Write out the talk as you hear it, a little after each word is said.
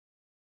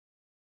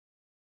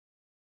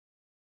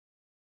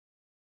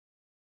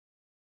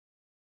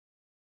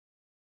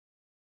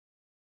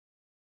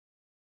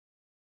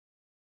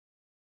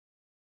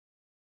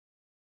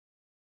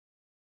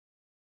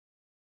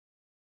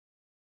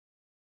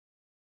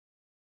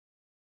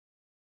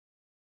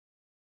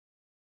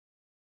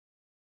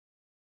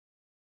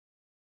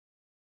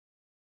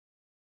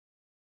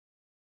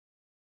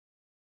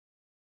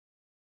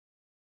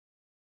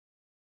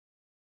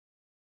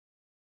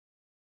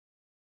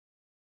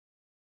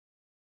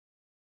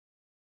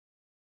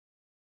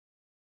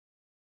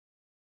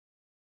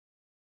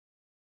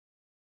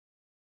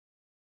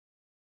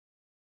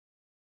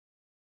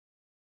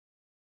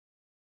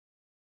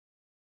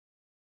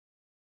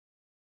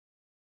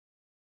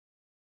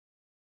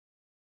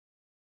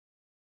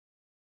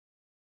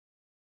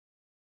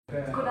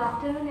Good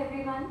afternoon,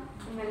 everyone,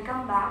 and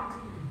welcome back.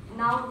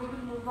 Now we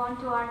will move on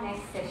to our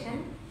next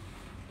session,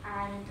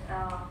 and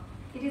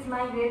it is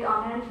my great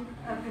honor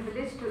and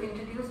privilege to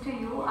introduce to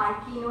you our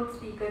keynote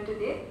speaker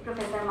today,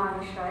 Professor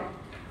Manush Roy.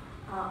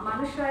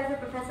 Manush Roy is a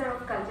professor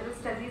of cultural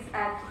studies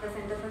at the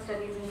Center for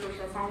Studies in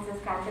Social Sciences,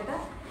 Calcutta.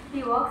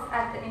 He works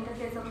at the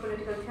interface of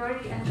political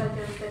theory and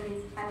cultural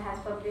studies and has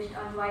published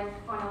on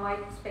a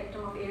wide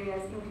spectrum of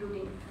areas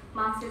including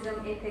Marxism,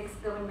 ethics,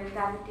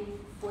 governmentality,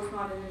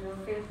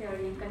 postmodernism, film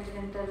theory,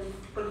 continental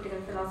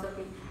political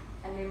philosophy,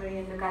 and memory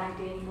and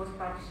locality in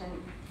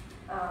post-partition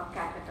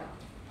Calcutta.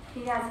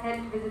 He has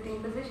held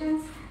visiting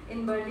positions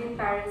in Berlin,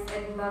 Paris,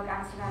 Edinburgh,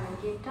 Amsterdam,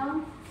 and Cape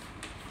Town.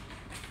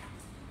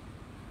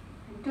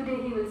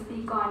 Today he will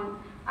speak on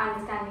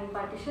understanding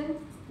partition,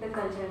 the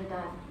cultural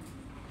turn.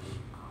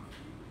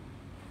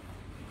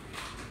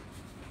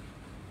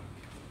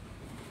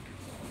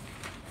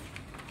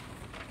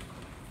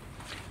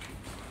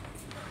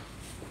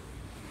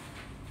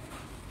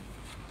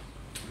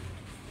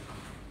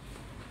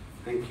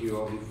 Thank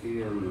you,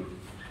 Aditi and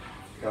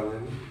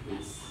Kellen.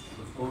 It's,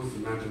 of course, a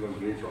matter of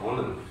great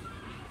honor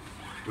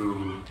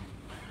to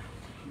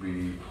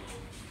be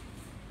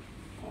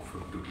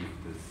offered to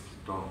give this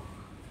talk.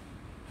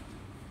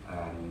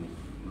 And,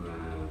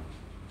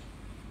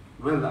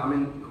 well, I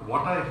mean,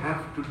 what I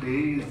have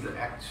today is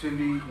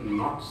actually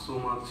not so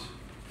much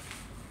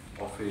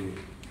of a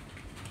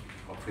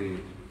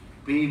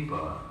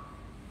paper.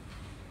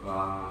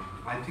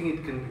 I think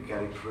it can be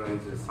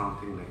characterized as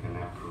something like an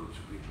approach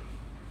paper.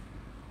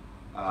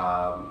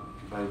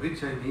 By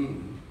which I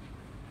mean,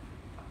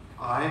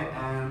 I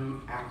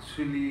am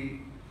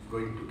actually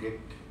going to get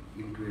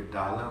into a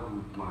dialogue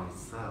with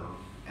myself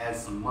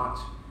as much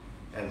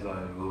as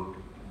I would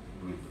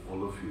with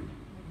all of you,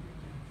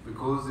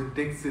 because it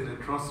takes a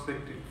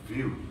retrospective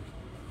view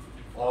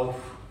of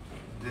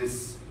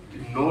this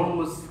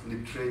enormous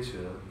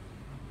literature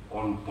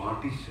on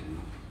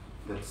partition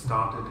that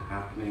started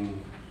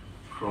happening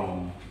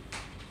from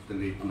the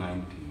late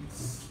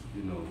 90s,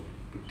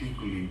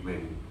 particularly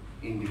when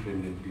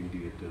independent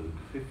India turned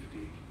 50.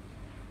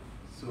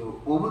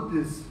 So over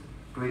this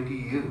 20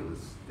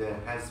 years, there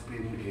has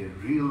been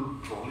a real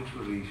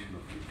proliferation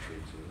of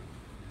literature.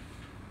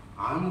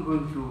 I'm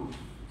going to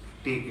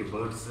take a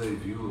bird's eye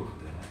view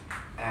of that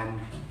and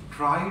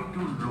try to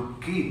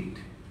locate,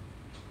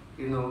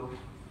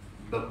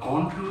 the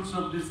contours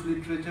of this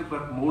literature,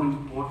 but more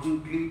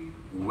importantly,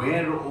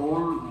 where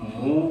all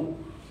more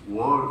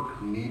work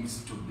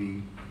needs to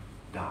be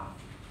done.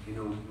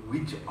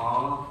 Which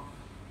are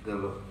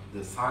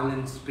the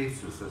silent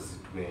spaces, as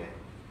it were,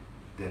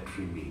 that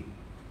remain.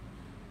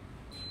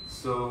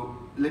 So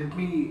let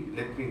me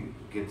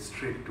get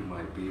straight to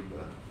my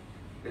paper.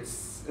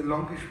 It's a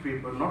longish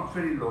paper, not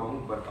very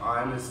long, but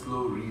I am a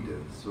slow reader,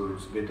 so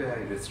it's better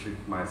I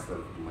restrict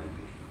myself to my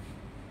paper.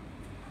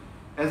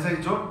 As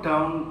I jot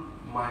down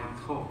my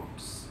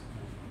thoughts,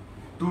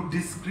 two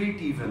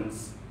discrete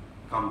events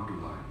come to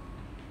mind.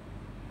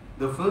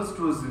 The first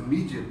was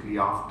immediately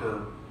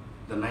after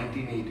the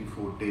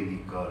 1984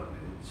 Delhi carnage.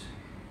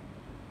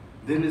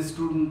 Then a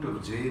student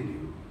of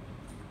JNU,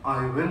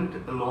 I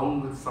went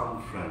along with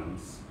some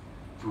friends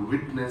to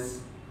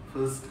witness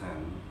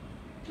firsthand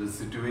the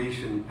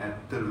situation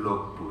at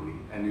Tirlokpuri,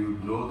 and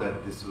you'd know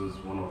that this was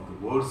one of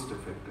the worst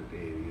affected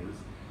areas,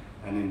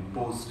 and in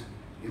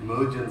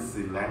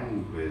post-emergency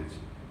language,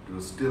 it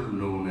was still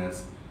known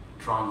as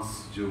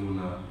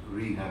Trans-Jamuna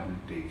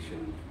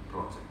Rehabilitation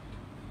Project.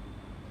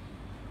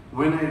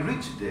 When I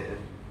reached there,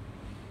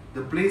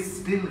 the place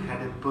still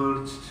had a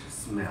perched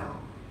smell.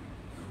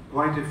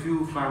 Quite a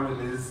few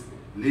families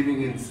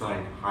living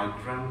inside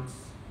hydrants,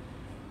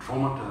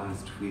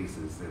 traumatized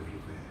faces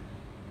everywhere.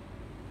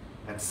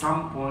 At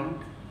some point,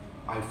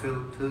 I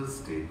felt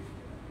thirsty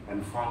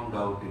and found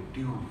out a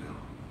tube well.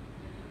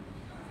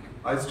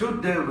 I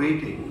stood there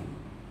waiting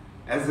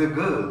as a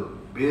girl,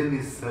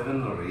 barely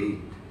 7 or 8,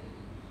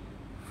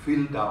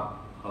 filled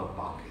up her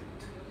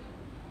bucket.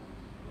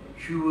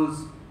 She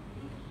was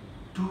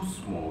too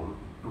small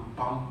to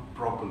pump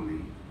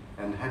properly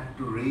and had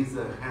to raise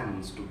her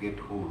hands to get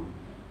hold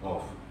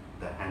of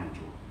the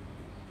handle.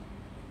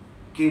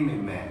 Came a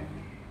man,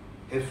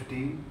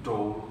 hefty,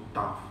 tall,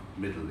 tough,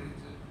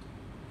 middle-aged.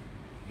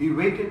 He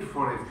waited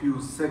for a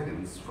few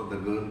seconds for the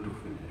girl to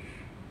finish,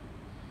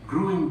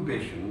 grew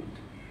impatient,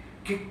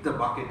 kicked the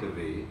bucket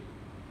away,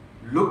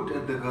 looked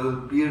at the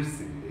girl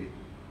piercingly.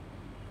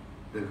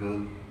 The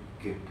girl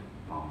kept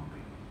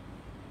pumping.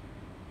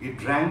 He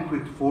drank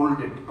with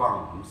folded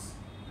palms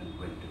and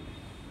went away.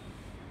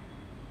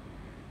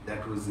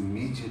 That was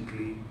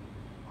immediately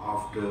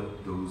after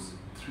those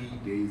 3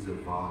 days of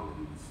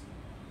violence,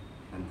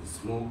 and the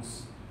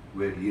smokes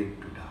were yet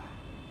to die.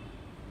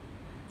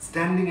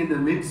 Standing in the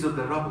midst of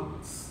the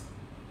rubbles,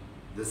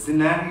 the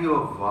scenario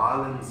of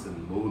violence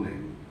and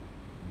mourning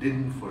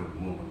didn't for a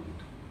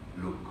moment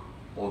look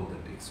all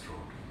that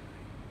extraordinary.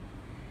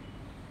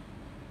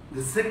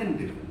 The second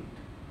event,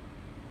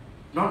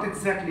 not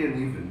exactly an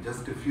event,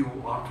 just a few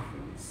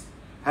artifacts,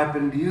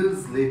 happened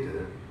years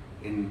later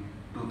in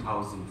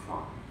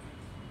 2005.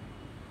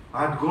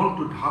 I had gone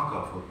to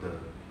Dhaka for the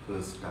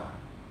first time.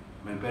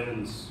 My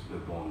parents were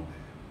born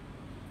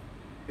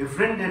there. A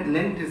friend had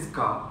lent his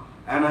car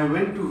and I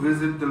went to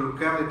visit the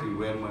locality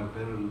where my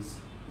parents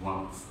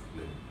once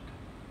lived.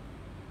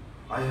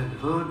 I had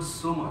heard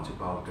so much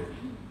about it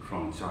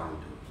from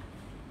childhood,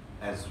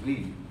 as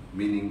we,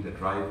 meaning the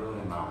driver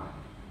and I,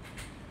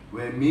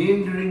 were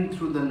meandering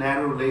through the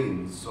narrow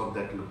lanes of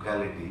that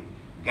locality,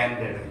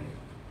 Gandarai,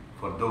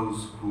 for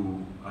those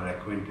who are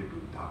acquainted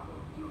with Dhaka.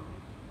 No,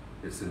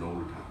 it's an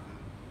old Dhaka.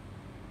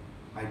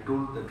 I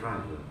told the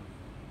driver,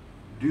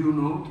 do you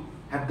know,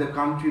 had the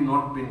country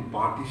not been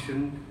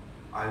partitioned,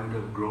 I would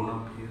have grown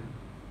up here?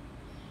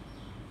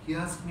 He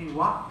asked me,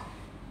 what?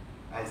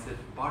 I said,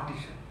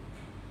 partition.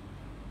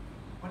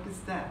 What is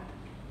that?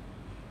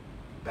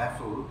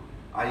 Baffled,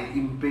 I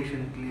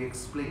impatiently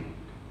explained.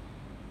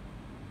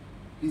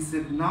 He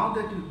said, now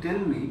that you tell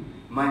me,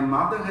 my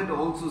mother had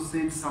also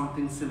said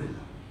something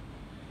similar.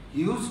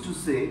 He used to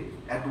say,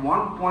 at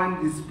one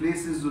point these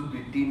places would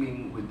be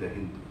teeming with the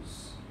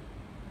Hindus.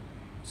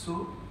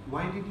 So,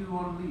 why did you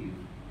all leave?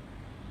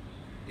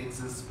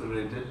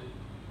 Exasperated,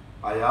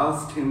 I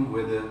asked him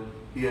whether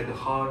he had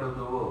heard of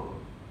the war,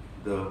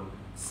 the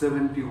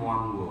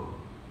 71 war.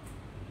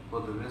 For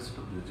the rest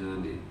of the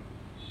journey,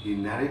 he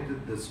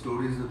narrated the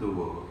stories of the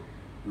war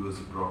he was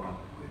brought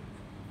up with.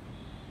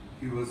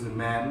 He was a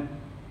man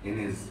in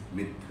his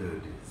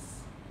mid-30s.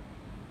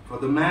 For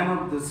the man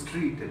of the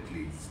street, at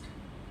least,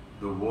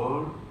 the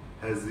war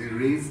has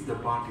erased the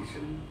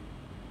partition,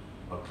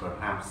 or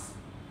perhaps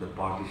the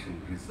partition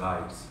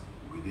resides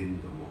within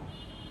the war.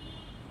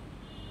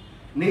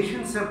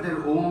 Nations have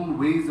their own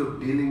ways of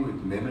dealing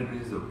with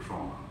memories of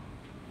trauma.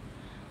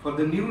 For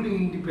the newly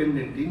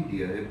independent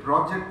India, a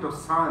project of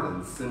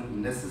silence seemed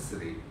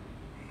necessary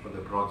for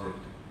the project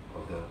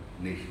of the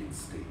nation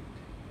state.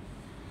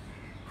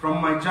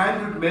 From my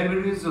childhood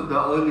memories of the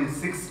early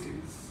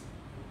 60s,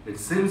 it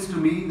seems to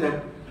me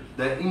that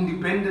the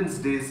Independence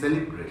Day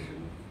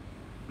celebration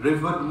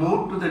referred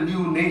more to the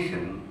new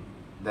nation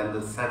than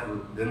the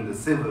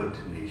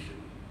severed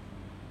nation.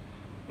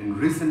 In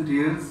recent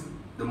years,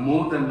 the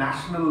more the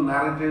national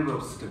narrative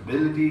of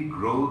stability,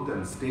 growth,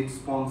 and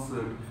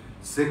state-sponsored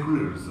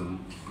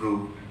secularism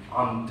proved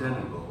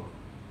untenable,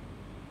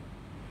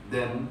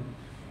 then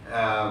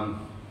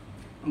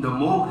the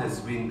more has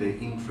been the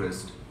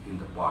interest in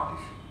the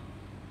partition.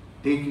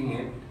 Taking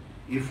it,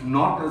 if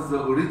not as the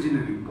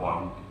originary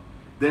point,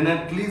 then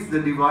at least the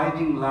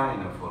dividing line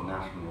of our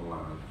national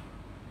life,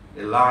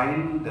 a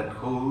line that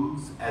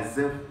holds as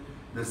if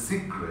the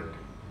secret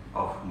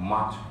of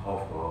much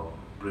of our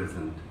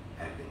present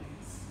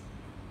agonies.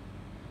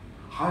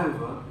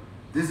 However,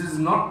 this is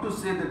not to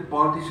say that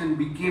partition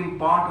became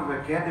part of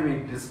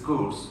academic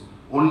discourse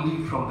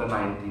only from the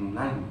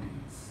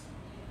 1990s.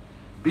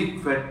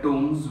 Big fat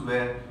tomes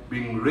were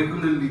being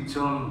regularly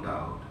churned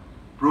out,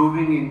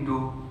 probing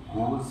into who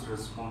was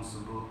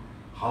responsible,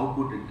 how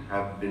could it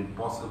have been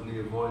possibly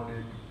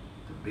avoided,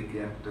 the big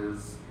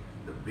actors,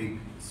 the big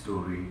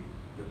story,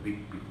 the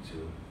big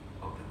picture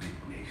of the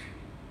big nation.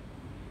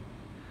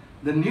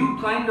 The new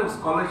kind of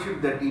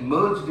scholarship that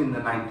emerged in the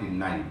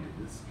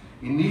 1990s,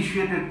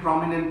 initiated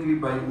prominently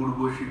by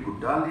Urvashi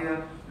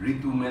Guttalia,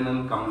 Ritu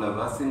Menon, Kamla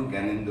Vasin,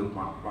 Ganendra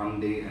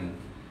Pandey, and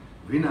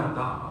Veena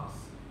Das,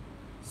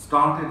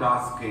 started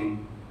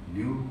asking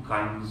new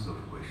kinds of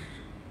questions.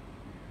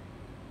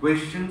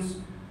 Questions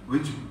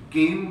which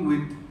came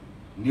with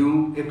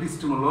new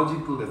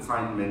epistemological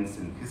assignments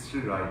in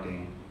history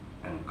writing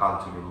and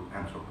cultural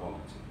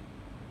anthropology.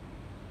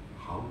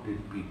 How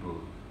did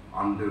people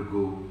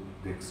undergo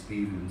the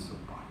experience of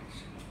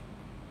partition?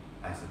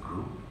 As a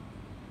group,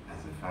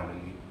 as a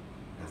family,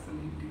 as an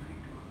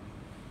individual.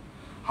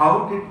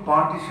 How did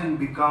partition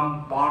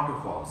become part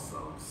of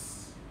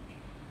ourselves?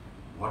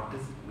 What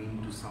does it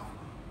mean to suffer?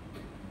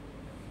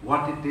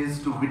 What it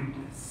is to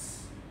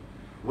witness?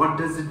 What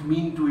does it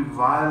mean to be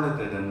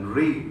violated and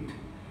raped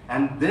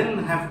and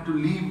then have to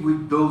live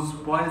with those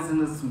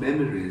poisonous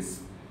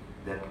memories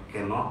that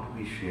cannot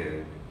be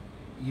shared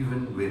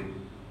even with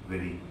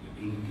very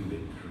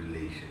intimate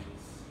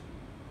relations?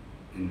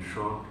 In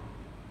short,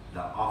 the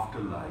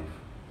afterlife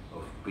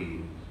of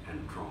pain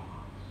and trauma.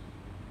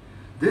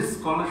 This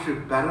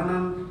scholarship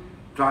paralleled,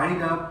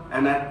 tied up,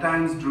 and at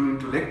times drew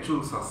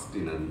intellectual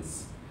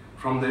sustenance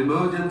from the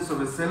emergence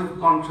of a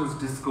self-conscious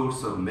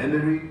discourse of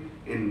memory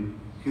in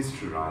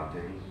history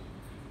writing,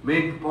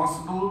 made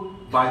possible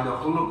by the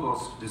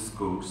Holocaust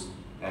discourse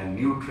and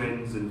new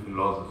trends in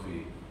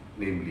philosophy,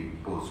 namely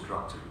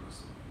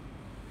post-structuralism.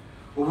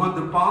 Over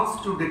the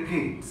past 2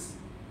 decades,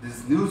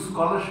 this new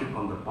scholarship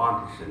on the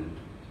partition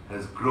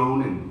has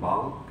grown in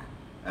bulk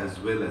as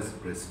well as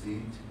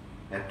prestige,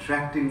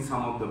 attracting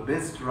some of the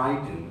best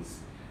writings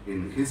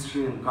in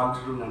history and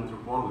cultural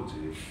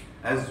anthropology,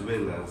 as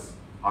well as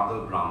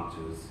other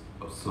branches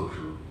of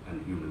social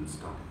and human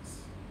studies.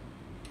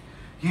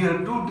 Here,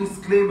 2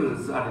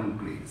 disclaimers are in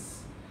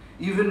place.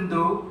 Even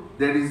though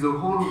there is a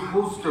whole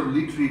host of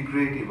literary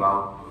creative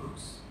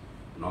outputs,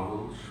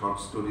 novels, short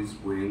stories,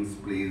 poems,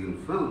 plays,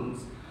 and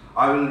films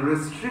I will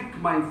restrict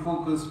my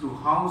focus to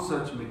how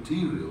such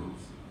materials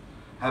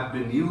have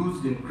been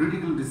used in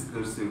critical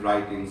discursive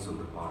writings of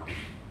the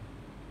partition.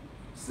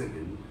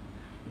 Second,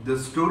 the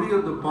story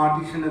of the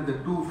partition at the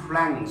two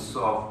flanks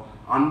of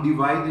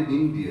undivided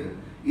India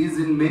is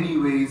in many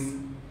ways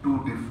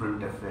two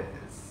different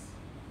affairs.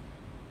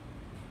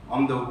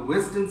 On the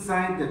western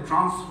side, the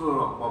transfer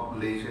of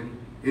population,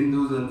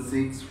 Hindus and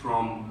Sikhs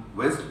from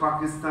West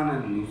Pakistan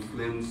and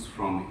Muslims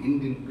from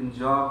Indian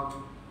Punjab,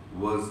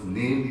 was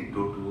nearly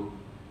total,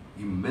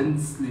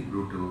 immensely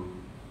brutal,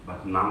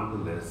 but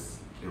nonetheless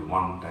a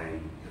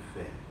one-time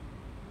affair.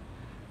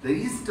 The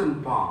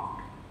eastern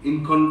part,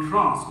 in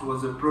contrast,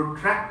 was a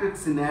protracted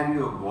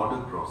scenario of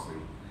border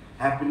crossing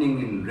happening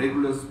in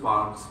regular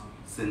spurts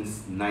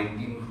since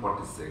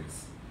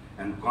 1946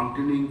 and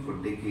continuing for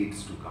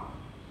decades to come.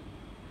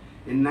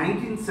 In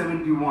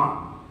 1971,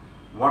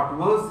 what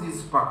was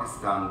East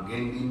Pakistan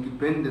gained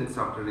independence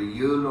after a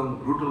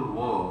year-long brutal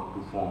war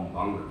to form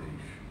Bangladesh,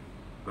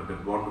 but the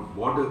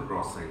border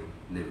crossing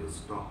never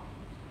stopped.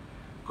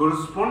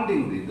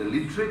 Correspondingly, the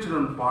literature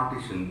on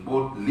partition,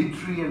 both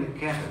literary and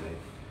academic,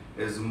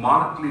 is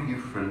markedly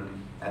different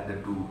at the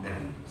two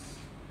ends.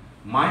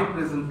 My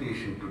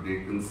presentation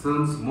today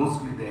concerns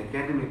mostly the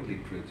academic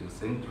literature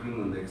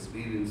centering on the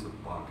experience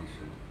of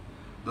partition,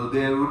 though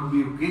there would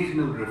be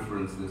occasional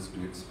references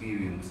to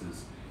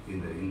experiences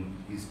in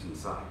the eastern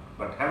side.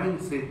 But having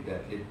said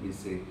that, let me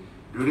say,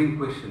 during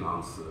question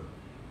answer,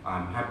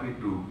 I'm happy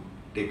to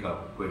take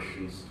up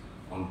questions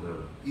on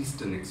the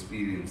eastern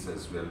experience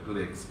as well to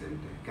the extent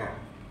I can.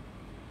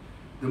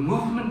 The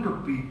movement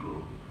of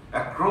people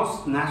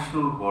across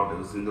national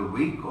borders in the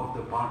wake of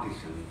the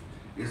partition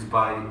is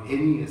by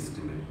any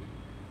estimate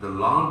the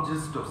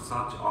largest of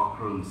such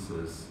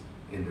occurrences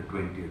in the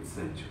 20th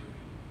century.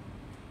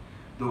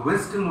 The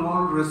Western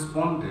world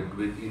responded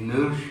with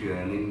inertia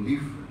and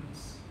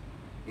indifference.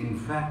 In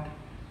fact,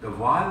 the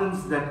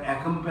violence that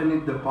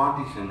accompanied the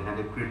partition had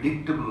a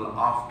predictable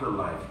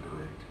afterlife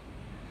to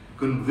it,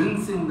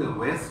 convincing the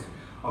West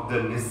of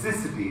the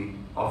necessity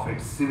of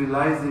its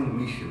civilizing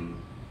mission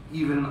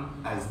even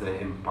as the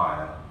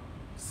empire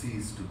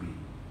ceased to be.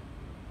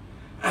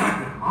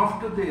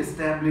 After the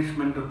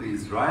establishment of the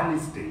Israeli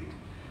state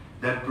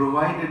that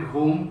provided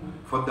home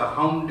for the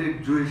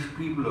hounded Jewish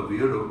people of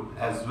Europe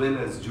as well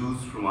as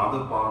Jews from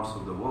other parts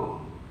of the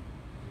world,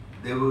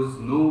 there was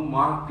no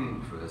marked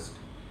interest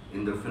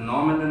in the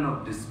phenomenon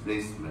of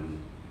displacement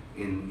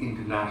in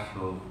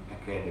international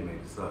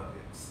academic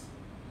circuits.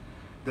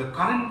 The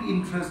current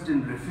interest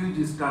in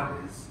refugee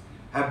studies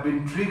have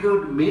been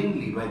triggered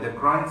mainly by the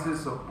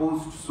crisis of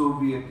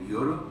post-Soviet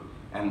Europe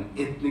and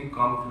ethnic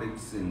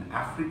conflicts in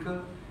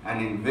Africa, and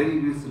in very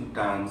recent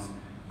times,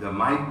 the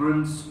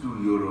migrants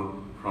to Europe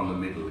from the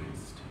Middle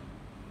East.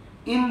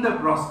 In the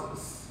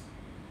process,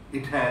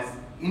 it has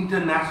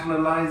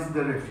internationalized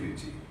the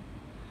refugee,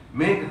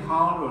 made her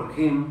or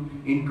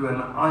him into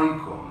an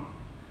icon,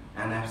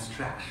 an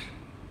abstraction.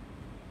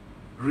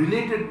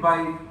 Related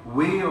by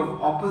way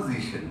of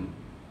opposition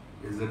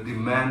is a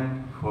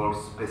demand for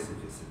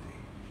specificity.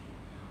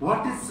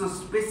 What is so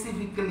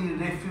specifically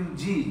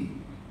refugee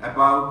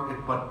about a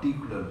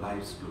particular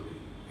life story,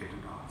 it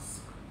would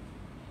ask.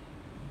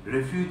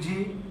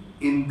 Refugee,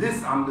 in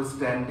this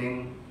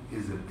understanding,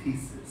 is a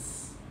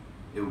thesis,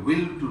 a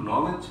will to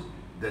knowledge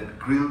that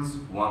grills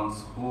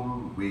one's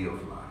whole way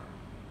of life.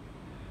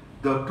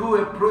 The two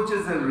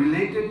approaches are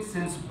related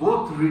since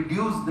both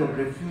reduce the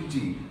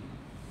refugee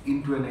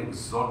into an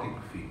exotic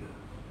figure.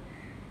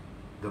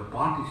 The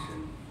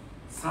partition,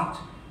 such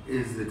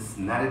is its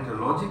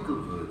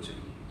narratological virtue,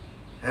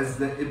 has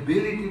the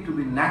ability to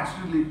be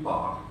naturally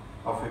part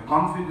of a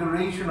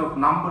configuration of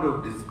number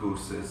of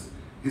discourses,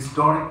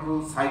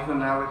 historical,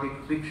 psychoanalytic,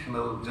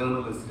 fictional,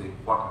 journalistic,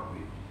 what have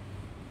you.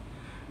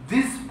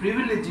 This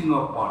privileging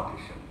of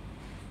partition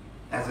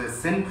as a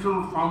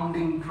central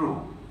founding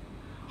trope,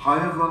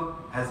 however,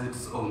 has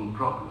its own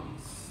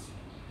problems.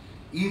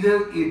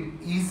 Either it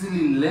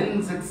easily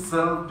lends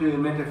itself to a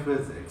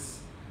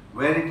metaphysics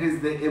where it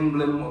is the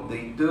emblem of the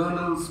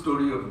eternal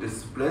story of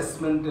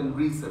displacement and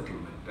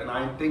resettlement. And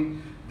I think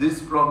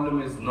this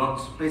problem is not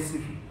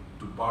specific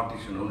to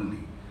partition only.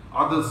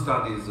 Other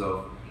studies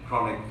of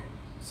chronic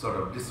sort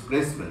of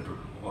displacement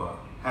or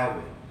have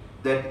it,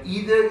 that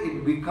either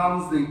it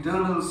becomes the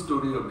eternal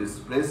story of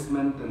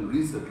displacement and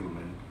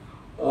resettlement,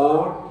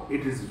 or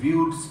it is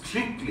viewed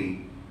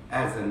strictly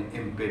as an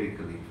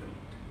empirical event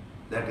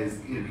that is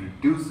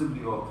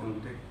irreducibly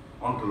authentic,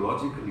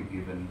 ontologically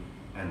given,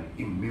 and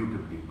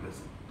immutably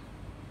present.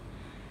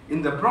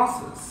 In the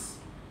process,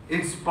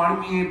 its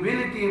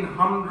permeability in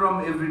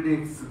humdrum everyday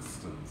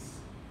existence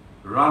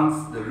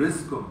runs the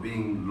risk of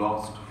being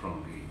lost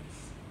from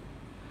gaze.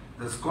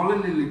 The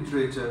scholarly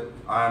literature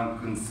I am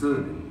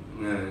concerned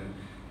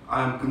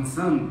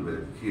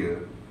with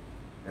here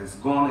has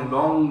gone a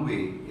long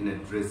way in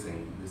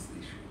addressing these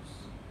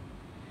issues.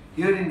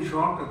 Here in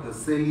short are the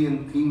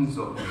salient themes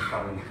of my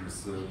current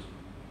research,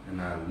 and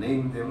I'll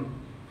name them.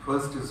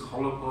 First is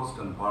Holocaust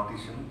and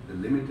Partition, the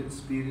lived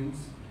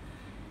experience.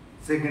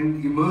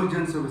 Second,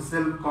 emergence of a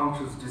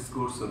self-conscious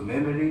discourse of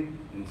memory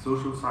in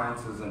social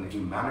sciences and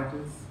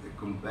humanities, a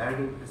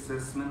comparative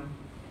assessment.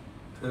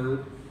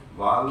 Third,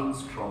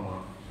 violence,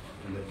 trauma,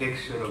 and the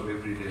texture of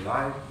everyday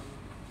life.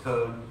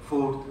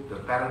 Fourth, the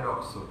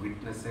paradox of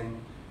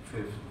witnessing.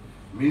 Fifth,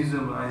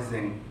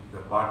 museumizing the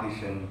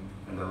partition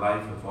and the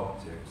life of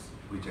objects,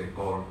 which I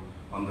call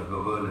on the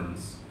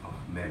governance of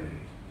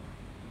memory.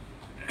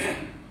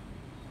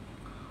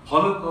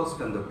 Holocaust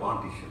and the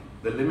partition,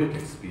 the limit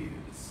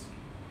experience.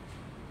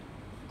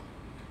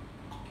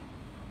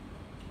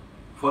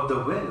 For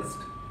the West,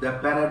 the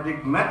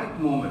paradigmatic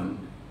moment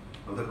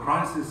of the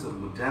crisis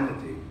of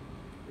modernity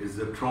is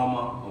the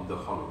trauma of the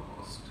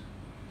Holocaust,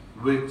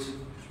 which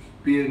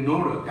Pierre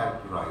Nora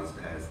characterized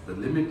as the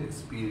limit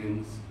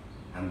experience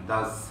and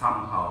thus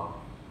somehow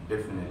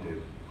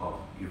definitive of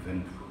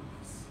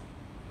eventfulness.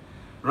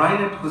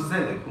 Reinhard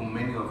Koselleck, whom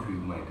many of you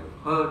might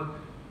have heard,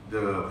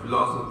 the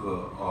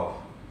philosopher of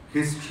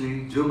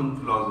history, German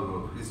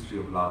philosopher of history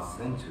of last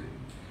century,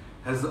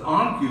 has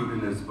argued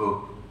in his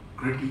book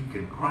Critique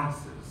and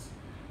Crisis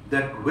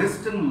that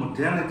Western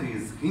modernity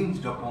is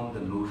hinged upon the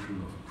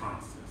notion of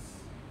crisis.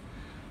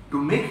 To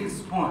make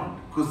his point,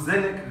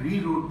 Koselleck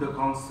rewrote the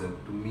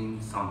concept to mean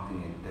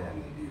something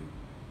entirely new.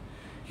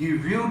 He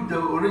viewed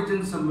the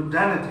origins of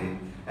modernity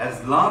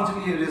as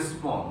largely a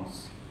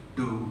response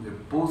to a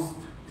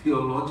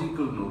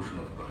post-theological notion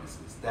of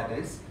crisis, that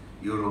is,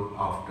 Europe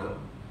after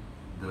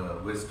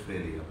the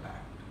Westphalia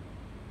Pact.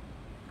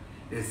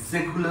 A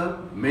secular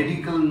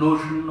medical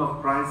notion of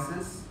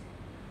crisis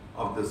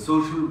of the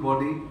social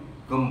body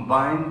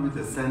combined with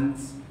a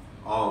sense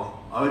of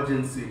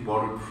urgency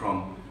borrowed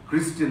from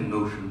Christian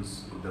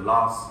notions of the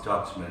Last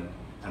Judgment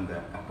and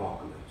the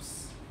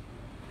Apocalypse.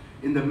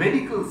 In the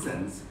medical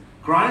sense,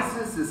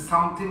 crisis is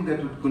something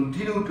that would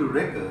continue to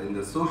recur in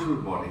the social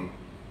body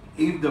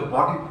if the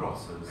body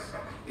process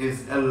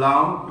is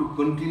allowed to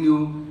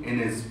continue in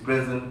its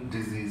present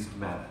diseased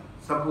manner.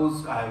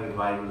 Suppose I have a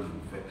viral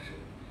infection.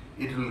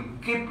 It will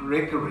keep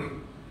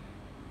recurring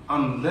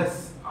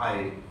unless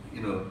I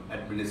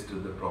administer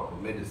the proper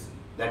medicine.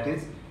 That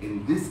is,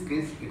 in this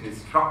case, it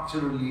is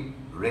structurally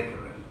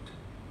recurrent.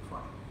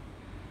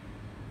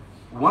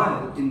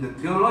 While in the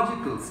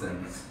theological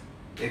sense,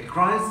 a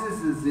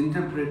crisis is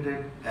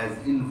interpreted as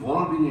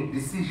involving a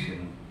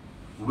decision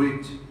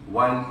which,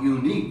 while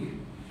unique,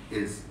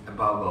 is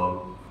above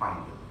all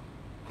final.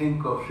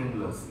 Think of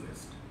Schindler's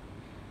List.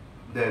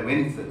 There are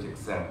many such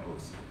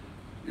examples.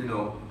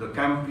 The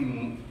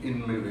camping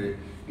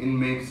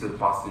inmates are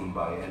passing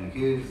by, and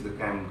here is the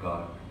camp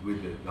guard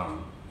with a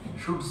gun,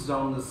 shoots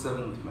down the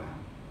 7th man.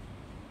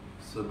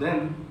 So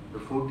then the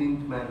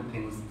 14th man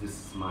thinks, this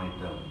is my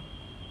turn.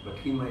 But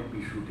he might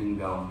be shooting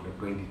down the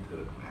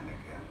 23rd man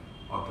again,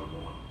 or the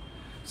more.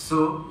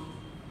 So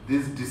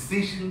these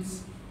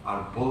decisions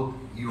are both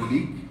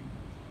unique.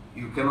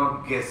 You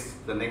cannot guess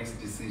the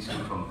next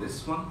decision from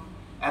this one.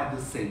 At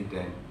the same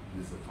time,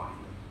 this is a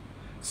final.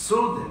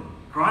 So then,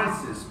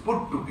 crisis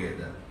put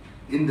together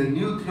in the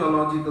new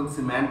theological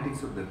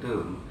semantics of the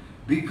term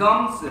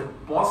becomes a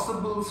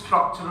possible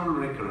structural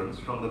recurrence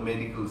from the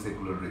medical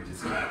secular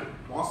register,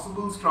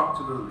 possible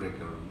structural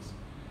recurrence,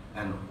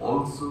 and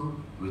also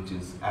which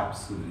is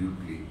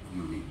absolutely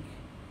unique.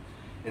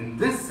 In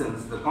this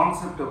sense, the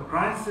concept of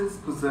crisis,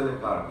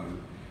 Koselleck argued,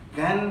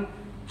 can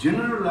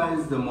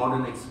generalize the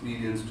modern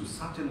experience to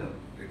such an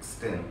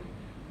extent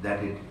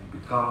that it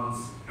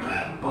becomes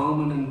a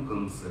permanent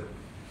concept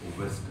of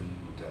Western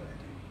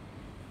modernity.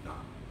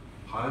 Now,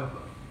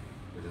 however,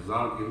 it is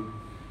argued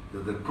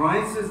that the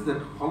crisis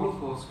that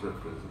Holocaust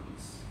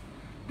represents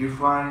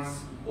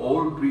defies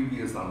all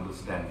previous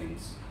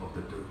understandings of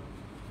the term.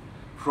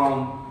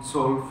 From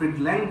Saul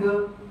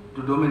Friedlander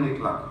to Dominic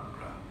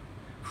Lacroix,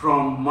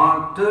 from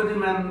Mark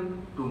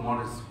Terdiman to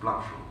Maurice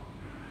Blanchot,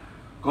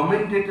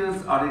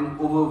 commentators are in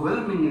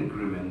overwhelming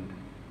agreement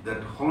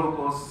that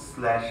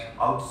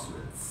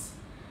Holocaust/Auschwitz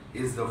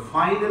is the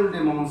final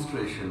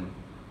demonstration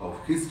of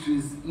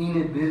history's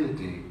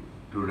inability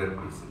to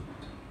represent.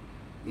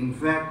 In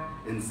fact,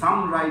 in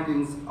some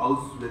writings,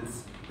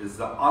 Auschwitz is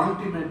the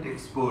ultimate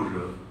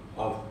exposure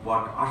of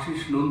what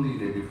Ashish Nundi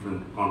in a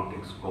different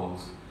context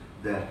calls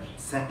the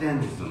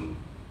satanism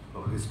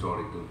of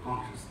historical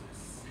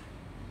consciousness.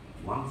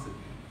 Once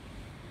again,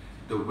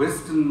 the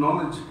Western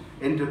knowledge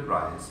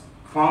enterprise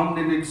found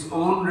in its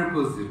own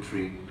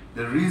repository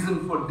the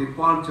reason for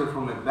departure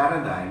from a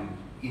paradigm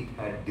it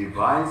had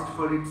devised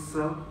for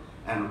itself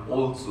and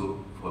also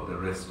for the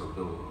rest of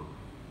the world.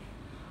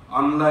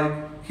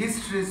 Unlike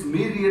history's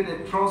myriad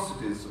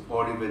atrocities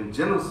or even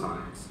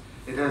genocides,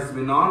 it has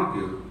been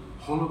argued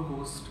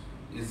Holocaust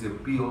is a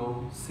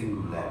pure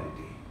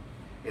singularity,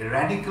 a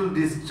radical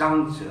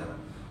disjuncture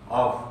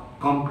of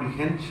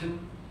comprehension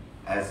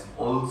as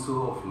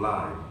also of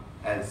life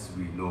as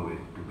we know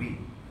it to be.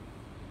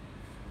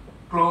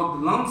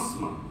 Claude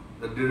Lanzmann,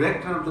 the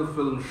director of the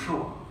film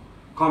Shoah,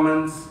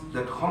 comments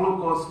that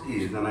Holocaust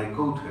is, and I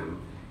quote him,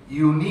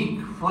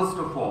 unique first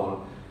of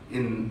all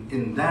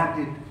in that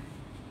it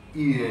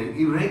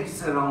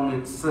erects around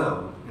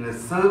itself in a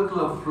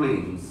circle of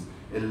flames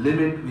a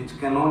limit which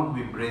cannot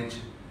be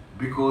bridged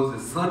because a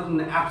certain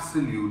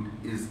absolute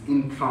is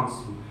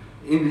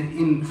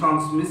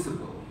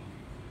intransmissible.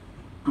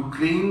 To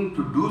claim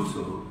to do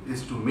so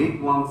is to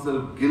make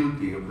oneself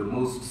guilty of the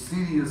most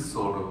serious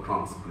sort of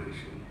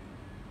transgression,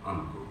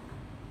 unquote.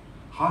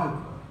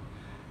 However,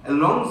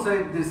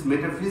 alongside this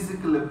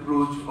metaphysical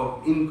approach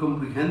of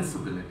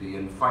incomprehensibility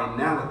and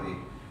finality,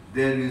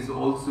 there is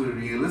also a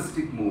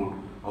realistic mode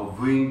of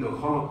viewing the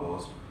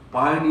Holocaust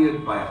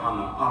pioneered by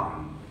Hannah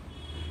Arendt.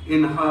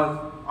 In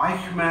her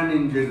Eichmann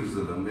in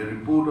Jerusalem, a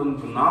report on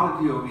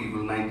banality of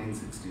evil,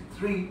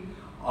 1963,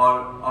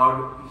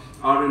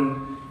 Arendt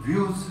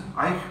views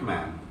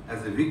Eichmann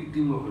as a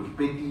victim of a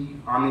petty,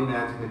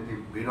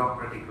 unimaginative,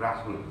 bureaucratic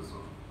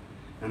rationalism,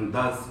 and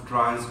thus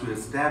tries to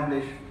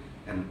establish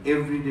an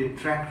everyday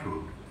track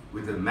route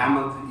with a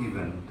mammoth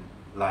event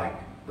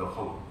like the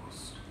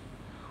Holocaust.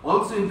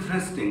 Also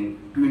interesting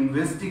to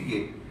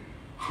investigate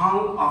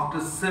how after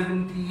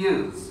 70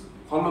 years,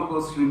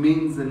 Holocaust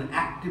remains an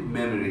active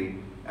memory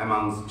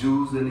amongst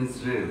Jews and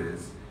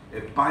Israelis,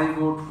 a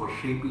pivot for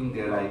shaping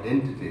their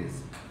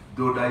identities,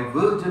 though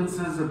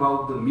divergences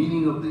about the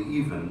meaning of the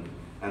event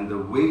and the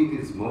way it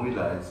is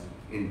mobilized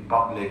in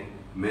public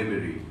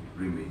memory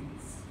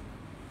remains.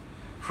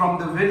 From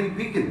the very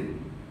beginning,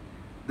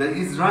 the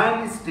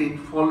Israeli state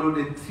followed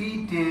a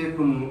three-tier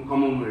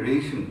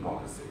commemoration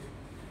policy.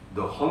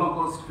 The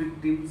Holocaust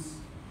victims,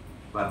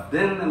 but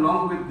then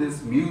along with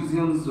this,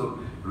 museums of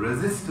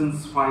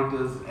resistance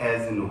fighters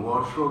as in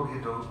Warsaw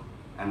Ghetto,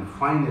 and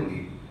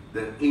finally,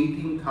 the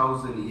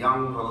 18,000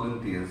 young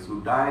volunteers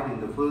who died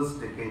in the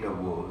first decade of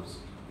wars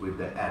with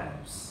the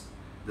Arabs,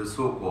 the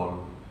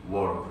so-called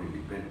War of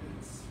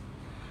Independence.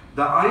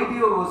 The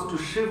idea was to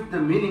shift the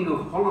meaning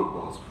of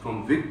Holocaust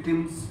from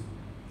victimhood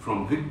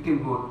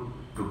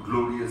to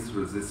glorious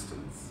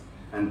resistance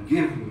and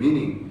give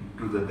meaning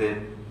to the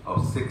death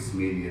of 6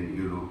 million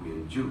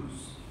European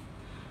Jews.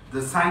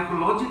 The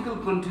psychological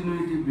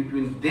continuity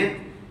between death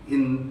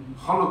in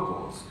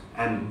Holocaust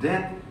and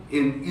death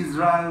in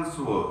Israel's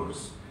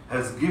wars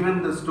has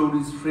given the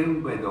stories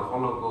framed by the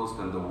Holocaust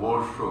and the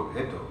Warsaw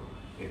Ghetto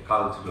a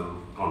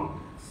cultural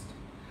context.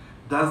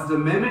 Thus, the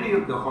memory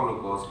of the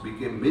Holocaust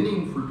became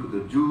meaningful to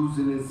the Jews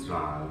in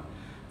Israel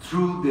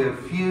through their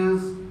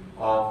fears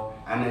of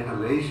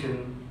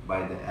annihilation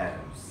by the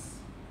Arabs.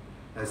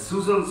 As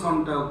Susan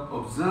Sontag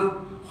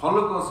observed,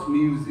 Holocaust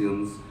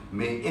museums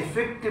may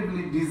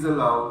effectively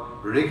disallow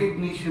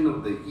recognition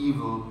of the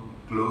evil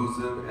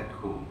closer at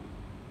home.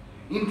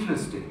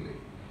 Interestingly,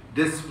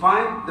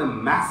 despite the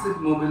massive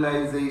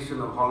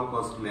mobilization of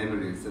Holocaust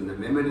memories and the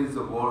memories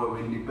of War of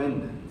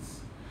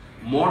Independence,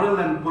 moral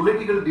and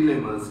political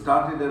dilemmas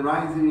started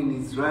arising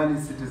in Israeli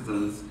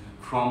citizens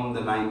from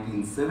the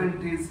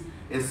 1970s,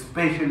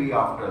 especially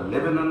after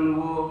Lebanon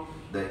War,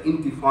 the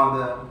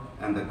Intifada,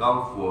 and the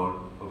Gulf War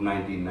of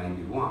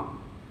 1991.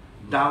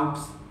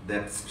 Doubts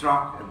that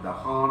struck at the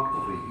heart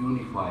of a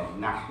unified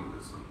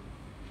nationalism.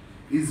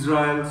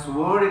 Israel's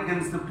war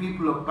against the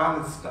people of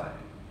Palestine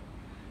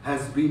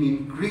has been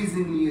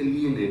increasingly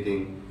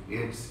alienating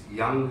its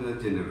younger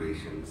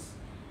generations,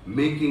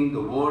 making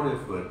the war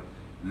effort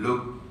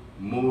look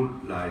more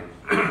like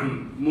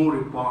more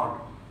a part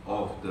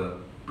of the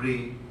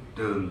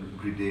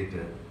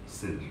prey-turned-predator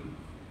syndrome.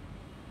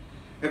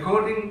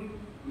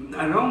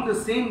 Around the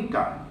same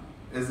time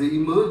as the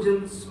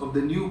emergence of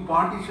the new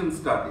partition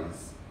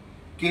studies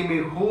came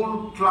a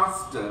whole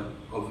cluster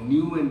of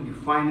new and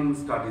defining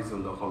studies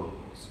on the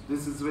Holocaust.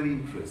 This is very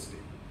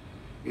interesting.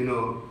 You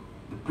know,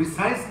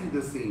 precisely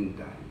the same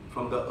time,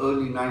 from the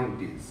early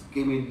 90s,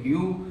 came a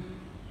new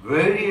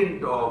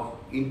variant of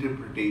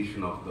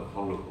interpretation of the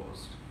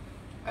Holocaust.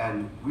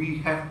 And we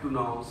have to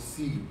now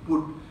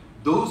put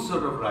those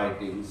sort of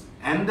writings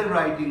and the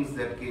writings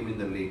that came in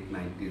the late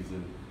 90s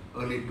and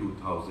early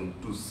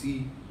 2000s to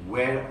see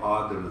where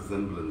are the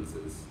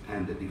resemblances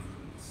and the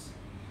difference.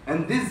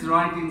 And these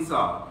writings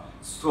are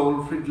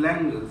Saul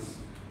Friedlanger's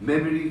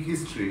Memory,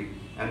 History,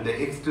 and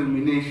the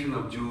Extermination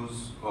of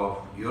Jews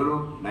of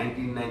Europe,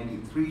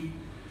 1993,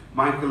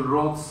 Michael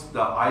Roth's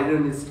The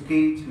Ironist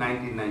Cage,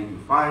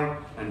 1995,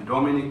 and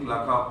Dominic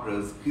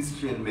Lacapre's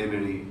History and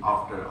Memory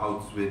After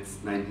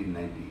Auschwitz,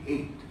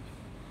 1998.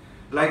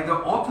 Like the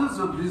authors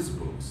of these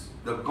books,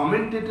 the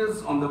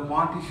commentators on the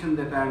partition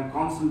that I am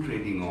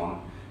concentrating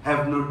on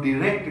have no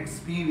direct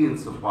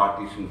experience of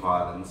partition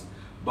violence,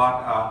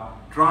 but are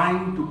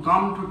trying to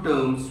come to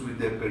terms with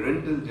their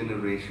parental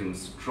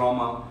generation's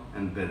trauma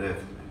and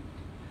bereavement.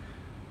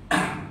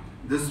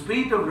 The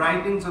spate of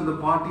writings on the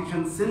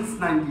partition since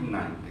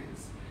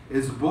 1990s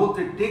is both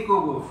a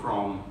takeover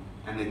from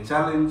and a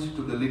challenge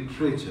to the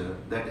literature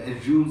that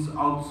assumes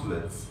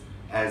Auschwitz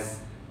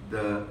as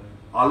the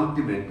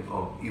ultimate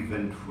of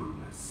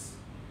eventfulness.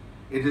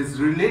 It is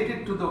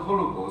related to the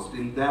Holocaust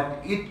in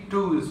that it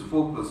too is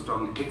focused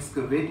on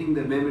excavating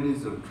the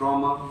memories of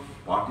trauma,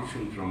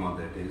 partition trauma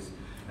that is,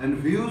 and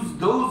views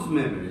those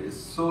memories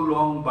so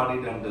long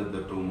buried under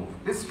the tomb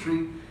of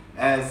history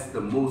as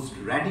the most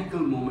radical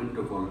moment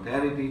of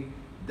alterity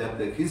that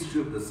the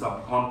history of the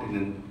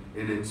subcontinent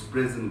in its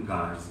present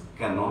guise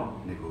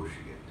cannot negotiate.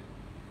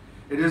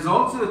 It is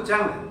also a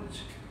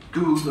challenge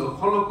to the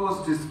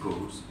Holocaust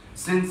discourse,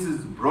 since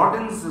it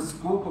broadens the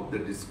scope of the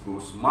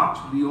discourse much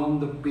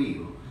beyond the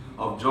pale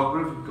of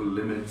geographical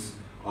limits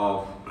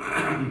of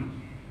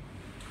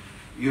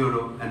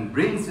Europe and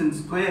brings in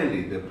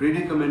squarely the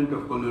predicament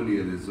of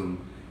colonialism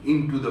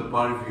into the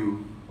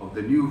purview of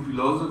the new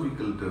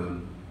philosophical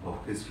turn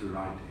of history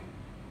writing.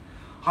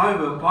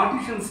 However,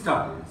 partition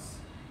studies,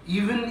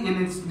 even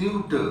in its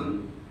new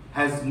turn,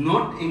 has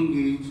not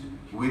engaged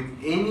with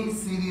any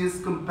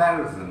serious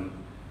comparison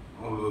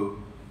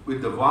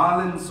with the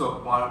violence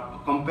of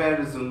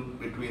comparison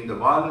between the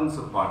violence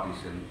of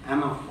partition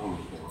and of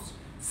Holocaust,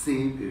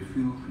 save a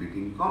few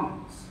fleeting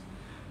comments.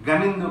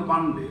 Ganendra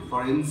Pandey,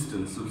 for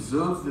instance,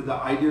 observes that the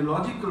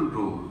ideological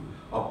role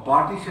of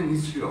partition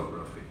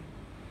historiography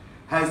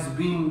has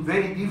been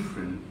very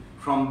different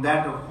from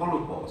that of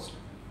Holocaust,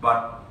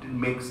 but it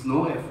makes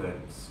no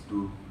efforts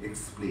to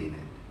explain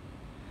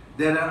it.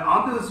 There are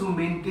others who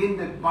maintain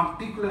that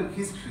particular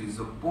histories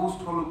of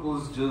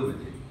post-Holocaust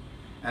Germany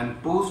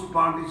and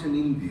post-partition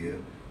India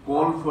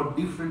call for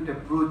different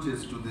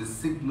approaches to the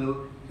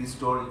signal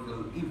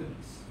historical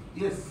events.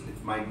 Yes,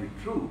 it might be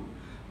true,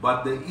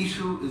 but the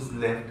issue is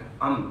left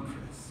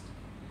unaddressed.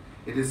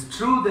 It is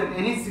true that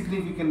any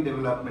significant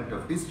development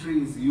of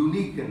history is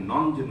unique and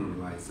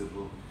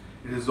non-generalizable.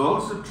 It is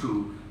also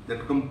true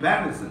that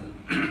comparison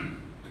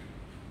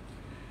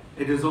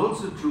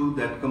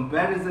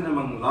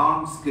among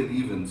large-scale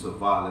events of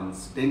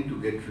violence tend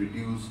to get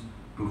reduced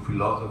to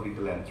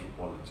philosophical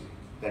anthropology,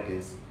 that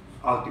is,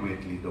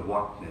 ultimately the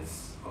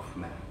whatness of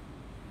man.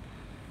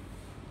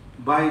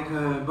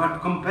 But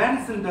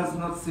comparison does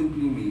not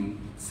simply mean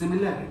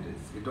similarities,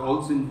 it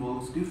also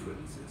involves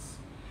differences.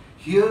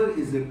 Here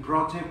is a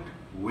project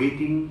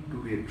waiting to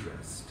be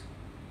addressed,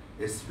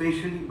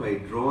 especially by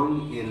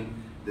drawing in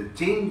the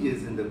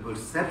changes in the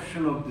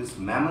perception of these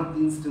mammoth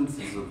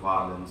instances of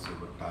violence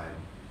over time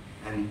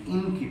and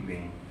in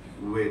keeping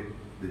with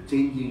the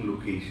changing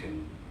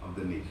location of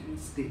the nation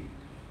state.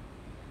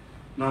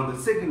 Now, the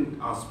second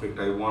aspect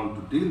I want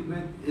to deal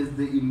with is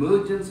the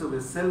emergence of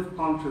a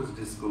self-conscious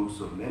discourse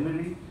of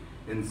memory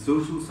in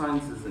social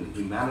sciences and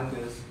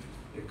humanities,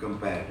 a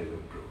comparative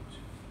approach.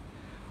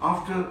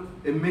 After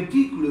a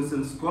meticulous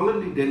and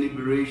scholarly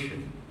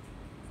deliberation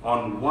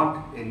on what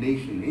a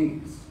nation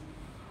is,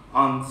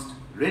 Ernst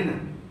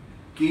Renan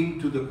came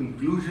to the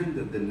conclusion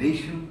that the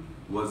nation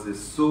was a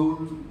soul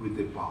with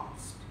a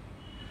past.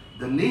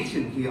 The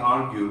nation, he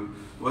argued,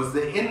 was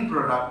the end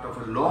product of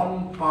a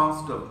long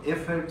past of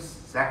efforts,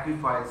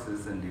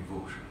 sacrifices, and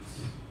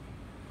devotions.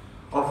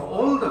 Of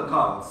all the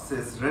cults,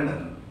 says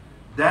Renan,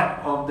 that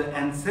of the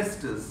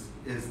ancestors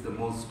is the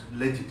most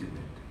legitimate.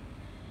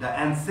 The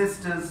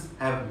ancestors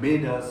have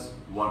made us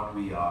what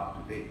we are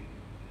today.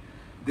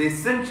 The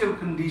essential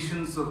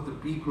conditions of the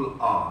people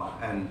are,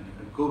 and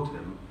I quote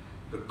him,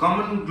 the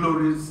common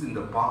glories in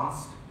the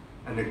past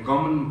and a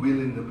common will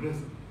in the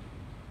present.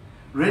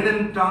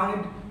 Renan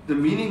tied the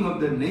meaning of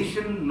the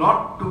nation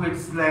not to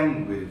its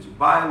language,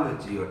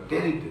 biology, or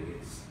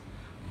territories,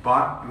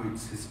 but to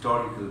its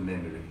historical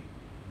memory,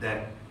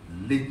 that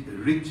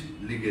rich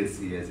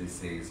legacy, as he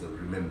says, of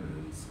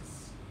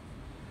remembrances.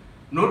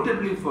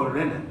 Notably for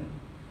Renan,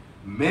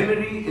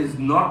 memory is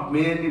not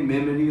merely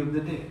memory of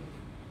the dead,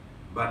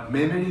 but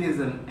memory is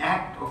an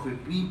act of a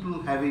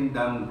people having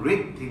done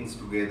great things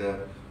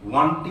together,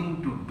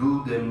 wanting to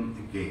do them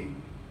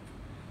again.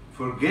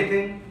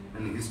 Forgetting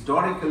and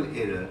historical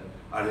error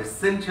are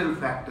essential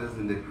factors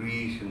in the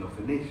creation of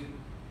a nation.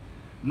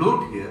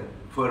 Note here,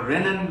 for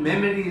Renan,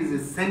 memory is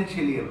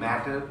essentially a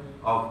matter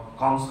of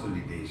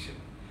consolidation,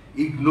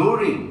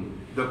 ignoring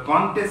the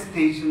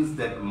contestations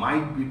that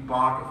might be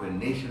part of a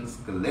nation's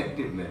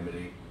collective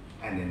memory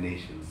and a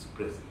nation's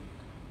present.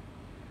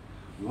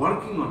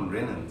 Working on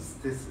Renan's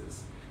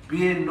thesis,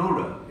 Pierre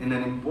Nora, in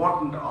an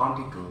important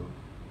article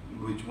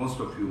which most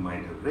of you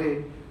might have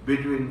read,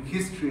 Between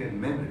History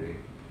and Memory,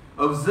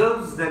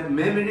 observes that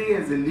memory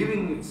as a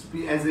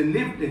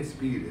lived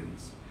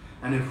experience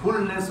and a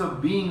fullness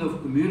of being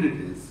of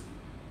communities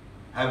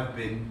have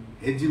been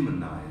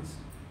hegemonized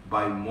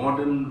by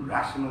modern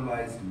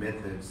rationalized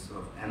methods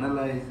of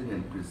analyzing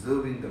and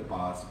preserving the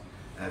past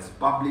as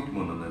public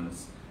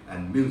monuments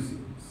and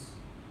museums.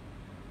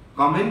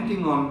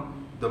 Commenting on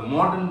the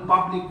modern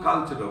public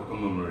culture of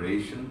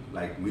commemoration,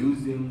 like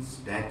museums,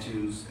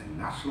 statues, and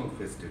national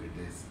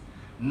festivities,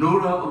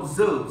 Nora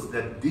observes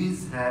that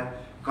these have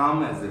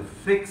come as a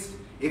fixed,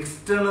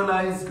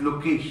 externalized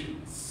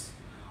locations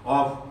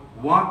of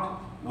what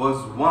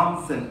was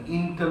once an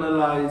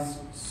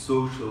internalized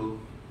social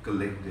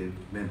collective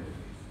memory.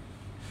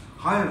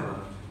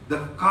 However, the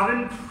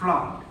current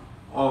flood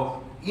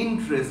of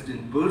interest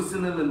in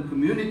personal and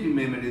community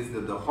memories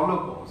that the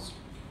Holocaust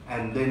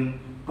and then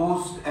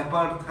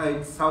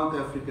post-apartheid South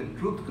African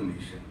Truth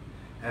Commission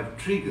have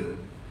triggered,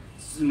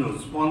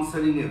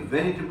 sponsoring a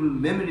veritable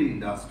memory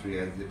industry,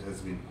 as it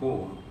has been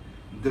called,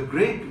 the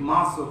great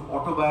mass of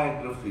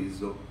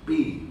autobiographies of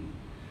pain,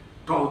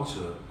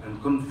 torture,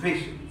 and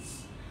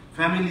confessions,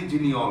 family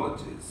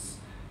genealogies,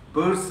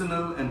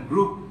 personal and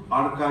group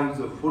archives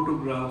of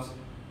photographs,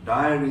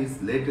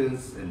 diaries,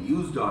 letters, and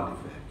used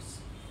artifacts,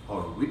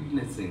 or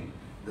witnessing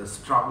the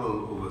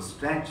struggle over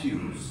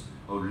statues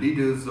of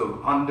leaders of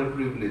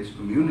underprivileged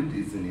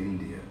communities in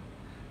India,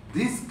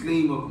 this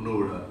claim of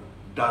Nora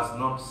does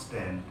not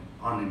stand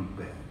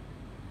unimpaired.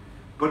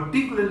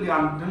 Particularly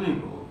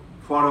untenable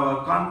for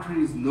our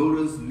country is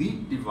Nora's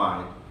neat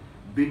divide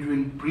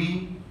between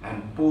pre-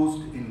 and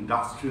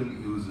post-industrial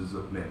uses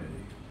of memory.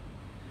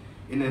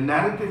 In a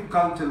narrative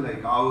culture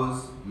like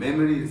ours,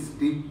 memory is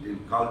steeped in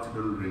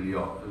cultural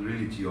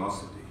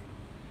religiosity.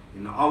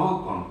 In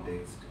our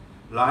context,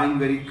 lying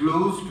very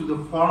close to the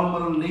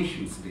formal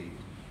nation state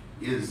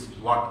is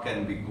what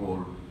can be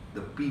called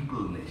the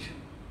people nation,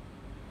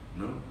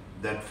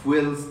 that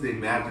fuels the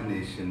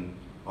imagination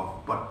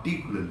of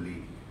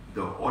particularly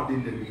the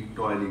ordinary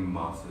toiling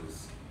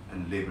masses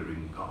and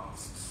laboring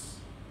castes.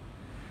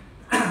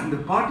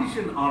 The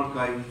partition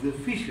archive is a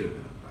fissured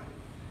archive.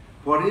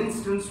 For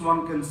instance,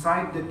 one can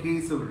cite the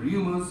case of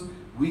rumors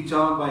which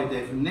are by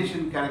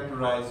definition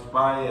characterized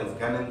by, as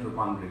Ganendra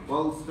Pandey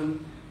calls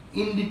them,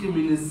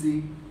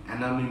 indeterminacy,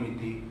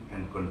 anonymity,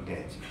 and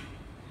contagion,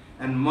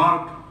 and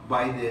marked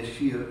by their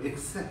sheer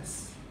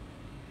excess.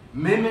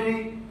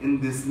 Memory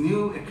in this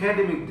new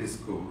academic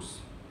discourse,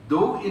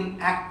 though in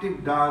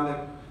active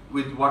dialogue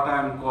with what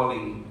I am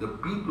calling the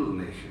people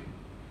nation,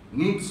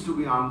 needs to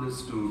be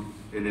understood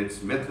in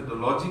its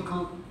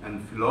methodological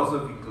and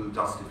philosophical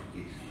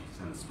justifications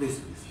and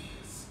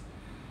specificities.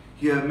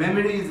 Here,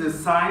 memory is a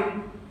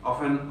sign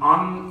of an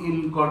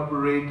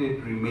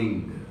unincorporated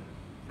remainder,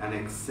 an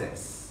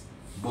excess,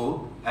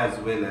 both as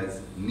well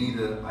as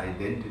neither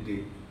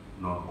identity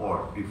nor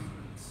or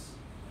difference.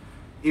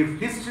 If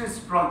history's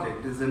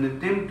project is an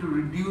attempt to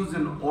reduce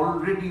an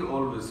already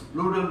always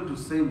plural to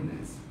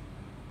sameness,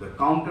 the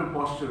counter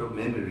posture of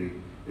memory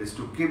is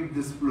to keep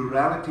this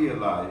plurality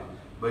alive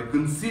by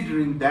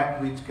considering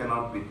that which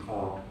cannot be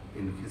thought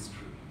in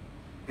history.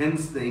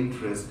 Hence the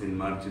interest in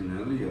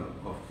marginalia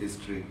of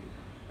history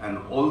and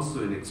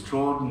also in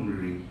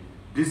extraordinary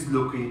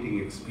dislocating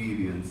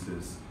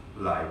experiences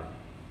like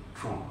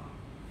trauma,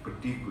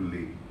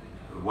 particularly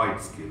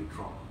wide-scale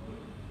trauma.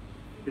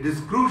 It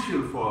is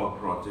crucial for our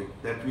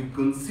project that we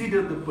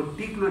consider the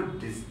particular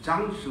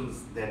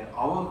disjunctions that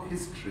our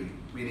history,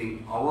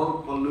 meaning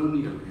our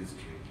colonial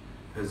history,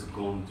 has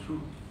gone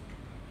through.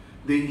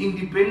 The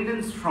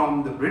independence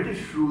from the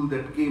British rule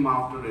that came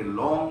after a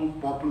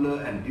long,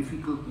 popular, and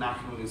difficult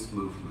nationalist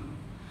movement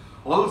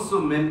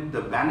also meant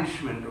the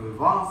banishment of a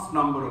vast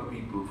number of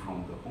people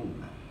from the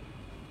homeland.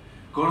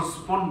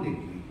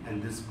 Correspondingly,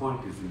 and this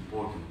point is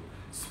important,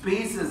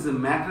 space as a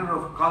matter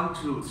of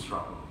cultural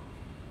struggle,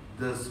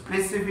 the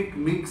specific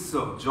mix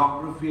of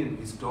geography and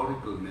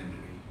historical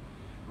memory,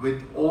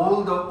 with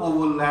all the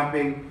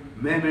overlapping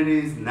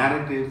memories,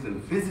 narratives,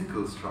 and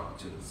physical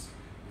structures,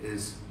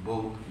 is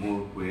both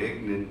more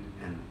poignant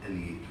and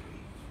aleatory.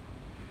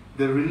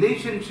 The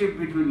relationship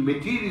between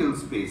material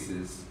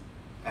spaces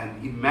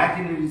and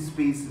imaginary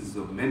spaces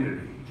of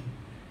memory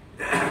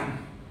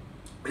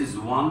is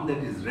one that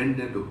is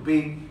rendered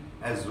opaque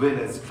as well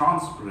as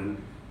transparent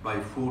by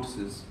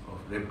forces of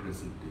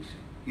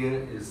representation.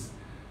 Here is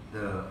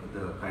the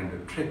kind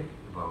of trick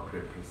about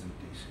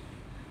representation.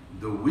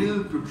 The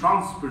will to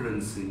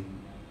transparency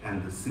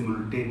and the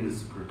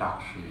simultaneous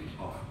production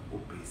of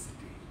opacity.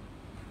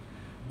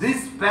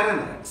 This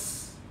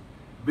parallax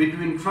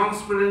between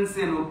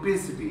transparency and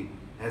opacity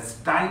has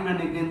time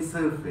and again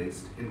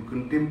surfaced in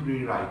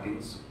contemporary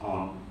writings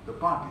on the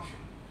partition.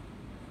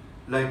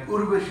 Like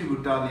Urvashi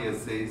Bhutalia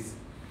says,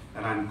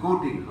 and I'm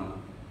quoting her,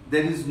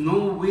 there is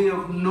no way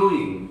of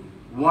knowing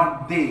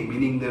what they,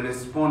 meaning the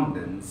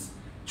respondents,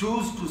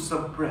 choose to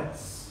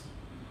suppress,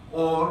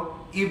 or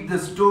if the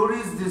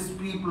stories these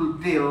people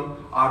tell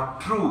are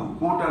true,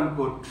 quote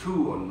unquote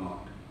true or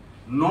not,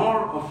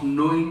 nor of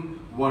knowing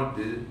what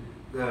they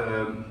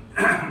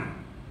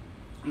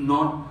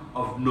not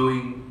of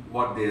knowing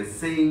what they are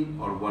saying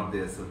or what they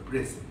are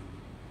suppressing.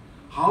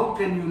 How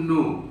can you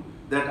know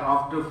that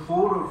after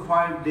 4 or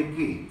 5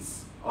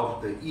 decades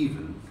of the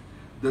event,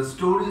 the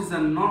stories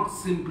are not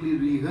simply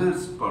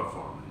rehearsed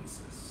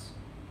performances,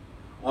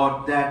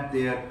 or that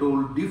they are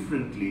told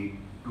differently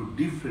to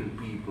different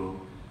people,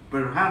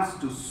 perhaps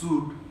to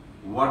suit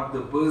what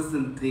the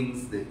person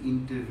thinks the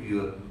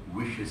interviewer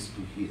wishes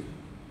to hear,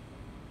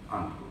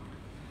 unquote.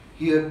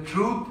 Here,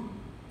 truth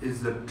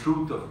is the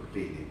truth of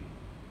telling,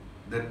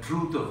 the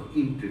truth of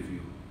interview,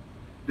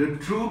 the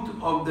truth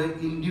of the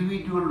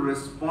individual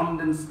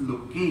respondent's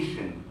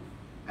location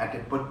at a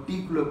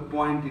particular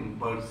point in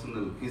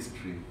personal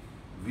history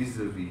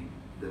vis-a-vis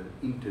the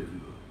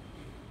interviewer.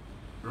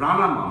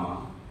 Rana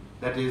Mama,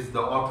 that is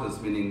the author's,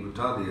 meaning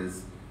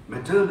Bhutalia's,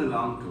 maternal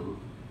uncle,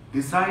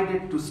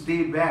 decided to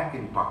stay back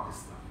in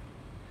Pakistan,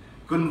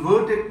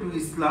 converted to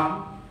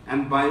Islam,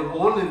 and by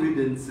all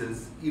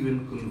evidences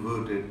even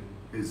converted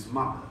his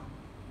mother.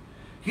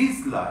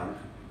 His life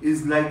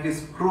is like a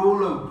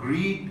scroll of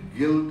greed,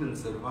 guilt, and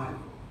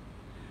survival,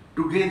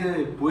 together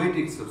a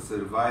poetics of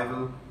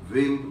survival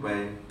veiled by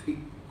a thick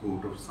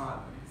coat of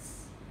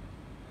silence.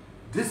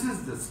 This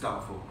is the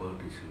stuff of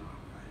partition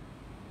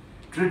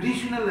archive.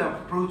 Traditional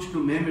approach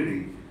to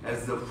memory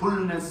as the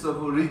fullness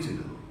of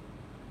original,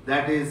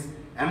 that is,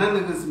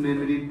 analogous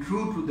memory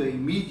true to the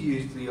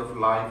immediacy of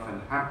life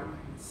and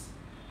happenings,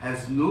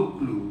 has no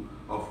clue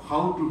of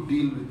how to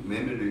deal with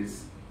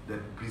memories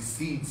that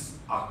precedes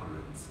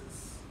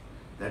occurrences.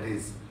 That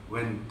is,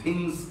 when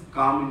things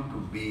come into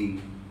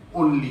being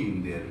only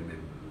in their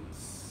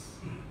remembrance.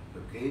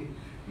 Okay?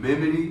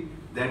 Memory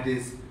that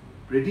is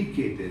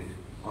predicated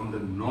on the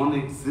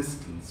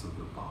non-existence of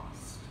the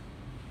past.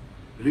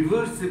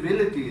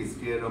 Reversibility is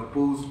here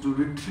opposed to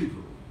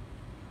retrieval,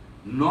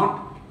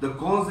 not the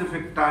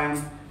cause-effect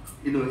time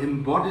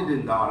embodied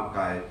in the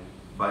archive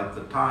by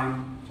the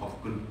time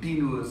of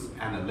continuous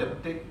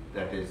analeptic,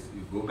 that is,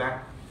 you go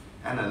back,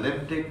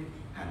 analeptic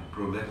and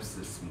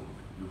prolepsis mode,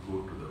 you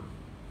go to the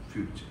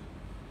future.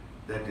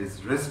 That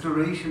is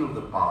restoration of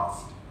the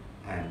past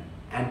and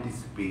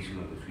anticipation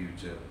of the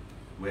future,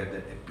 where the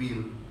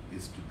appeal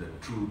is to the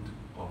truth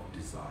of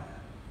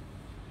desire.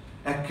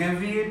 A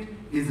caveat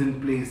is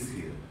in place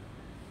here.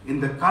 In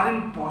the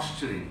current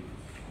posturing,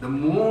 the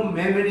more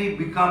memory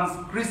becomes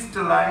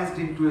crystallized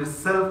into a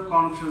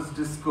self-conscious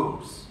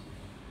discourse,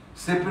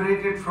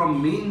 separated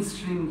from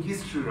mainstream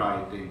history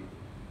writing,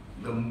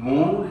 the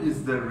more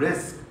is the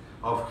risk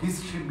of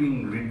history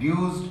being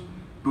reduced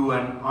to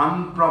an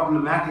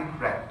unproblematic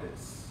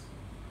practice,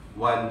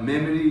 while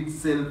memory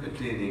itself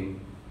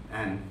attaining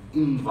an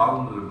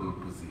invulnerable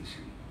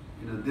position.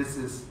 This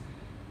is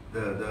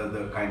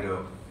the kind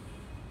of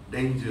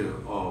danger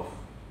of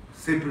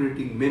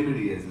separating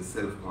memory as a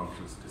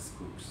self-conscious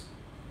discourse.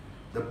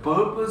 The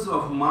purpose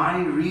of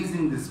my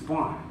raising this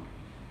point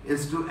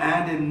is to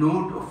add a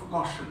note of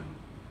caution,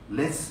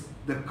 lest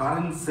the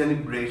current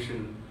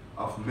celebration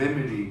of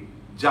memory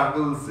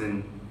juggles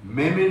in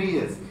memory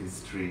as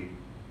history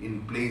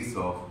in place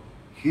of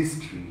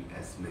history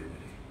as memory.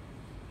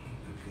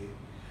 Okay?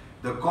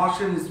 The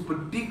caution is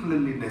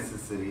particularly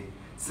necessary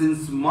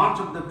since much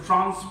of the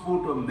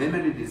transport of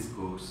memory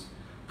discourse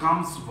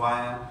comes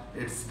via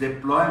its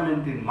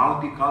deployment in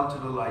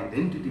multicultural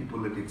identity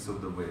politics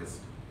of the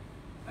West,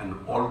 an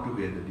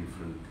altogether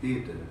different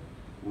theater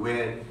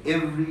where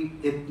every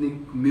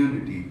ethnic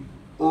community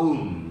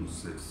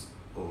owns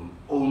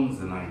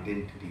an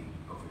identity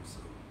of its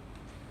own.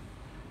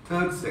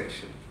 Third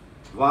section,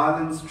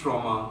 violence,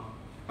 trauma.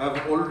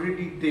 I've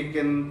already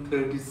taken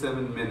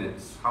 37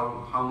 minutes.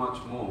 How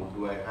much more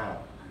do I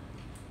have?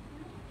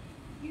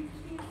 You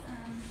please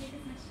take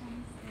as much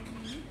time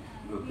as you need.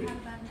 Okay. We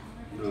have about an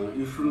hour. No,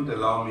 you shouldn't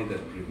allow me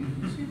that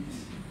privilege.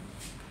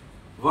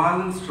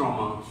 Violence,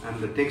 trauma, and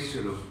the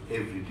texture of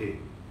every day.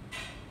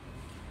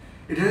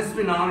 It has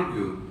been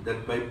argued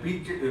that by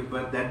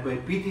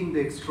pitting the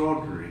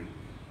extraordinary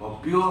or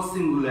pure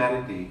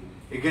singularity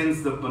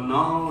against the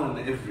banal and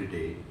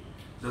everyday,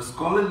 the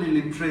scholarly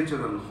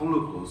literature on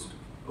Holocaust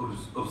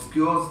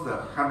obscures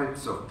the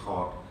habits of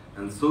thought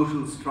and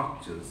social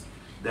structures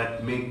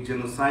that make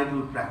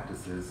genocidal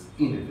practices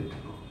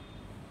inevitable.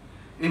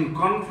 In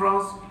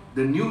contrast,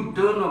 the new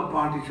turn of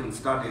partition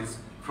studies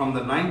from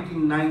the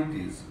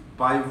 1990s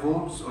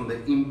pivots on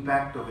the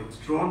impact of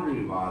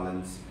extraordinary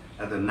violence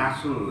at the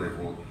national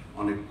level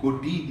on a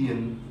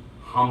quotidian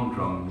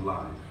humdrum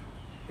life,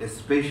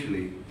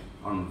 especially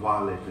on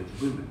violated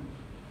women.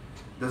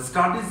 The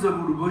studies of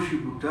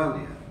Urvashi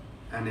Butalia,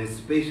 and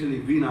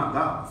especially Veena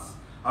Das,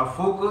 are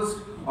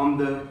focused on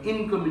the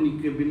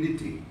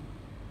incommunicability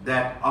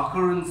that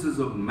occurrences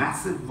of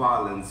massive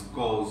violence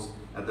cause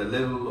at the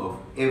level of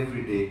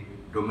everyday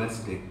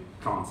domestic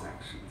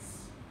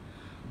transactions.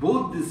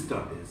 Both these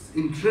studies,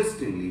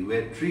 interestingly,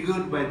 were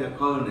triggered by the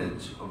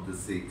carnage of the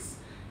Sikhs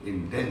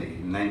in Delhi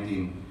in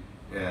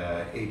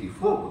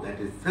 1984, that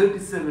is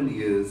 37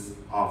 years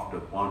after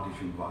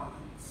partition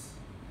violence.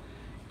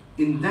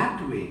 In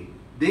that way,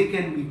 they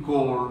can be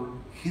called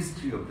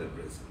history of the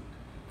present,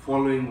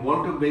 following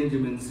Walter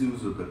Benjamin's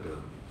use of the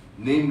term,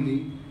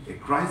 namely a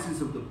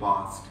crisis of the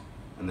past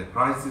and the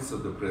crisis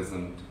of the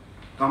present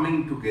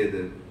coming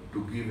together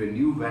to give a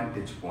new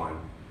vantage point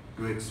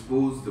to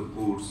expose the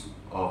course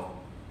of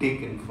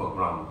taken for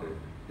granted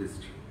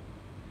history.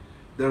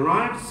 The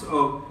riots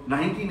of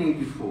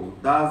 1984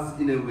 thus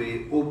in a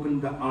way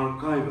opened the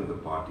archive of the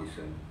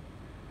partition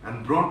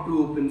and brought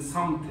to open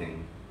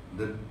something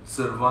that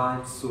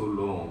survived so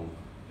long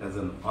as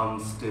an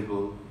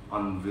unstable,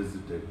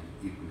 unvisited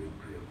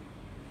equilibrium.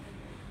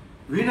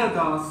 Veena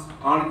Das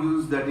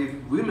argues that if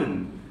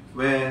women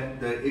were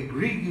the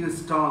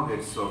egregious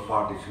targets of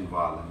partition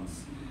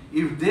violence,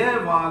 if their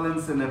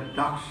violence and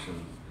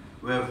abduction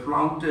were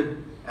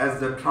flaunted as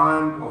the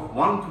triumph of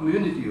one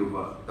community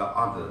over the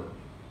other,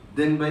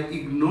 then by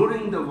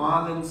ignoring the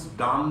violence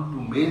done to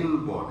male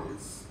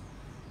bodies,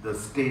 the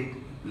state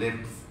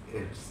left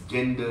its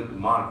gendered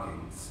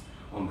markings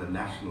on the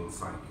national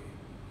psyche,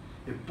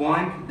 a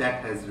point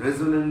that has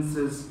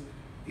resonances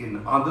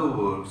in other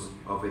works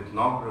of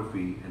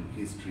ethnography and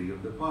history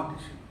of the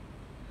partition.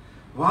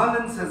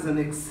 Violence has an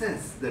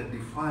excess that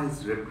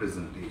defies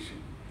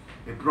representation,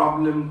 a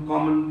problem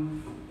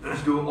common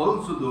to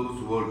also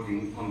those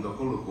working on the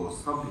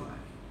Holocaust sublime.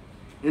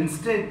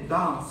 Instead,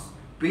 Das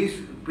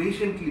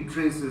patiently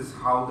traces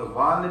how the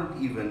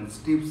violent event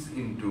steps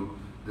into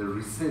the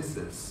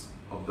recesses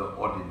of the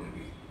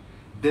ordinary,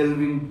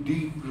 delving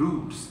deep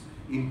roots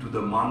into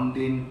the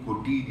mundane,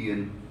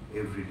 quotidian,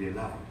 everyday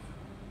life.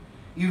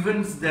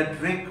 Events that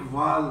wreak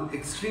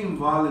extreme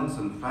violence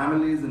on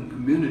families and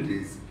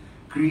communities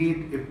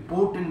create a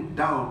potent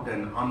doubt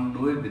and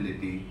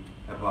unknowability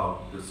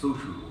about the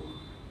social world.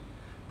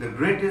 The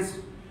greatest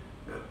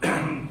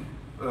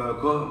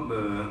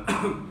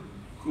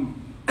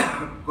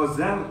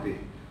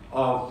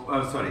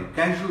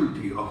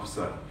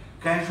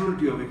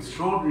casualty of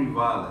extraordinary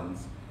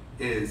violence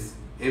is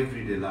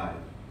everyday life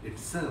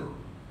itself,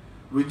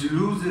 which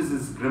loses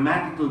its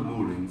grammatical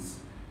moorings,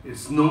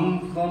 its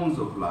known forms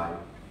of life,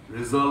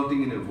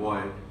 resulting in a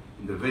void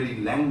in the very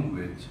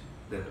language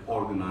that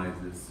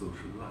organizes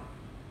social life.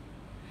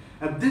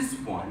 At this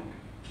point,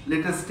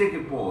 let us take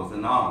a pause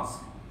and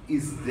ask,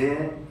 is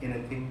there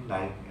anything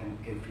like an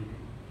everyday?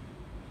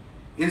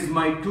 Is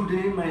my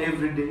today my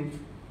everyday?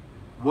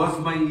 Was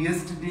my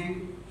yesterday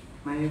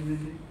my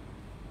everyday?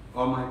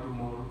 Or my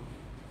tomorrow?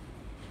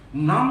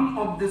 None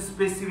of the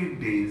specific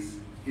days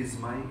is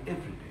my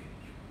everyday.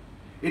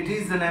 It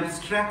is an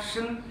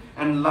abstraction,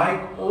 and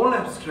like all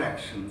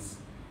abstractions,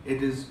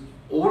 it is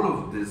all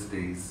of these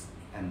days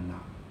and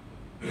none.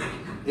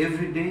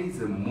 Every day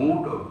is a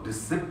mode of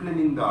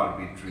disciplining the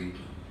arbitrary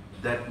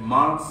that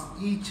marks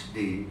each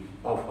day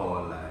of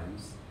our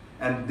lives,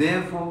 and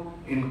therefore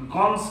in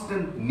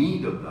constant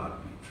need of the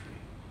arbitrary.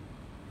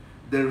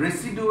 The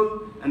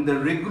residual and the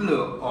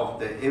regular of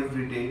the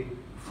everyday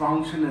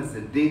function as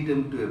a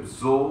datum to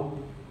absorb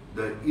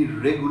the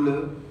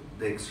irregular,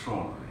 the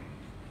extraordinary.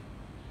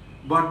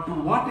 But to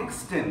what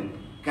extent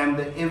can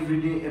the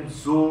everyday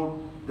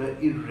absorb the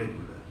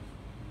irregular?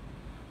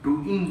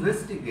 To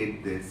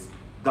investigate this,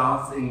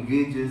 Das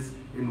engages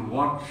in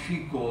what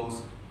she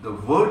calls the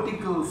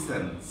vertical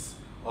sense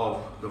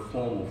of the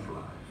form of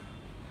life,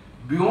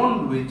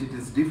 beyond which it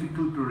is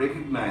difficult to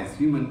recognize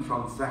human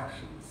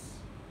transactions.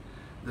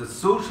 The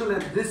social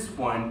at this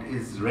point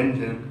is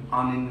rendered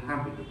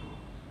uninhabitable.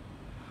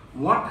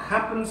 What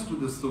happens to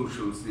the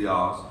social, she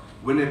asks,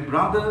 when a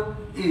brother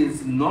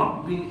is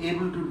not being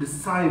able to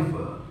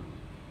decipher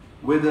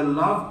whether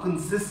love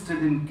consisted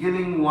in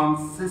killing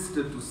one's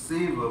sister to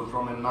save her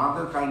from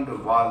another kind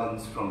of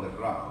violence from the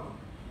crowd,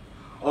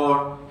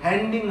 or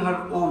handing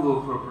her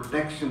over for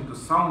protection to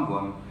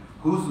someone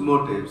whose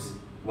motives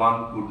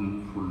one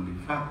couldn't fully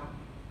fathom,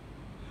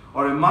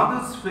 or a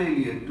mother's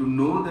failure to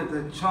know that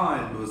her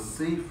child was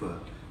safer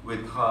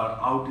with her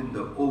out in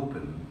the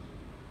open,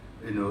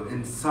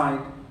 in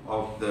sight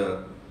of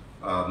the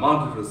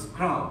murderous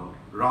crowd,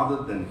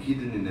 rather than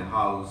hidden in a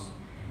house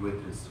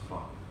with his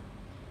father.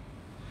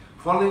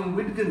 Following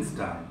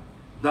Wittgenstein,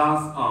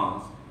 Das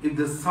asks, if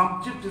the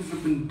subject is a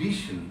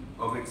condition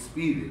of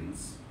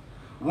experience,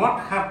 what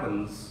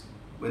happens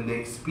when the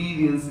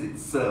experience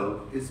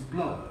itself is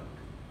blurred?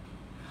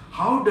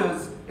 How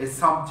does a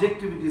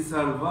subjectivity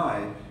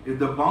survive if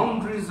the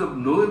boundaries of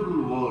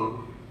knowable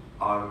world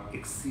are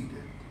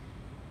exceeded?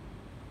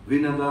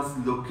 Vinay thus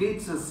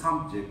locates a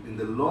subject in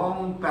the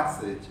long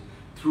passage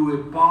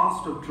through a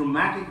past of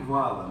traumatic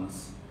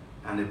violence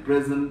and a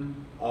present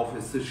of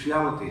a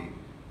sociality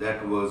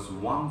that was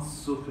once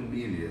so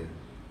familiar,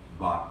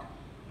 but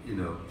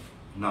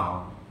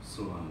now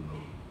so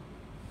unknown.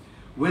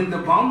 When the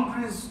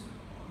boundaries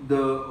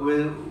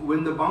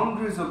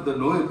of the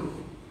knowable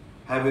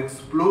have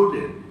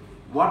exploded,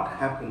 what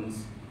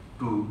happens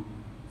to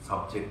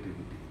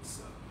subjectivity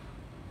itself?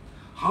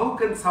 How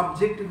can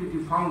subjectivity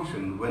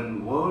function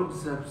when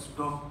words have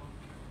stopped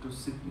to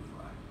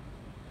signify?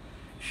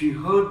 She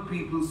heard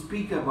people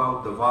speak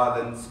about the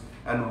violence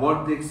and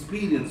what they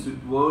experienced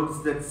with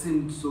words that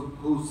seemed so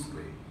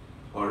ghostly,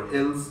 or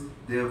else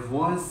their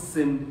voice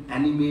seemed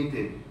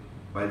animated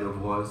by the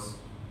voice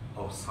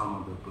of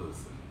some other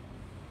person.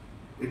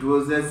 It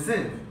was as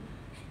if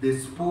they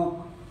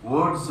spoke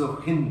words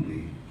of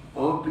Hindi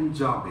or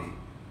Punjabi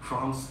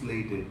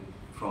translated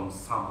from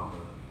some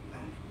other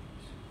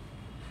language.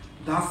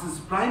 Thus, his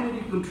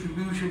primary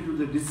contribution to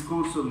the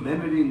discourse of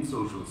memory in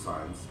social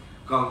science,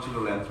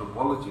 cultural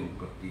anthropology in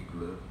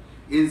particular,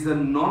 is a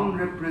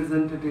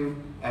non-representative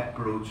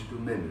approach to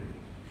memory.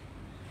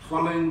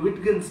 Following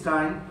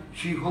Wittgenstein,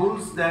 she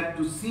holds that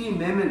to see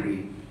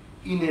memory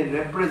in a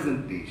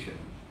representation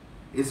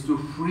is to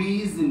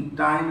freeze in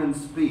time and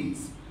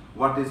space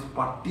what is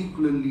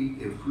particularly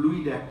a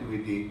fluid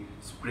activity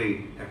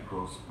spread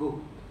across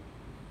both.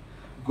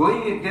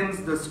 Going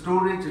against the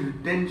storage,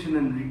 retention,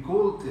 and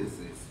recall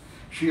thesis,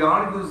 she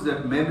argues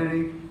that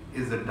memory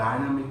is a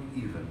dynamic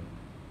event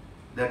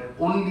that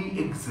only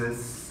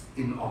exists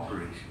in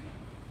operation.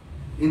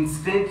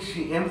 Instead,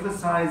 she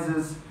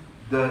emphasizes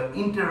the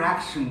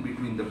interaction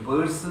between the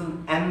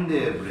person and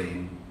their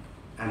brain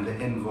and the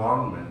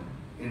environment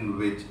in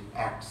which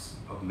acts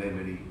of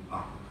memory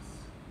occurs.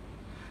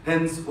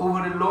 Hence,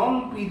 over a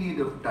long period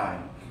of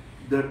time,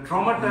 the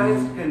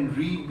traumatized can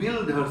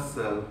rebuild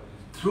herself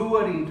through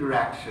her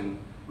interaction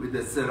with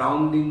the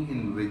surrounding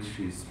in which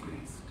she is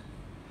placed.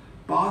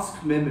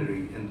 past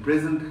memory and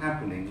present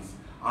happenings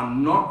are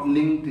not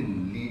linked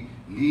in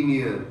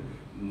linear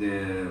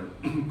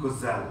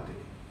causality.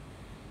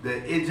 The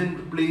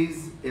agent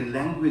plays a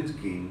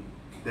language game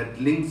that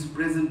links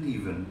present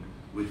event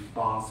with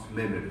past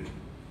memory.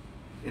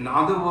 In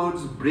other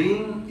words,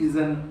 brain is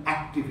an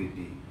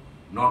activity,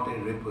 not a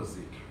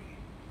repository.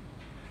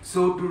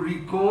 So to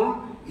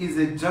recall is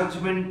a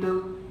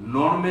judgmental,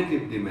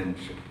 normative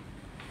dimension,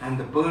 and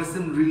the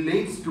person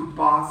relates to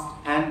past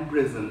and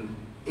present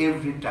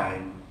every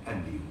time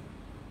anew.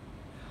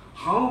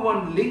 How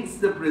one links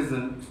the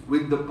present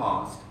with the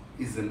past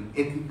is an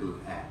ethical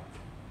act.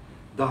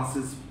 Thus,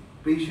 his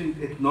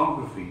patient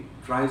ethnography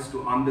tries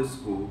to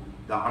underscore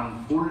the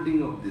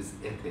unfolding of this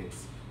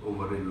ethics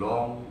over a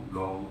long,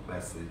 long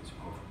passage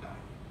of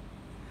time.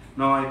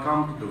 Now I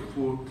come to the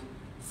fourth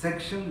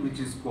section, which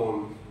is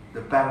called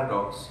the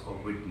paradox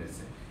of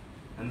witnessing.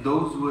 And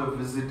those who have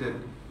visited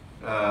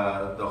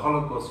the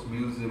Holocaust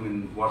Museum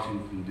in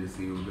Washington,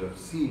 D.C. would have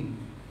seen,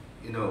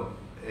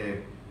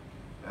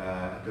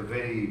 at the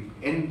very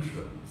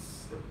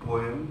entrance, a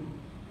poem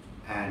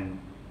and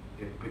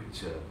a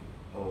picture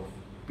of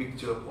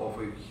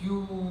a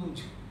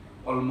huge,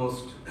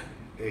 almost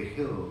a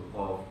hill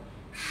of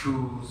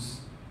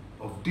shoes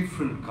of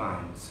different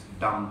kinds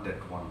dumped at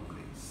one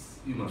place.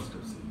 You must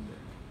have seen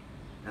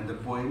that. And the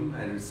poem,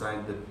 I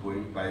recite that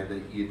poem by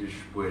the Yiddish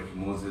poet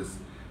Moses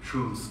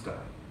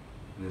Schulstein.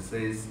 And it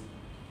says,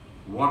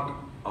 what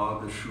are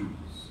the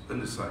shoes?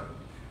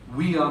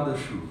 We are the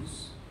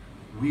shoes.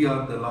 We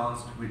are the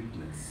last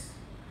witness.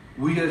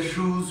 We are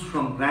shoes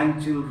from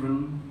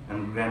grandchildren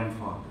and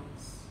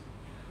grandfathers,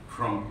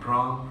 from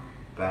Prague,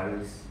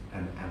 Paris,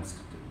 and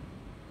Amsterdam.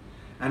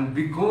 And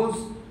because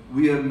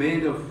we are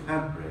made of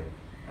fabric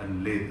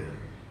and leather,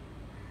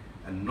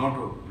 and not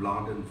of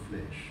blood and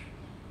flesh,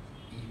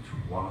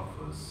 each one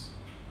of us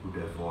would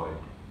avoid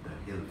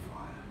the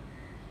hellfire.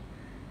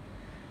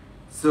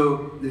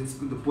 So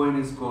the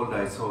poem is called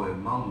I Saw a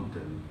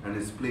Mountain, and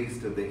is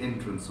placed at the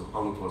entrance of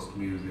Holocaust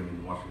Museum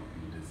in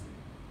Washington,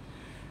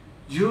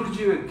 D.C.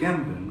 Giorgio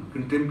Agamben,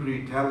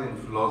 contemporary Italian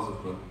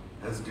philosopher,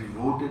 has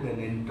devoted an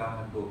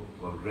entire book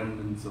called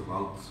Remnants of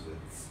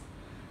Auschwitz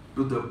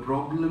to the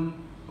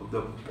problem of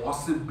the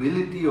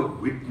possibility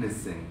of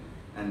witnessing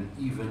an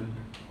event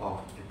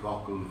of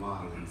epochal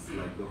violence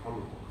like the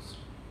Holocaust.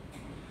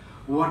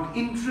 What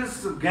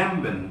interests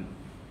Agamben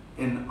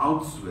in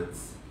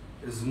Auschwitz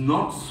is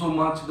not so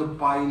much the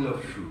pile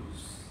of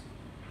shoes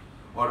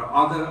or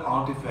other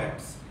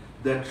artifacts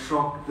that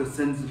shocked the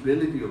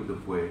sensibility of the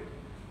poet,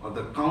 or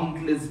the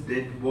countless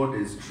dead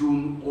bodies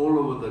strewn all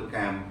over the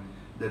camp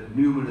that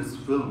numerous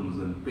films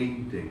and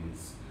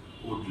paintings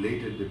would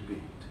later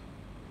depict.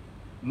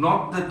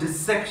 Not the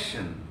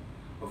dissection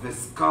of a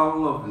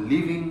skull of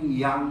living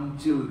young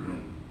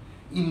children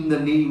in the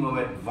name of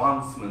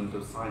advancement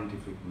of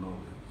scientific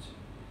knowledge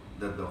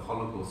that the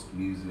Holocaust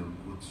Museum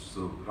would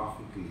so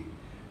graphically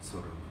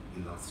sort of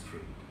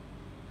illustrate,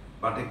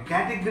 but a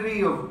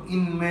category of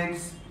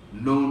inmates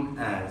known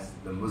as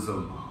the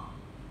Musulman,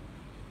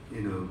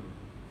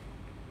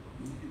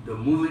 the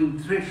moving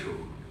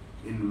threshold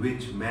in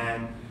which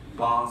man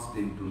passed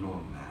into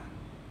non-man,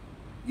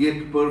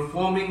 yet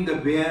performing the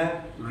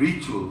bare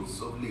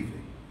rituals of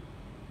living.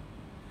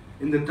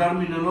 In the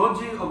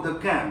terminology of the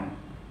camp,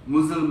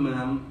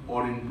 Musulman,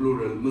 or in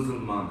plural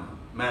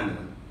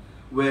Musulmana,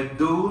 were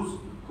those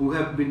who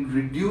have been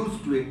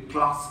reduced to a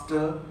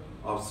cluster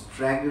of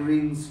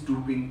straggling,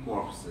 stooping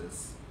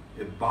corpses,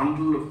 a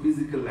bundle of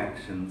physical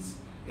actions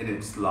in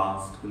its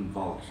last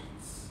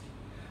convulsions.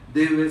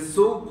 They were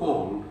so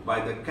called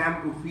by the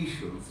camp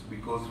officials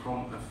because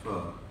from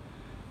afar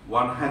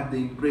one had the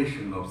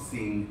impression of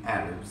seeing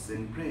Arabs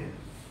in prayer.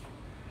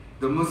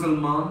 The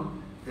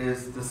Musulman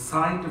is the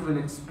site of an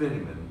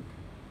experiment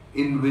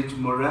in which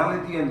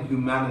morality and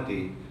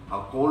humanity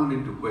are called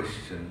into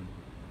question,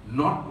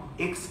 not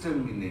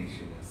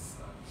extermination as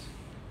such,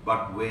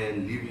 but where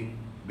living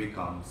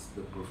becomes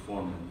the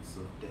performance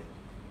of death.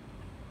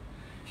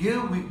 Here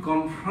we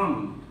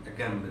confront,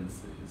 Agamben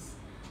says,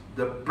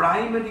 the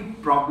primary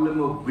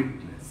problem of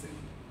witnessing,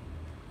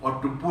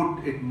 or to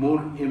put it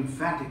more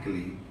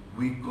emphatically,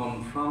 we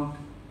confront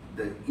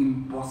the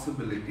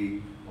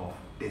impossibility of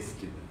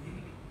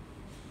testimony.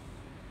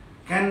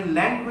 Can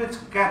language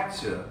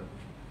capture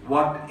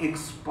what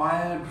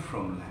expired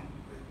from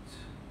language?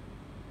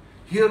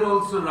 Here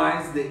also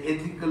lies the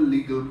ethical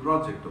legal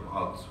project of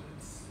Auschwitz.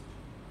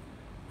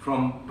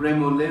 From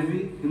Primo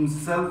Levi,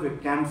 himself a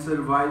camp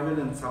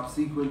survivor and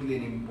subsequently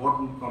an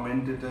important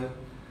commentator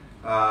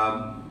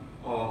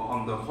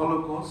on the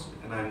Holocaust,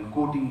 and I'm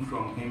quoting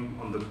from him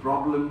on the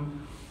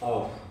problem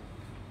of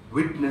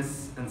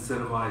witness and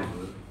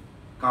survivor,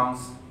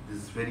 comes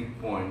this very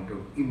point of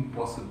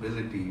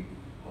impossibility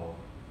of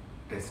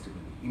testimony,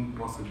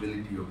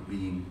 impossibility of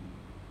being,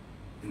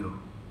 a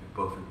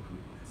perfect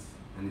witness.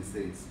 And he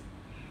says,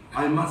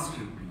 I must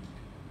repeat,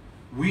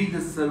 we the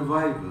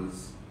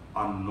survivors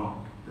are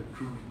not the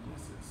true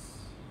witnesses.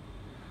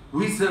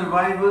 We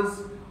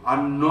survivors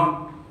are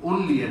not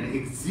only an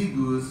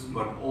exiguous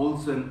but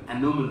also an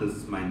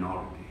anomalous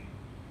minority.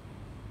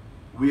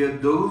 We are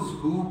those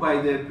who,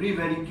 by their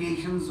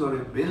prevarications or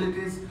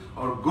abilities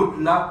or good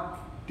luck,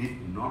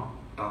 did not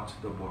touch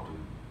the bottle.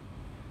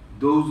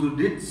 Those who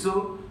did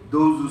so,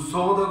 those who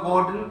saw the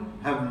garden,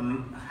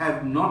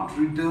 have not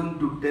returned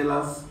to tell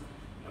us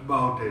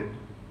about it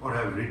or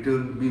have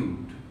returned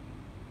mute.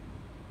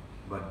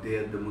 But they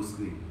are the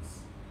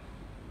Muslims,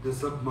 the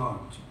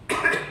submerged.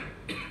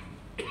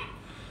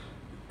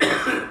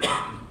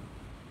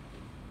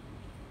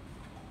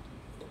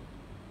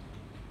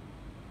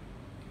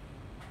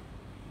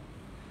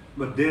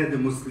 But they are the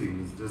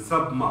Muslims, the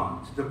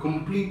submerged, the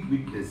complete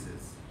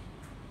witnesses,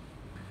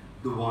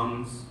 the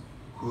ones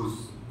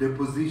whose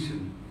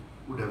deposition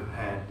would have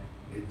had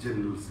a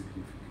general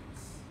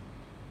significance.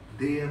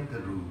 They are the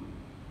rule.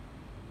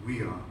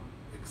 We are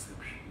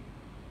exception.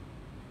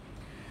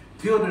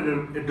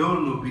 Theodore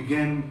Adorno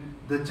began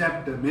the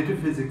chapter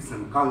Metaphysics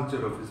and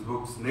Culture of his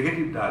books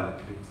Negative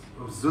Dialectics,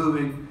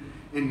 observing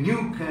a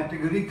new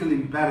categorical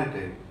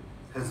imperative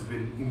has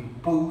been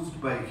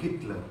imposed by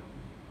Hitler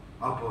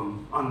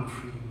upon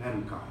unfree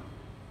mankind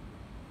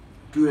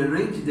to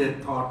arrange their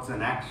thoughts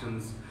and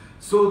actions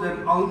so that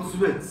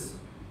Auschwitz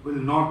will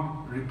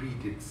not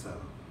repeat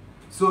itself,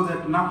 so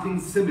that nothing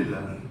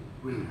similar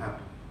will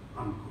happen,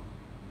 unquote.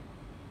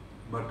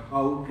 But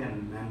how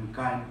can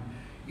mankind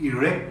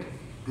erect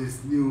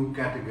this new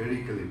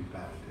categorical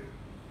imperative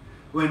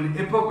when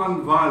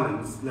epochal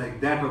violence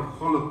like that of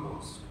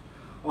Holocaust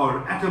or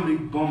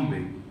atomic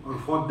bombing, or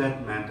for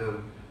that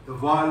matter, the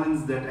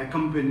violence that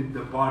accompanied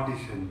the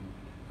partition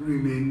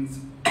remains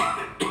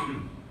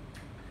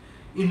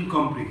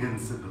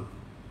incomprehensible,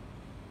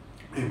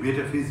 a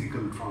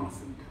metaphysical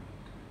transcendent?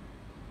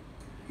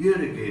 Here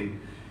again,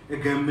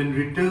 Agamben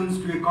returns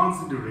to a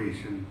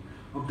consideration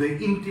of the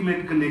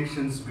intimate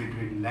connections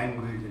between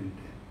language and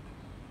death.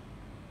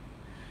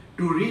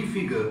 To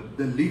refigure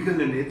the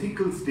legal and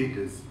ethical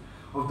status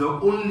of the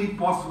only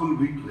possible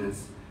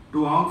witness to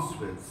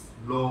Auschwitz,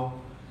 law,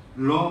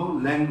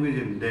 language,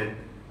 and death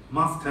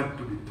must have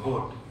to be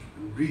thought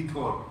and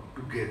rethought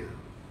together.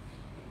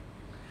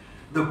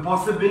 The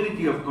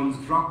possibility of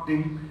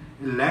constructing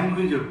a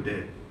language of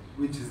death,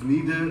 which is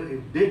neither a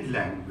dead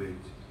language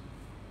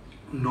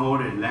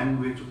nor a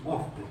language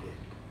of the dead.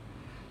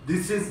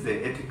 This is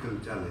the ethical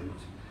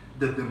challenge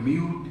that the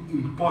mute,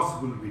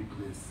 impossible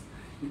witness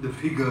in the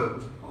figure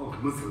of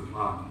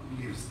Musulman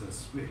leaves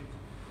us with.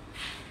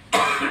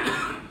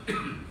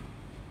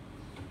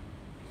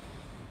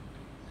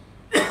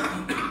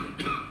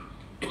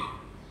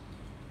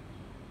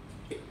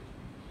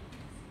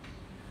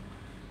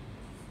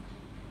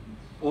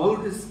 All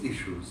these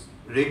issues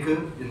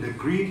recur in the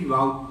creative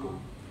output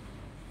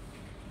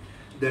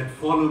that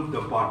followed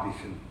the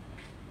partition,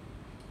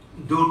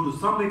 though to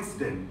some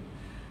extent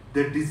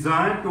the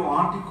desire to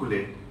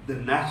articulate the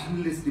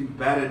nationalist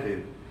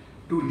imperative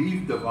to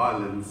leave the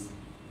violence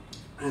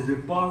as a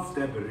past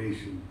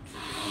aberration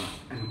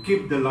and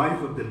keep the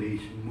life of the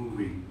nation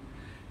moving,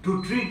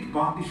 to treat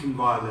partition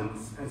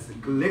violence as a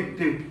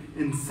collective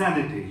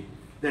insanity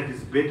that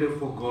is better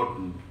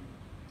forgotten,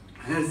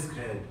 has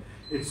had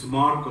its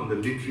mark on the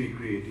literary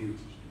creative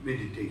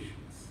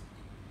meditations.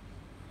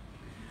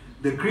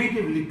 The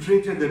creative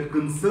literature that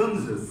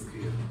concerns us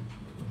here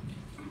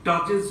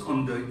touches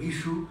on the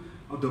issue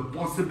of the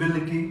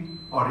possibility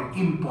or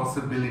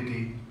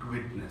impossibility to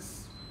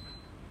witness.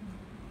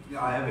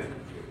 Yeah, I have a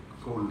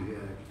cold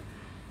here.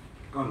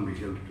 Can't be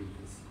helped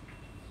with this.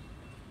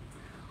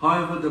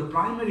 However, the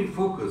primary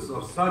focus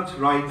of such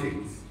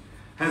writings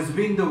has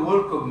been the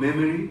work of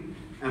memory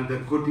and the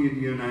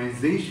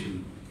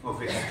quotidianization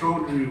of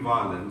extraordinary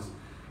violence,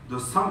 though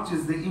such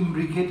is the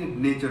imbricated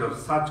nature of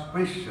such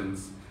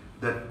questions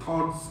that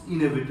thoughts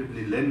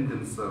inevitably lend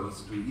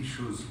themselves to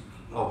issues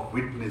of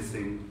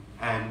witnessing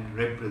and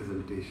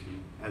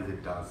representation, as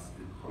it does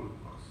in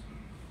Holocaust.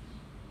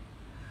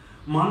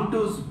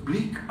 Manto's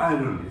bleak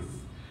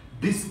ironies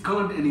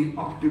discard any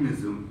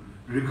optimism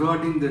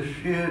regarding the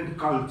shared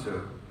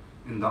culture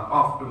in the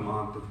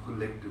aftermath of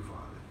collective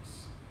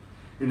violence.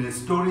 In his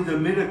story, The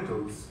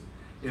Miracles,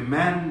 a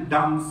man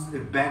dumps a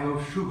bag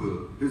of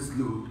sugar, his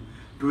loot,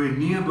 to a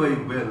nearby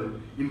well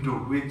into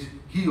which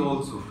he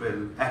also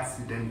fell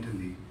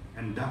accidentally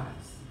and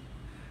dies.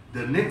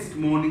 The next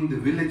morning, the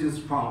villagers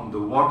found the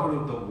water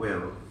of the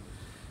well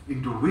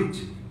into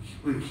which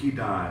he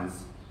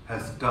dies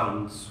has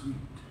turned sweet.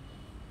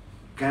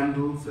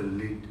 Candles are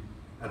lit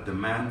at the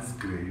man's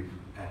grave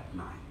at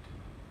night.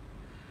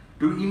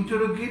 To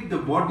interrogate the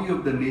body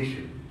of the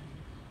nation,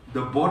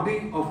 the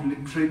body of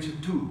literature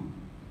too,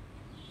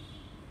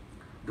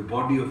 the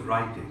body of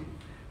writing,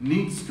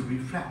 needs to be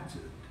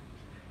fractured.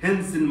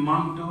 Hence in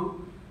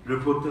Manto,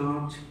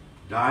 reportage,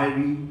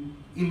 diary,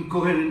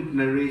 incoherent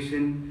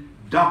narration,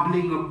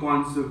 doubling of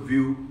points of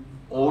view,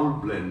 all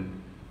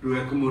blend to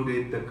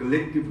accommodate the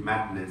collective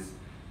madness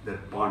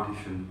that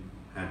partition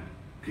had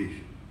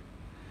occasioned.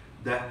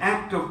 The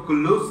act of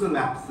colossal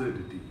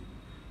absurdity,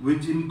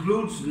 which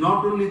includes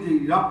not only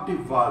the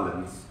eruptive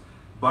violence,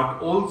 but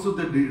also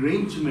the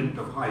derangement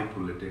of high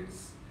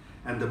politics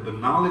and the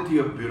banality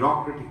of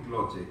bureaucratic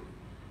logic,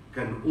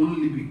 can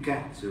only be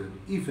captured,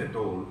 if at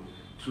all,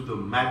 through the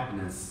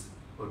madness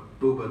of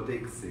Toba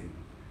Tek Singh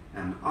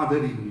and other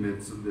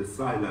inmates of the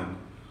asylum,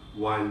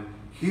 while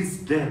his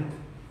death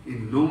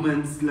in no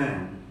man's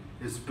land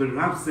is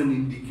perhaps an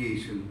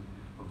indication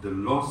of the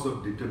loss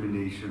of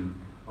determination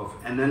of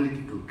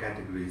analytical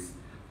categories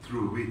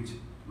through which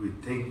we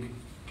think,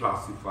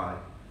 classify,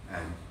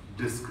 and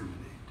discriminate.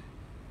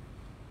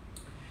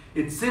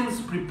 It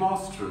seems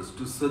preposterous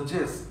to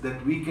suggest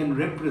that we can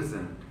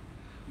represent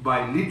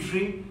by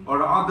literary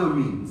or other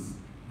means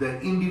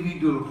the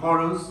individual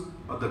horrors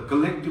or the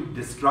collective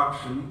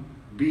destruction,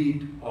 be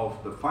it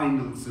of the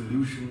final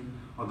solution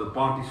or the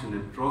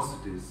partition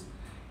atrocities,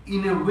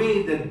 in a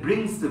way that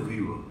brings the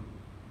viewer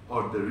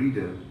or the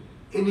reader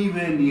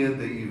anywhere near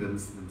the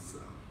events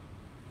themselves.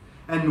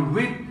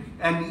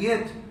 And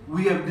yet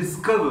we have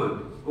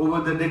discovered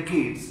over the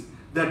decades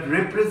that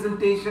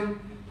representation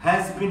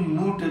has been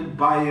mooted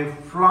by a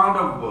flood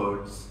of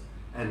words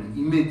and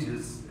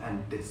images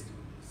and testimonies.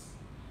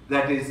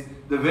 That is,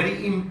 the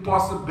very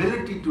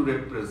impossibility to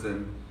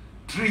represent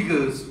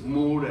triggers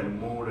more and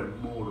more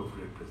and more of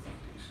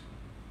representation.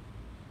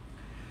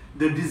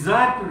 The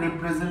desire to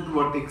represent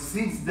what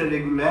exceeds the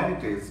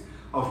regularities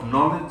of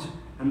knowledge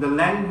and the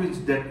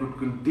language that would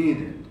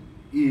contain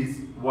it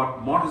is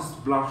what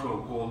Modest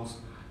Blashaw calls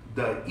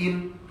the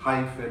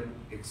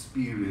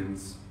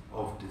experience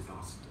of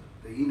disaster,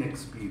 the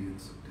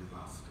inexperience of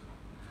disaster.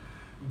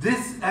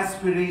 This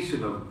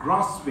aspiration of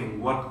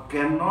grasping what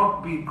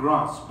cannot be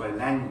grasped by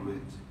language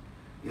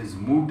is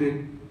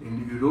mooted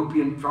in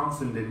European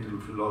transcendental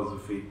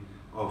philosophy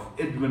of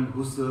Edmund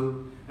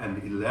Husserl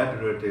and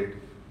elaborated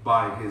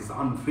by his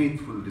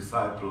unfaithful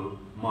disciple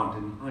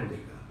Martin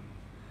Heidegger.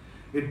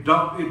 It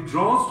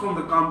draws from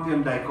the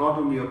Kantian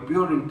dichotomy of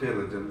pure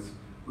intelligence,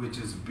 which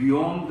is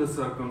beyond the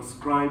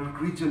circumscribed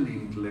creaturely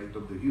intellect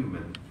of the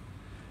human,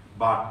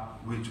 but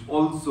which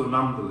also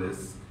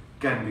nonetheless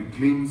can be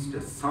glimpsed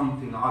as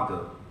something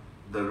other,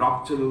 the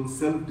ruptural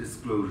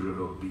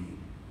self-disclosure of being.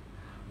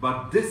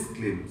 But this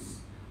glimpse,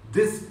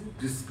 this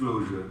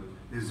disclosure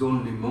is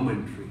only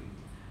momentary,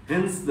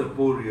 hence the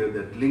poria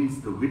that links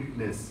the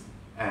witness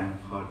and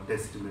her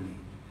testimony.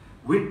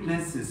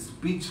 Witness is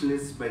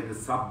speechless by the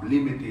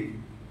sublimity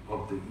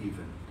of the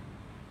event.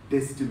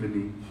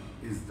 Testimony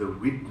is the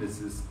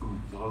witness's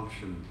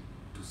compulsion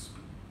to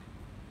speak.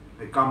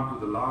 I come to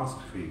the last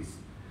phase,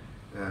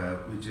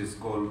 which is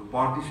called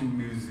Partition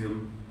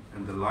Museum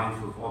and the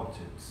Life of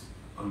Objects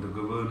on the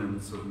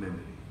Governance of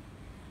Memory.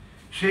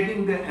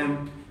 Shedding the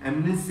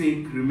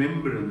amnesic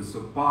remembrance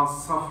of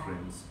past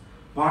sufferings,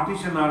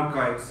 partition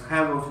archives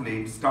have of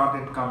late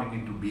started coming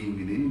into being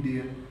in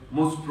India,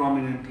 most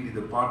prominently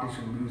the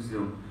Partition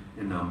Museum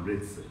in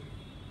Amritsar.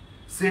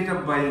 Set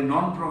up by a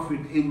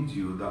non-profit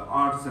NGO, the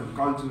Arts and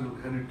Cultural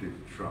Heritage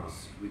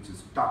Trust, which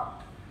is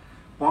tucked,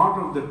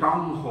 part of the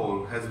town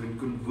hall has been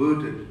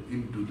converted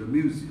into the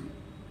museum.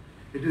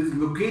 It is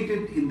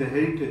located in the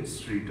Heritage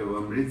Street of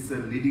Amritsar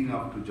leading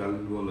up to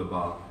Jallianwala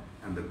Bagh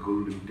and the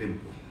Golden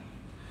Temple.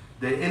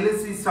 The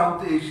LSE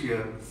South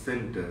Asia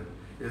Center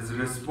is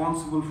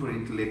responsible for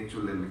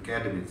intellectual and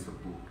academic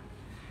support,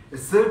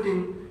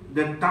 asserting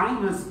that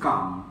time has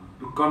come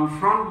to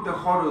confront the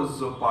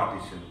horrors of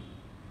partition.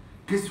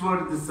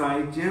 Kishwar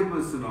Desai,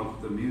 chairperson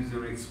of the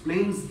museum,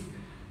 explains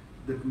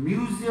that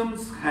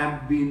museums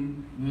have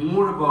been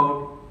more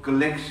about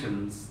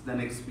collections than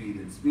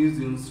experience,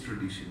 museums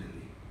traditionally,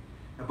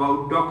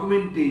 about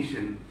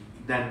documentation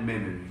than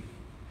memory,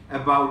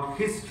 about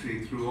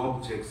history through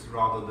objects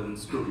rather than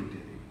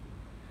storytelling.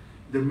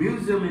 The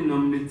museum in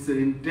Amritsar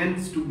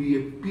intends to be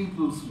a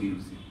people's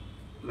museum,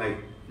 like,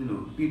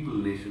 people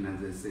nation,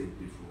 as I said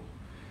before,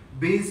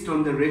 based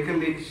on the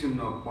recollection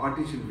of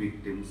partition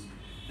victims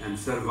and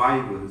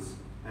survivors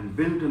and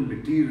built on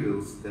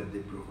materials that they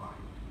provide.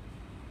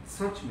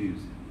 Such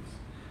museums,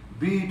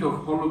 be it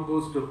of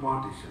Holocaust or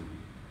partition,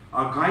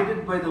 are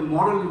guided by the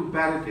moral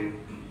imperative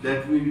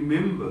that we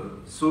remember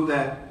so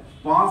that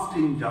past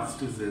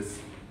injustices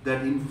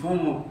that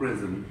inform our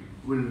present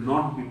will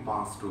not be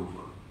passed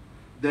over,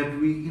 that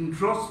we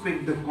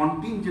introspect the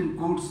contingent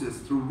courses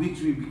through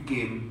which we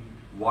became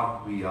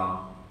what we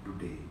are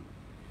today.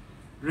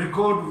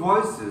 Record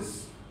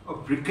voices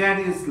of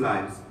precarious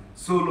lives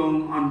so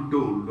long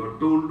untold or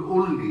told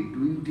only to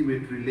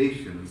intimate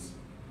relations,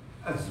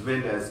 as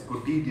well as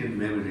quotidian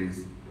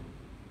memories,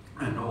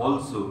 and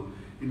also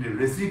in a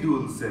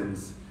residual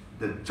sense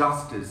that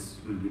justice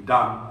will be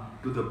done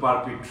to the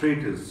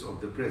perpetrators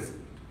of the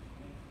present.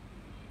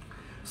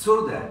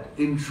 So that,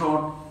 in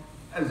short,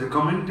 as a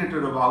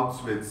commentator of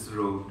Auschwitz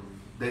wrote,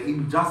 the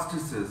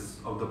injustices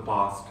of the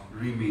past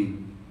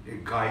remain a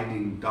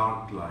guiding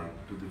dark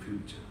light to the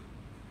future.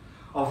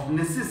 Of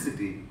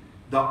necessity,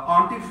 the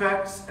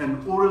artifacts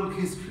and oral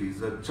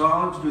histories are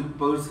charged with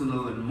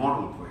personal and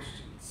moral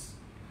questions.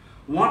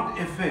 What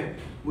effect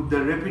would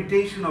the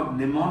repetition of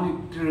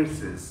mnemonic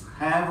traces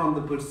have on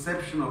the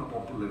perception of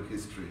popular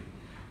history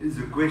is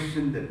a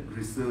question that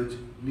research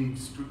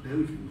needs to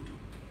delve into.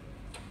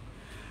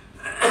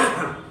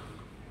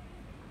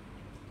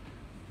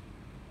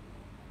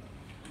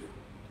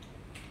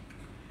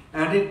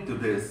 Added to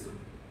this,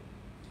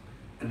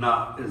 an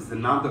is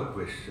another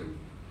question.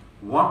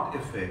 What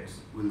effects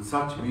will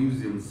such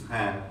museums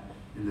have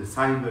in the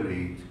cyber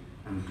age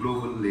and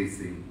global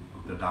lacing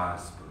of the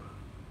diaspora?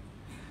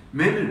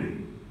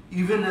 Memory,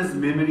 even as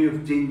memory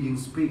of changing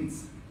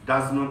space,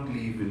 does not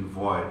live in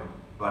void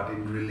but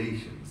in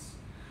relations,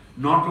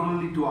 not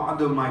only to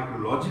other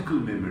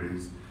micrological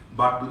memories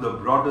but to the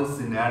broader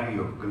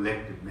scenario of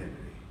collective memory.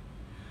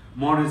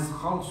 Maurice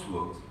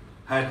Halsworth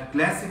had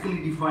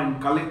classically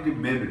defined collective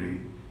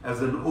memory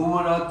as an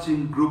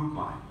overarching group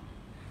mind.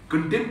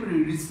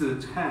 Contemporary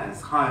research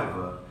has,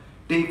 however,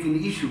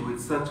 taken issue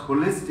with such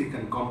holistic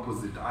and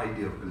composite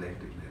idea of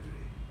collective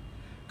memory.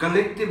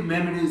 Collective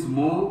memory is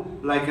more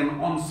like an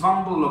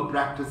ensemble of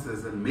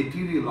practices and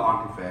material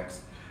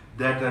artifacts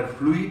that are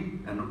fluid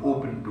and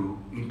open to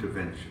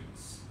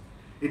interventions.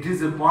 It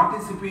is a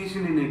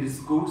participation in a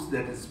discourse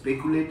that is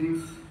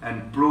speculative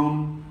and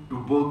prone to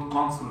both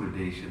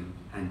consolidation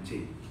and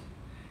change.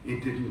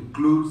 It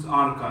includes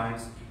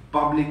archives,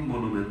 public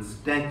monuments,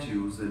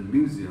 statues, and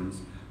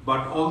museums,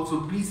 but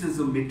also pieces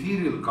of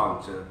material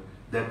culture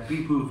that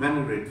people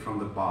venerate from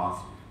the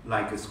past,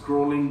 like a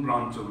scrolling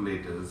branch of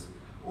letters,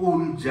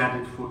 old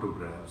jaded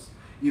photographs,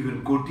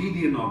 even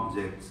quotidian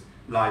objects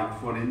like,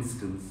 for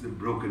instance, a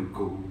broken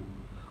comb,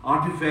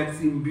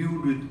 artifacts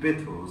imbued with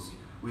pathos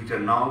which are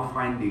now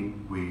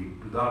finding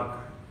way to the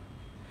archive.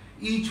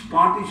 Each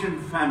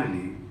partitioned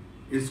family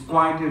is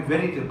quite a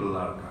veritable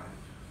archive.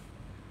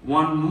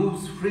 One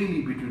moves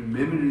freely between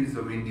memories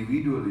of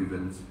individual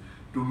events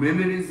to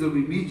memories of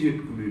immediate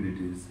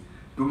communities,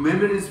 to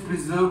memories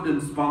preserved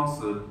and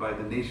sponsored by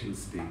the nation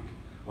state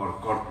or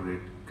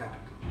corporate capital.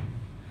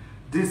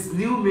 This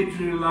new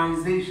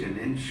materialization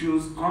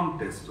ensures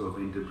context of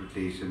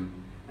interpretation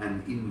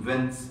and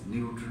invents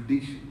new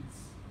traditions.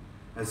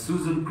 As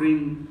Susan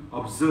Crane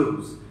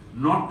observes,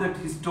 not that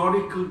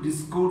historical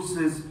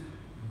discourses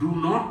do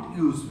not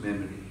use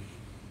memory,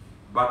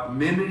 but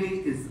memory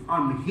is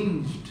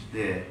unhinged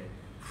there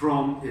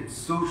from its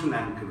social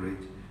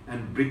anchorage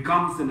and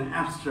becomes an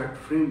abstract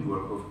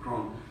framework of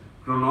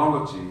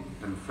chronology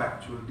and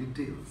factual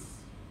details.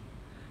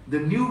 The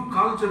new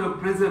culture of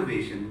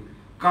preservation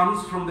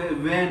comes from the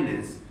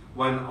awareness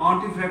while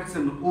artifacts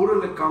and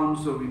oral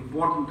accounts of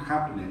important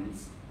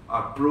happenings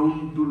are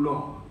prone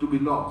to be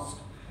lost.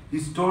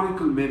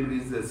 Historical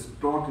memories as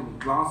taught in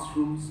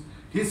classrooms,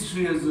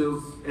 history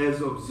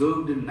as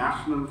observed in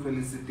national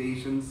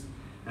felicitations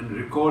and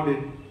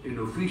recorded in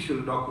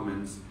official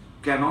documents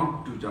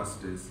cannot do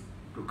justice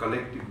to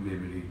collective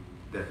memory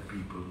that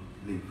people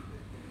live with.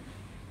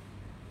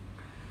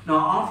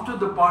 Now, after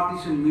the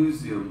Partition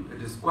Museum,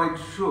 it is quite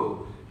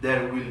sure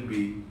there will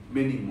be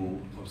many more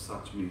of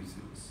such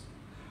museums.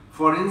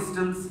 For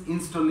instance,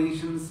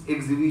 installations,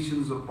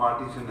 exhibitions of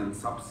partition and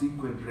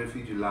subsequent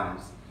refugee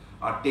lives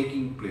are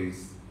taking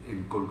place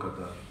in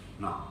Kolkata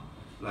now.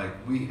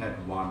 Like we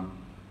had one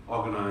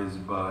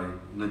organized by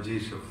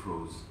Najesh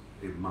Afroz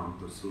a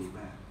month or so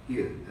back,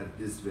 here at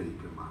this very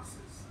premises.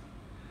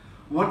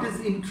 What is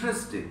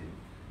interesting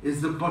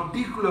is the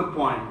particular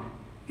point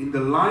in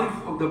the life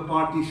of the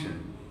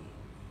partition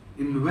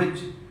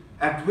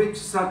at which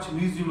such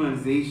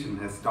museumization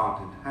has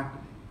started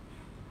happening.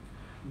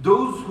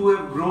 Those who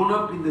have grown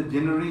up in the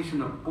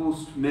generation of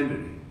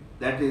post-memory,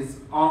 that is,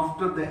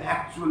 after the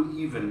actual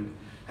event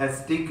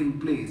has taken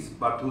place,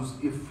 but whose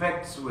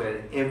effects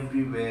were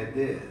everywhere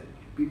there,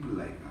 people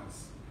like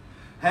us,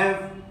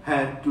 have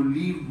had to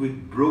live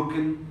with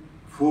broken,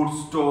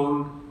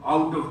 forestalled,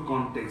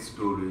 out-of-context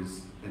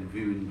stories and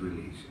viewing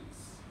relations.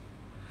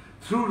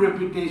 Through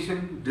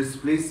repetition,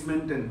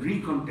 displacement, and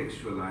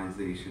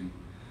recontextualization,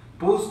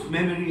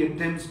 post-memory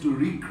attempts to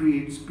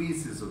recreate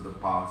spaces of the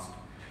past,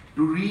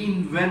 to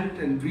reinvent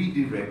and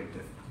redirect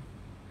them.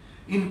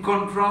 In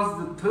contrast,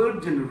 the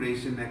third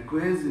generation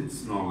acquires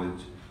its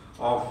knowledge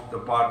of the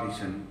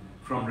partition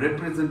from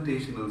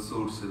representational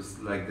sources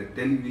like the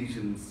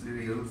television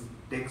serials,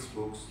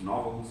 textbooks,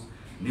 novels,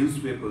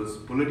 newspapers,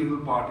 political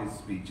party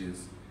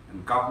speeches,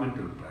 and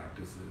governmental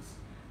practices,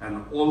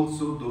 and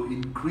also, though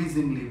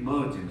increasingly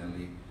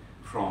marginally,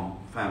 from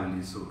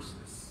family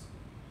sources.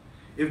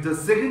 If the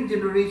second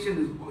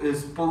generation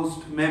is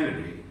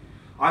post-memory,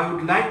 I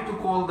would like to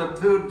call the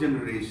third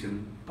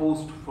generation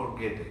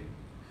post-forgetting,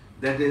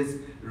 that is,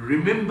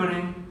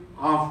 remembering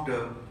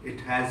after it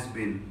has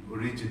been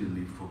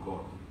originally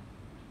forgotten.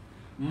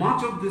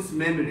 Much of this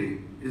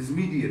memory is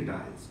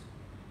mediatized,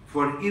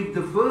 for if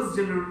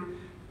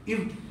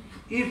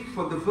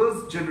for the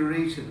first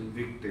generation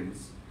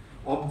victims,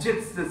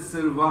 objects that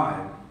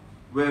survived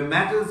were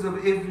matters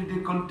of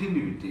everyday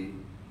continuity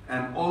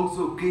and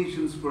also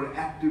occasions for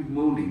active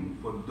mourning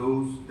for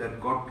those that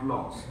got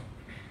lost.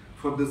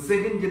 For the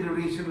second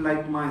generation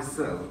like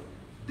myself,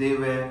 they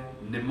were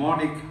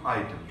mnemonic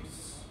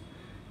items,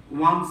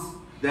 ones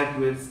that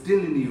were still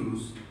in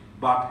use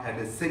but had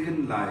a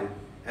second life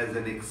as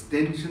an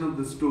extension of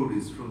the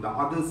stories from the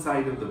other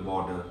side of the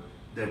border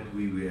that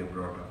we were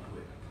brought up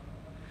with.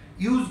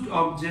 Used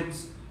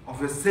objects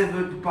of a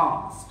severed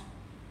past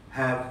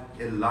have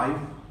a life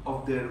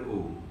of their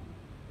own.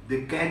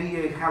 They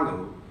carry a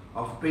halo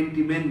of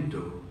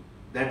pentimento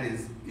that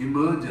is,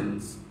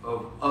 emergence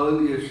of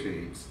earlier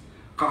shades,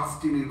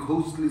 casting a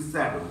ghostly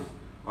shadow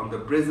on the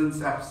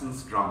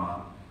presence-absence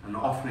drama and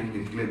offering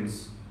a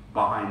glimpse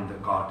behind the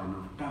curtain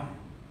of time.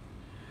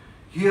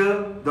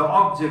 Here, the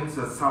objects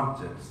are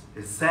subjects,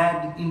 a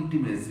sad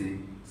intimacy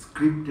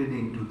scripted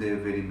into their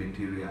very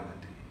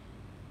materiality.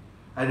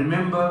 I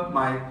remember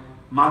my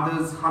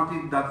mother's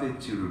hatir date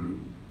chiruni,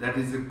 that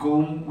is a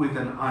comb with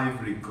an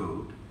ivory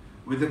coat,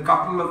 with a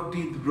couple of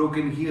teeth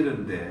broken here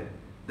and there,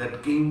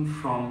 that came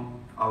from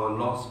our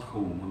lost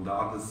home on the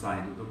other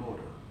side of the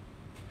border.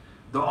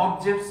 The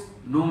objects,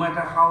 no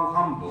matter how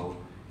humble,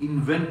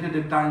 invented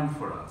a time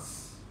for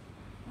us,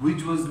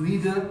 which was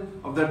neither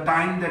of the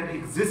time that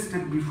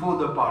existed before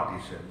the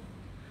partition,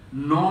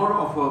 nor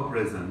of our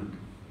present,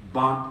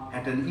 but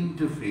at an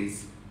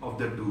interface of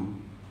the two,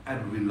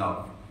 and we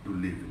love to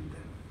live in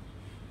them.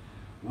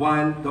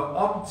 While the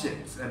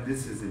objects, and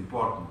this is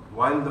important,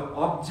 while the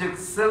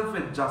objects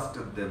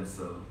self-adjusted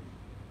themselves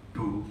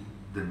to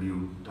the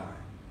new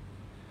time.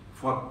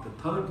 For the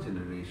third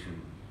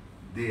generation,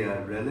 they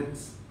are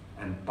relics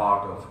and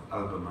part of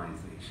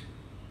albumization.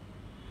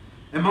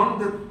 Among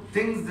the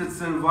things that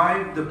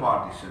survived the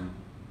partition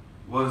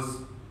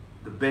was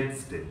the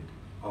bedstead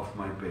of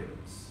my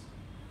parents.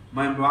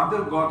 My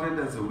mother got it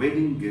as a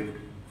wedding gift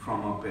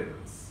from her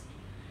parents.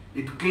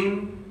 It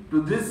came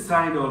to this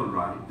side all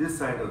right, this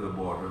side of the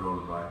border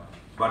all right,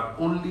 but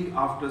only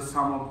after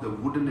some of the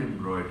wooden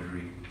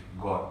embroidery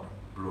got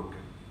broken.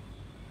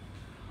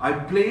 I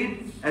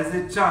played as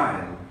a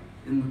child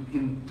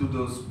into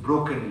those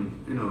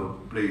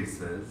broken,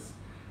 places,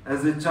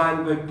 as a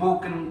child by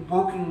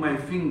poking my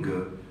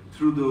finger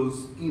through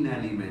those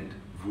inanimate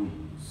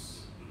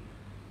wounds.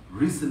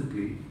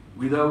 Recently,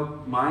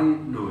 without my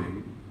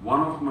knowing,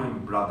 one of my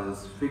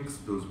brothers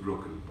fixed those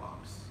broken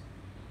parts.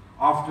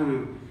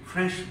 After a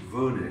fresh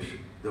varnish,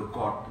 the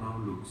cot now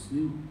looks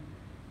new.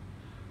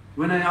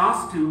 When I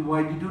asked him,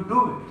 why did you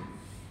do it?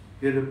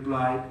 He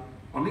replied,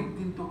 "Onek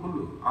din to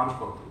holo, ar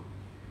koto."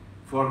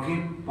 For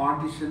him,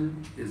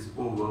 partition is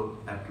over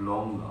at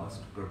long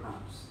last,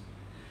 perhaps.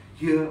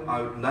 Here,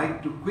 I would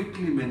like to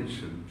quickly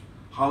mention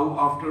how,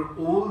 after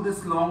all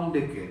these long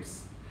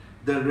decades,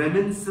 the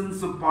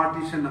reminiscence of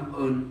partition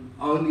and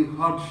early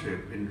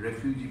hardship in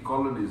refugee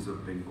colonies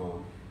of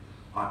Bengal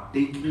are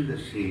taking the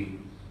shape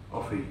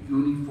of a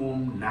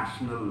uniform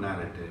national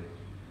narrative,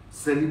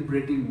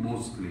 celebrating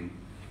mostly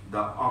the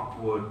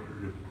upward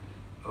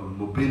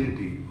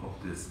mobility of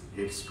these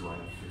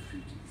erstwhile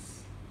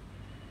refugees.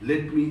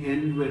 Let me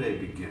end where I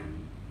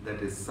began,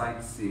 that is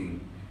sightseeing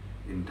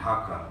in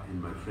Dhaka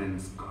in my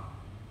friend's car.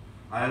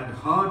 I had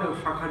heard of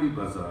Shakhari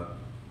Bazaar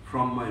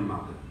from my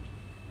mother.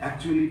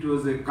 Actually, it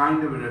was a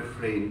kind of a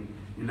refrain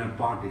in a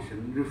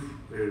partition,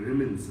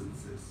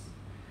 reminiscences.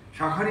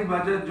 Shakhari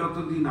Bazaar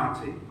joto din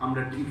ache,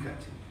 amra thik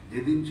ache.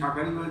 Jedin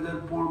Shakhari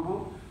Bazaar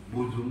porbo,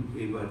 bujum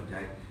ebar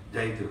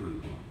jaite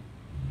hoibo.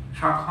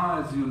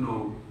 Shakha, as you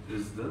know,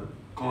 is the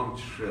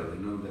conch shell,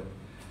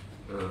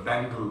 that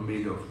bangle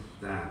made of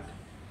that,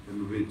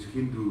 in which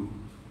Hindu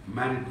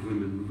married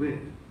women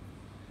wear.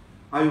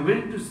 I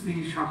went to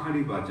see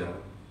Shakhari Bazaar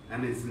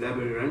and its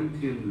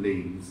labyrinthian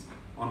lanes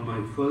on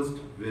my first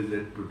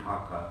visit to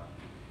Dhaka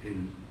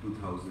in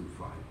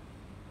 2005.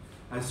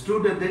 I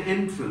stood at the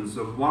entrance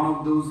of one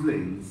of those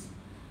lanes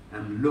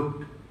and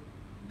looked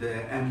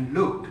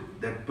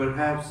that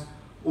perhaps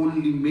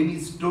only many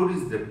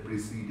stories that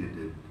preceded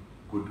it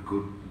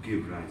could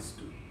give rise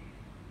to.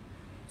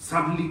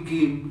 Suddenly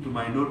came to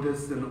my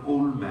notice an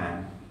old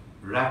man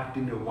wrapped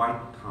in a white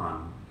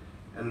thang,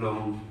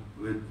 along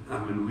with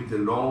a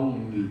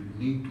long,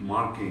 neat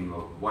marking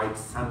of white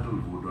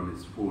sandalwood on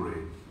his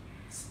forehead,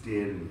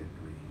 staring at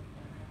me.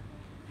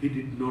 He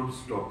did not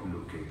stop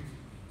looking,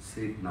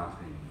 said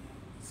nothing,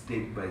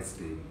 step by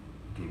step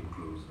came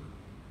closer.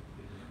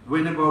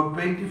 When about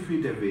 20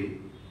 feet away,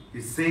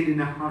 he said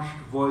in a hushed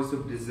voice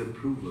of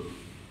disapproval,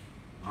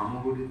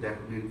 "Amagori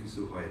dekhoner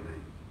kichu hoy nai.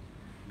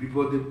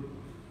 Bipode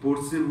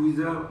porche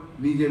buiza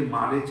nijer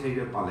mare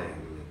chaira palaya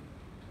gele.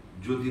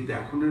 Jodi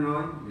dekhoner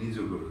hoy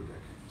nijo goro dekhen."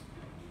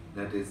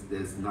 That is,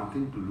 there is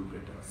nothing to look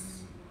at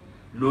us.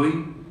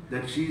 Knowing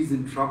that she is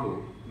in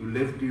trouble, you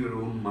left your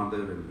own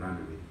mother and ran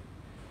away.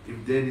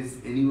 If there is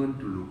anyone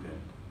to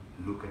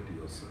look at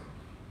yourself.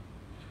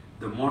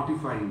 The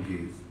mortifying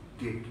gaze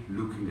kept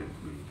looking at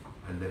me.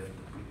 I left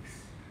the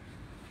place.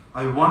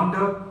 I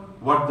wonder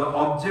what the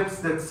objects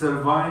that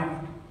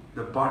survived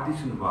the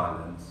partition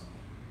violence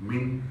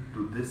mean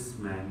to this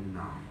man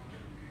now.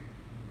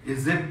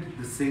 Is it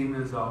the same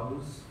as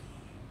ours?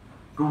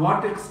 To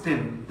what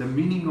extent the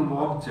meaning of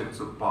objects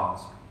of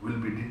past will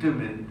be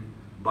determined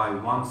by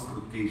one's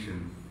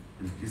location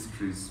in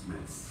history's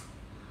mess?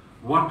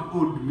 What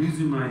would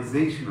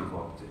museumization of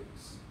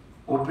objects,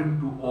 open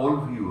to all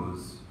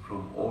viewers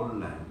from all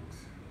lands,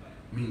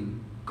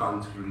 mean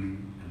culturally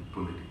and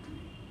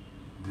politically?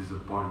 These are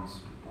points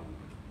to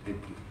ponder.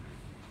 Thank you.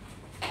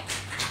 Thank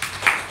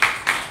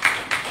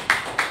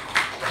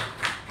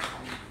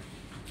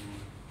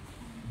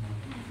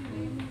you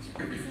very much,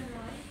 Professor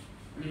Roy,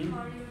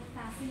 for your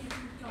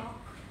fascinating talk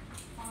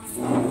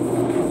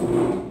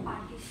on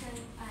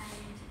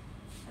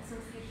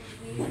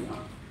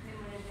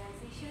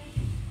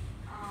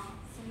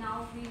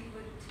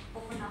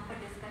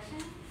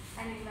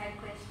and invite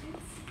questions.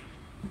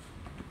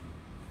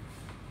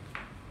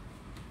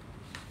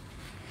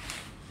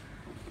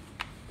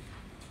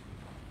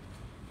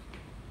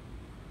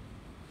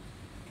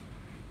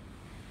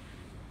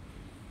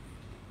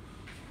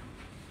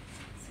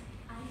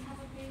 I have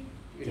a very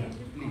general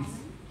comment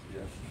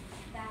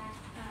that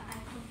I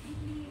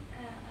completely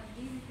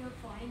agree with your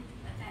point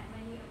that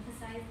when you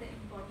emphasize the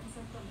importance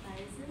of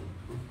comparison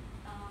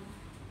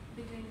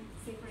between,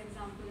 say, for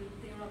example,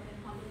 the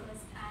European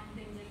Holocaust and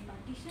the Indian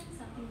partition,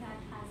 something that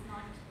has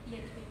not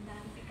yet been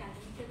done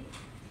academically.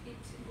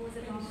 It goes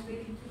a long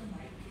way.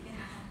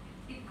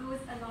 It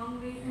goes a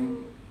long way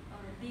to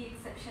be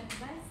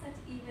exceptionalized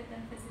such event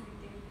and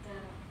facilitate the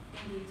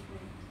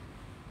engagement.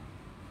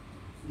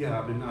 Yeah,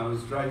 I mean, I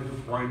was trying to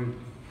point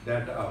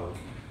that out.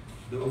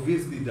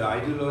 Obviously, the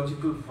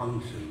ideological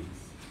functions,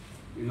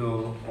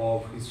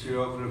 of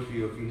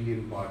historiography of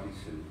Indian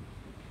partition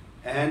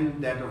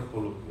and that of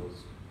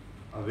Holocaust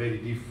are very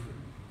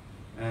different.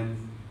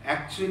 And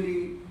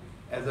actually,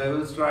 as I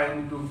was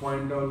trying to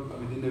point out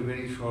within a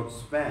very short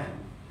span,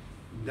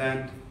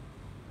 that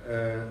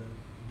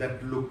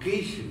that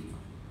location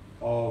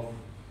of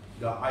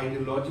the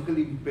ideological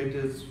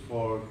impetus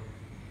for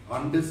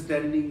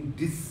understanding,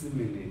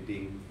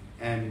 disseminating,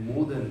 and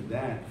more than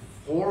that,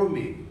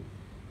 forming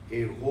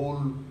a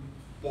whole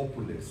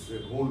populace, a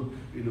whole,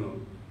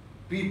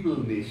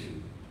 people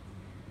nation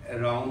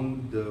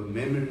around the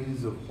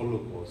memories of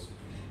Holocaust,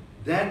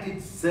 that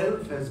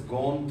itself has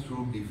gone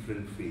through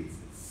different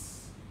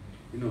phases.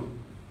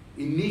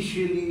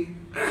 Initially,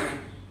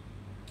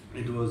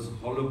 it was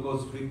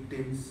Holocaust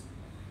victims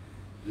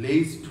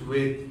laced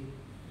with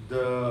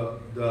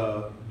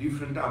the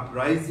different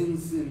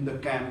uprisings in the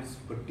camps,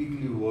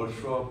 particularly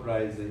Warsaw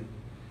Uprising,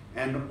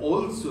 and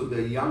also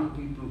the young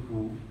people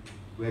who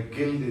were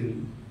killed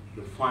in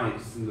the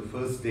fights in the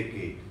first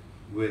decade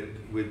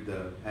with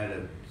the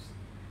Arabs.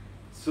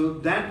 So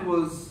that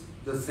was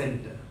the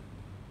center.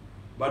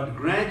 But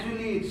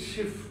gradually it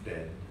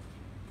shifted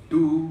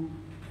to,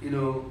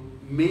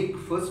 make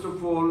first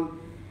of all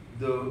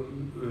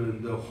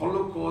the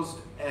Holocaust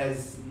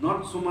as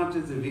not so much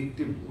as a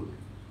victimhood,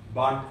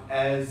 but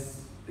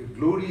as a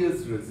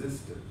glorious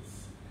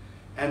resistance,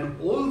 and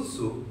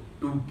also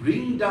to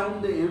bring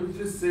down the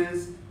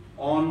emphasis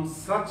on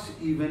such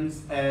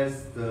events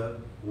as the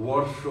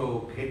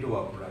Warsaw Ghetto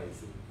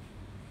Uprising.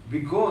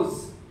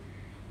 Because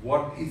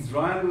what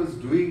Israel was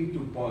doing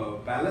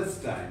to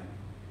Palestine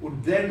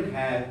would then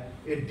have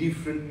a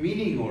different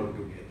meaning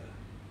altogether.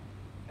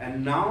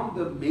 And now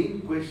the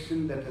main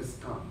question that has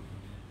come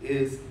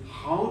is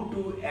how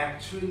to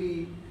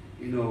actually,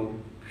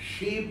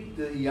 shape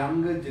the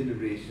younger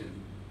generation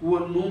who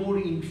are no more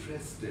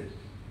interested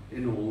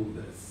in all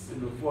this,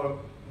 for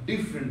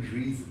different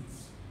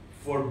reasons,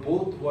 for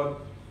both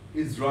what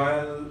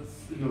Israel's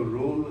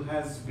role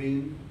has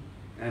been,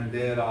 and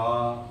there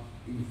are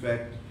in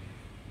fact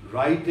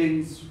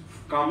writings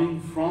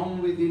coming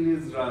from within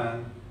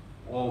Israel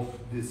of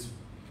this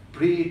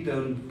prey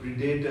turned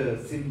predator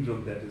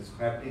syndrome that is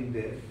happening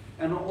there,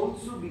 and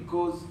also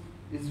because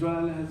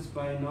Israel has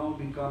by now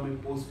become a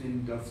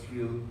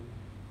post-industrial,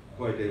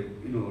 quite a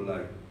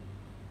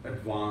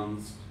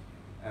advanced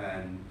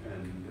and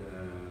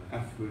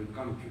affluent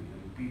country,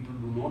 and people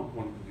do not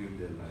want to give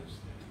their lives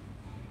there.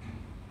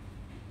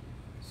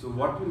 So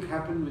what will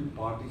happen with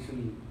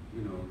partition,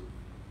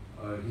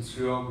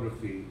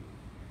 historiography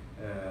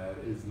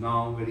is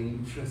now very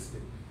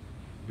interesting,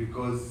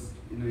 because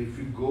if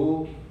you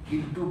go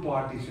into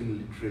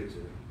partition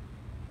literature,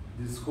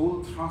 this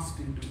whole thrust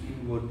into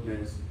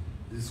inwardness,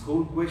 this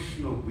whole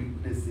question of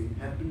witnessing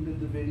happened at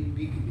the very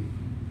beginning,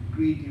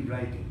 creative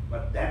writing,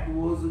 but that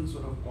wasn't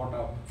sort of caught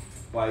up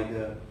by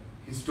the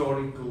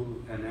historical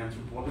and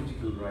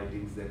anthropological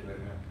writings that were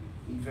happening.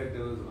 In fact,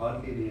 there was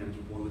hardly any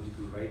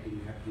anthropological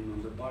writing happening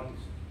on the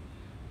partition.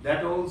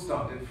 That all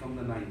started from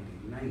the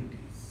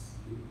 1990s.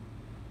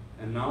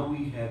 And now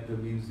we have the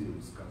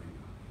museums coming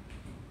up.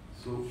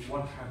 So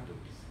what happens,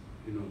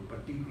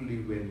 particularly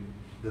when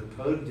the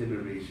third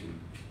generation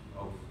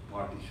of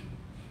partition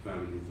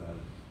families are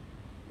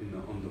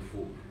on the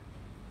fore.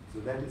 So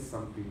that is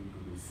something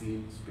to be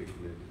seen,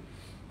 speculated.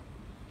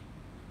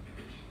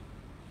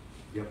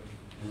 Yep.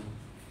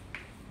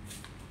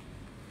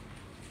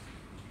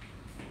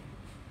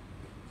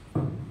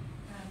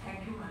 Thank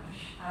you,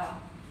 Manush.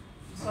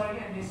 Sorry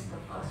I missed the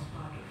first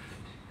part of it.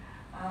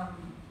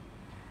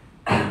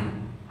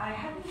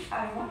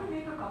 I want to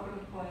make a couple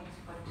of points,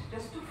 but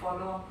just to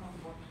follow up on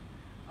what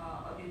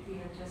Aditi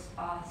had just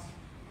asked,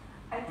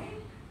 I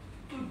think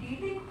to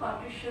dealing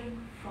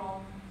partition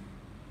from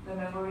the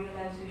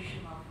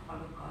memorialization of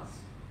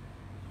Holocaust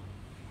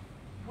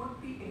would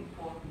be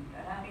important,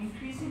 and I'm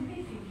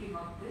increasingly thinking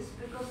of this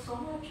because so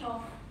much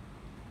of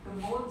the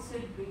modes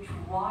in which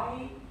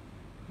why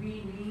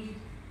we need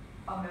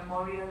a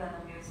memorial and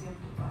a museum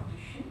to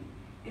partition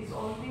is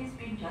always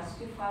being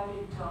justified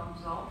in terms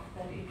of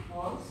that it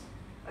was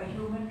a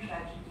human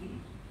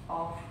tragedy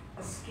of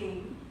a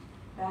scale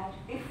that,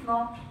 if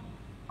not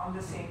on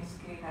the same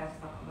scale as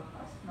the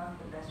Holocaust,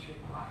 nonetheless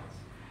requires.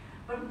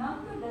 But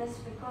nonetheless,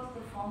 because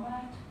the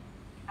format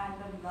and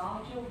the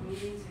larger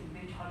ways in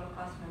which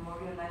Holocaust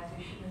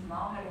memorialization has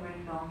now had a very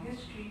long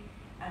history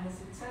and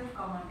has itself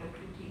come under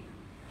critique,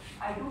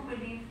 I do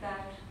believe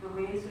that the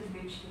ways in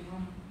which the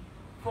new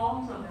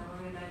forms of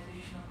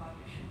memorialization of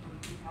partition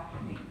will be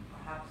happening,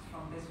 perhaps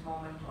from this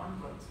moment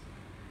onwards,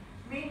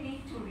 may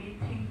need to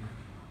rethink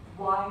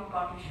why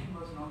partition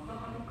was not the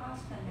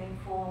Holocaust, and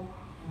therefore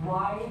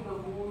why the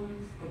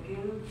wounds, the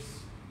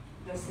guilts,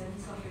 the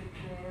sense of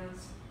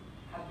betrayals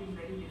have been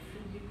very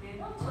differently played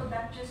out. So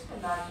that's just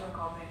a larger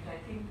comment. I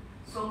think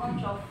so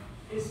much of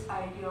this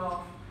idea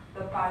of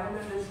the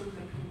parallelism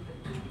between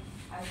the two,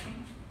 I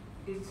think,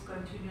 is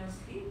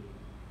continuously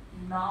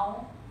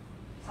now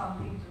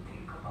something to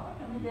think about.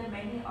 I mean, there are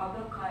many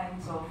other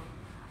kinds of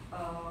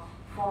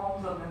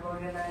forms of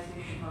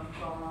memorialization of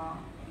trauma,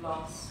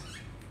 loss,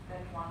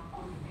 that one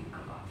could think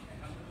about.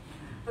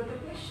 But the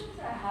questions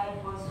I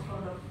had was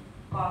from the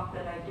part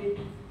that I did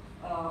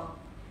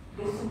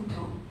listen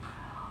to,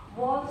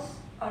 was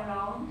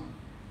around,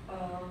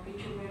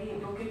 which you very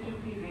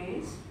evocatively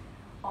raised,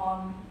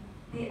 on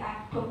the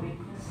act of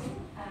witnessing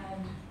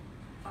and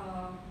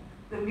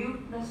the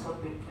muteness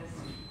of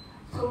witnessing.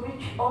 So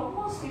which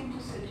almost seemed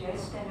to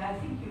suggest, and I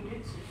think you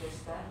did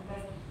suggest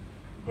that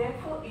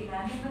therefore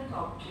inanimate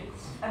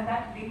objects, and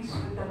that links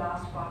with the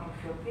last part of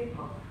your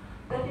paper,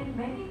 that in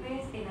many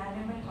ways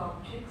inanimate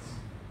objects,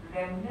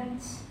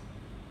 remnants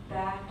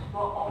that were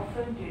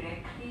often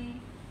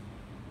directly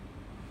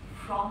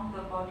from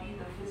the body,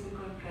 the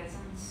physical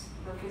presence,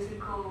 the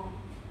physical,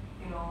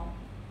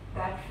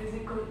 that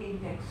physical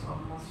index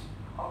almost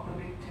of the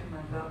victim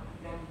and the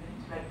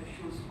remnant, like the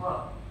shoes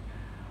were,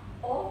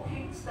 all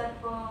things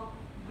that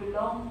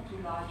belong to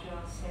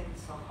larger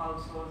sets of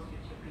households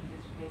which have been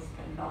displaced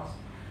and lost,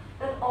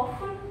 that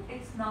often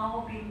it's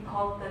now being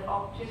thought that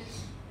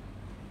objects,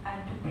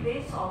 and to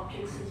place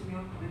objects as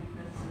mute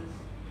witnesses,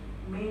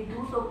 may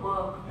do the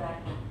work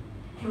that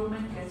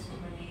human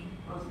testimony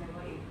was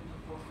never able to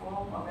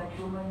perform, or that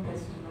human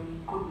testimony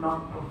could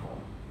not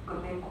perform,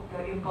 because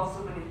the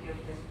impossibility of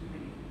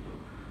testimony to do.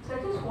 So I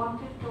just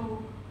wanted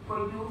for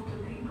you to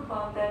think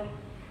about that,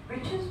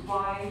 which is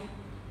why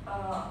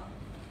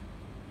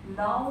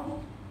now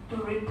to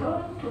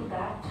return to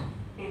that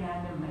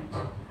inanimate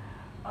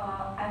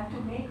and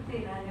to make the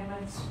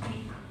inanimate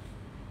speak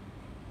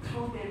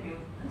through their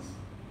muteness,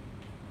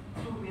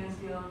 through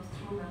museums,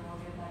 through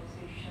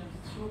memorializations,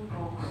 through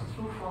books,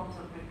 through forms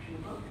of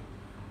retrieval,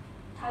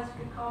 has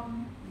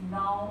become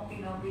now,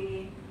 in a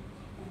way,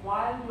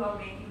 while you are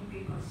making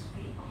people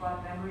speak, while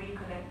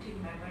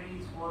collecting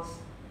memories was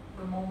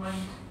the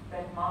moment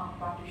that marked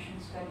partition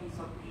studies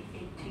of the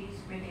 80s,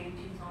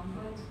 mid-80s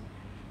onwards.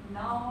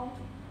 Now,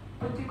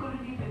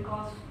 particularly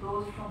because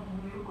those from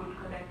whom you could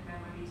collect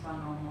memories are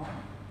no more,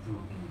 so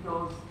in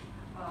those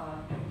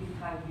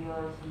 25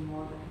 years and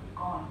more that have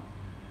gone,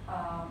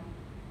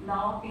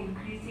 now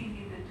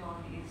increasingly the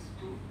tone is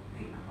to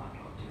think about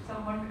objects.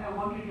 I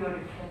wanted your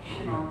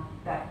reflection on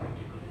that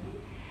particularly.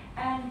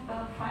 And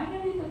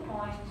finally the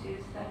point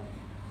is that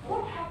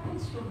what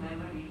happens to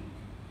memory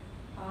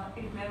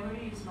if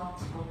memory is not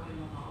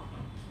spoken about?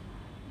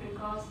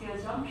 Because the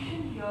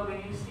assumption here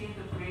when you say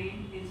the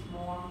brain is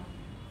more,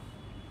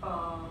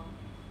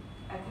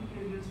 I think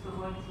you used the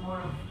word, is more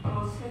a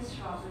process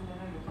rather than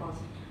a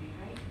repository,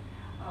 right?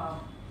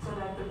 So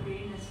that the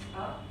brain is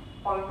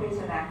always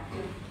an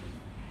active.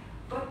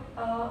 But,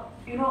 a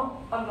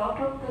lot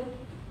of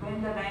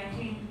when the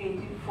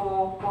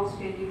 1984,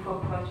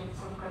 post-84 projects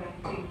of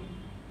collecting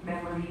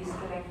memories,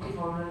 collecting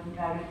oral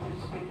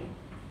narratives began,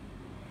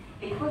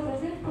 it was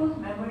as if those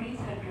memories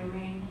had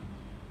remained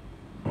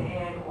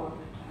there all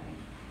the time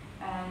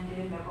and they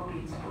had never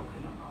been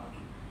spoken about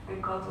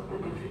because of the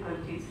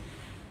difficulties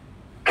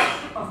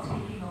of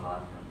speaking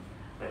about them.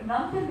 But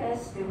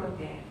nonetheless, they were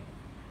there.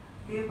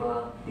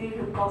 They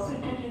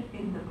deposited it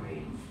in the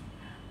brain,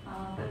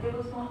 but there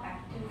was no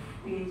active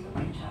ways of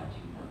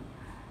recharging them.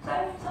 So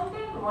I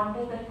sometimes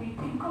wonder that we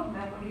think of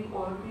memory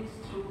always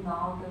through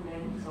now the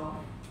lens of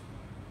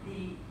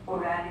the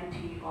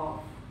orality of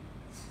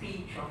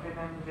speech, of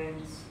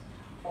remembrance,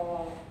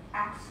 or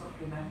acts of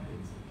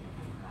remembrance of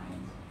different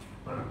kinds.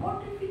 But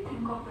what if we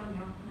think of the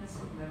muteness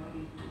of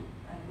memory too?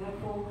 And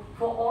therefore,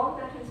 for all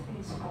that has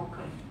been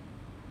spoken,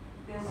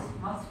 there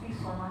must be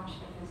so much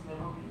that has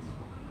never been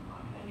spoken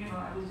about. And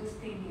I was just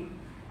thinking,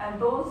 and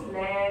those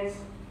layers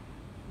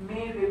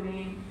may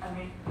remain,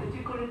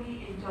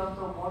 particularly in terms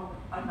of what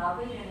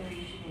another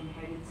generation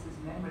inherits as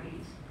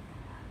memories,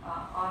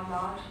 are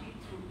largely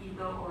through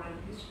either oral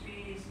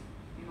histories,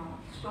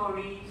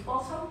 stories,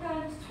 or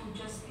sometimes through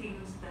just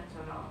things that's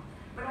around.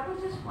 But I was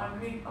just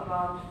wondering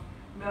about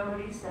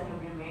memories that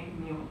have remained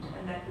mute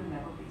and that will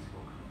never be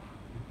spoken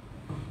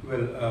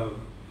Well,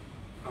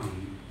 of.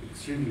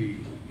 extremely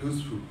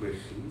useful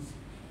questions.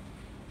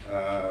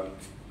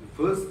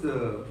 First,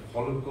 the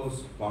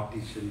Holocaust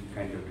partition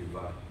kind of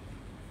divide.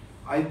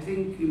 I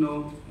think,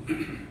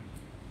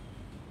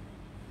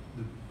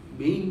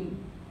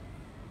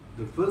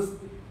 the first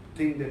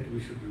thing that we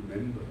should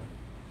remember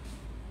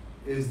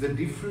is the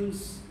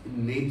difference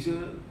in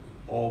nature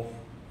of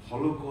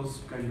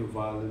Holocaust kind of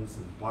violence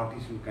and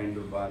partition kind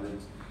of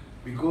violence,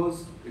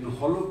 because in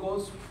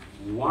Holocaust,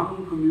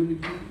 one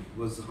community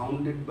was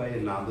hounded by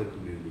another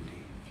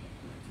community,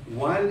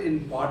 while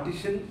in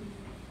partition,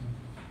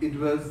 it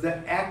was the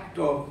act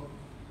of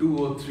 2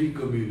 or 3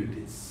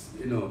 communities,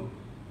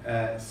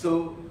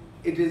 so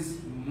it is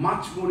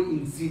much more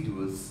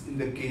insidious in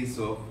the case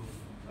of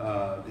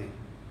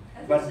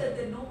As but I said,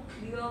 there are no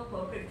clear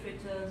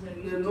perpetrators.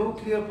 And there are no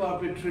clear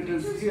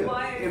perpetrators Which is here.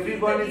 why I feel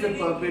Everyone that is a healing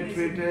is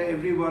perpetrator, important.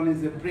 everyone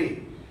is a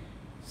prey.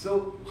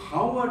 So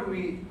how are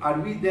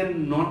we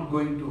then not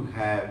going to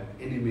have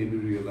any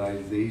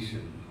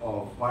memorialization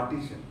of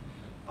partition?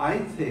 I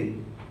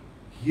think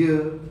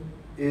here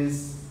is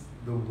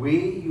the way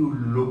you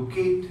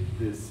locate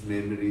these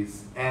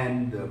memories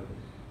and the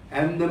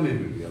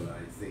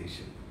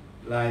memorialization.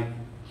 Like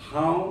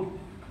how,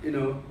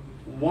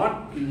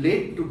 what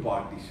led to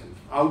partition?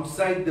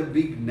 Outside the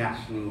big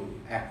national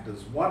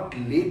actors, what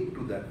led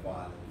to that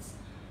violence?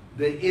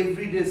 The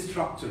everyday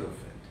structure of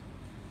it,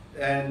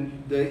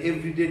 and the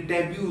everyday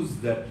taboos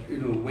that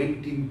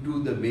went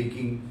into the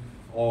making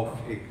of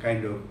a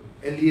kind of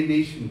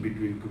alienation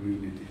between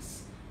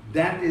communities.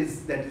 That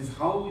is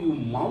how you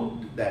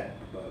mount that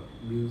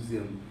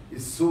museum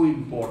is so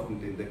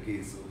important in the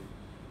case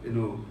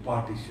of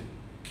partition,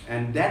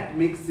 and that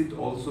makes it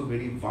also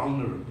very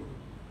vulnerable,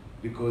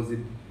 because it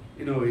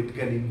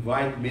can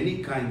invite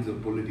many kinds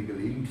of political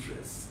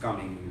interests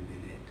coming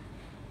within it.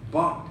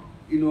 But,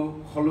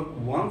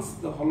 once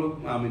the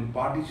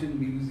partition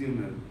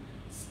museum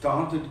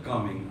started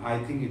coming, I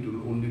think it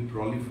will only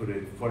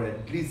proliferate for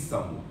at least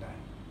some more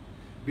time.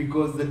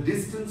 Because the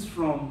distance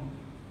from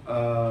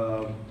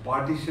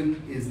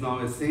partition is now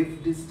a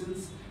safe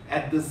distance.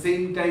 At the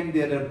same time,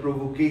 there are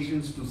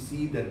provocations to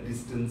see that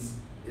distance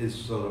is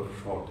sort of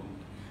shortened.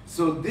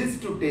 So this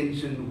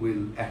tension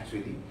will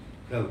actually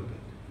help it.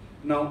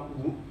 Now,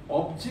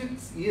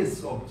 objects,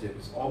 yes,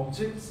 objects,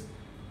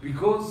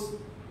 because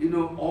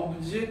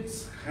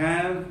objects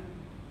have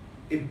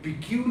a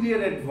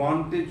peculiar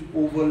advantage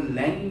over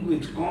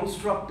language,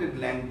 constructed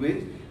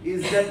language,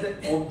 is that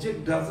the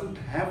object doesn't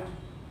have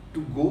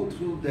to go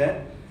through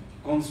that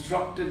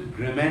constructed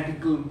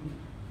grammatical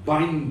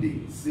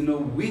bindings,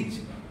 which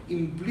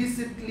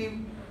implicitly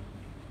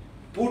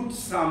put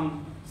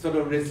some sort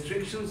of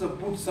restrictions or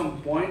put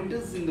some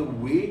pointers in the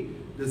way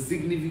the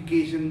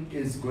signification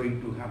is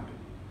going to happen.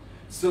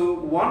 So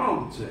one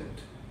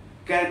object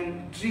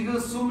can trigger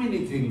so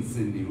many things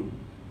in you,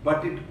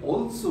 but it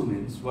also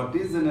means what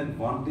is an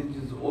advantage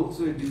is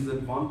also a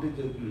disadvantage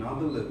at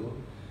another level,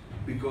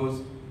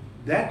 because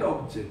that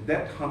object,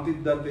 that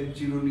Hatidate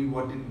Chiruni,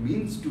 what it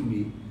means to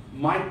me,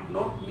 might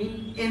not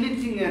mean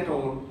anything at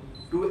all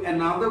to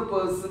another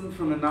person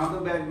from another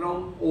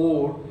background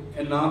or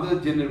another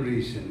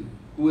generation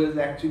who has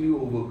actually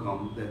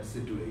overcome that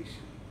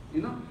situation.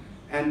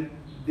 And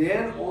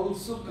there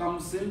also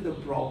comes in the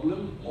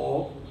problem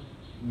of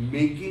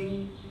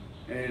making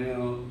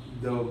the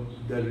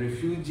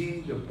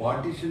refugee, the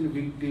partition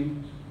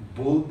victim,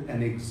 both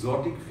an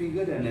exotic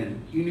figure and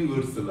an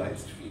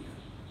universalized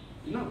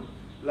figure.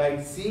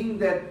 Like seeing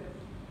that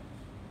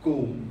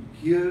comb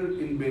here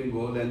in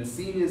Bengal and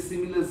seeing a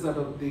similar sort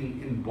of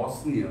thing in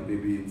Bosnia,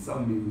 maybe in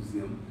some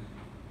museum,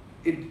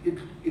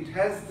 it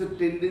has the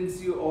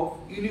tendency of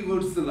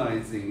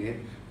universalizing it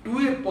to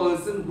a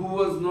person who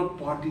was not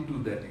party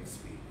to that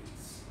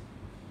experience.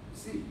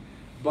 See,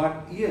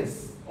 but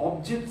yes,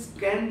 objects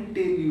can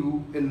tell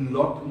you a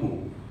lot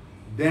more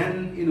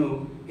than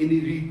any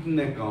written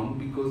account,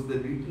 because the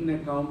written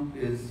account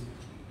is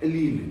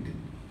alienated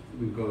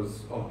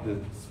because of the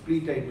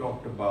split I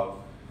talked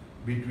about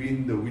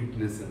between the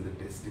witness and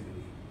the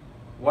testimony.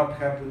 What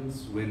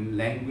happens when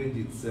language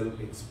itself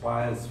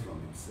expires from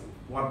itself?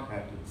 What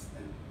happens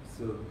then?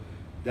 So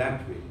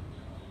that way.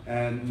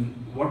 And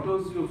what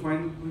was your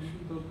final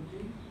question,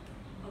 Kalpati?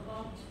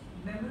 About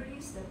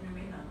memories that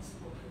remain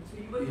unspoken. So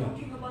you were Yeah.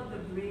 talking about the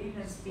brain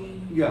as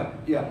being Yeah.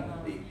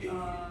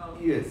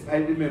 Yes, I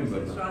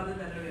remember it's now. rather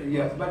than a repository.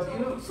 Yeah,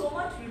 but so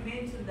much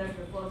remains in that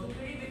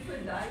repository which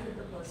will die with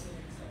the person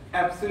himself.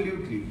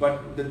 Absolutely,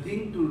 but the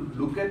thing to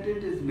look at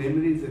it is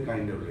memory is a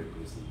kind of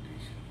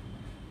representation.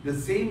 The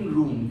same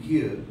room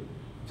here,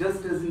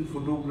 just as in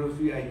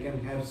photography, I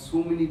can have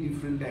so many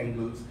different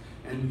angles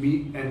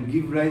and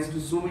give rise to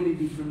so many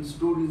different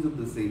stories of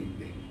the same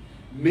thing.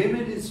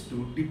 Memories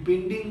too,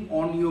 depending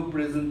on your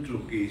present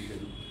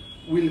location,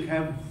 will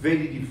have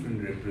very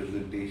different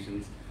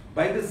representations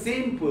by the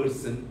same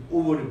person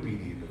over a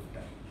period of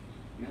time.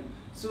 Yeah?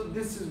 So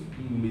this is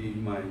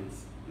my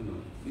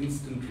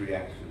instant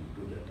reaction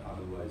to that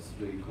otherwise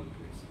very complex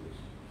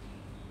question.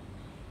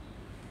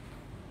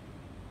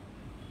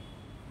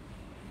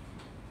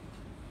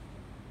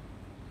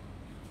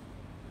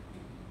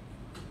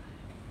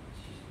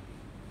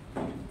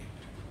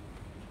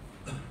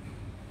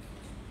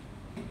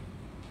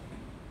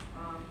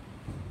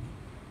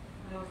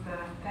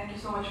 Thank you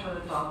so much for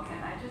the talk,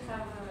 and I just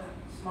have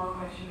a small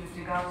question with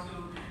regards to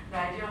the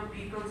idea of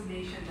people's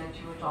nation that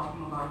you were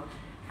talking about.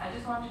 I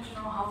just wanted to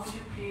know how would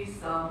you place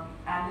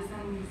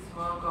Anderson's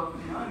work of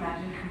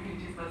imagined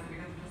communities because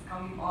it was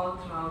coming all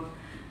throughout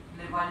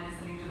while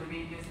listening to the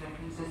various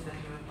references that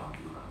you were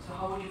talking about. So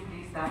how would you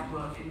place that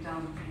work in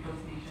terms of people's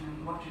nation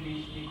and what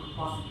relation they could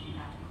possibly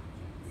have?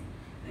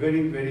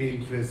 Very, very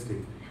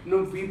interesting.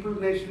 People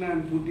nation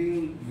I'm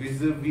putting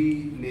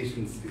vis-a-vis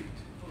nation state.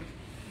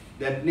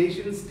 That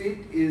nation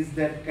state is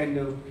that kind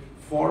of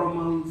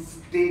formal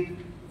state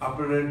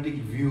apparatic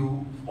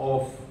view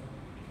of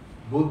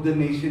both the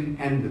nation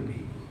and the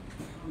people.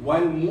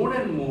 While more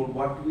and more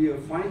what we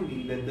are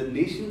finding that the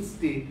nation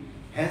state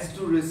has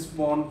to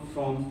respond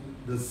from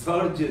the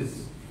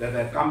surges that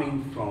are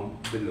coming from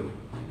below.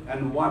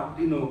 And what,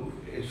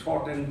 a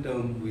shortened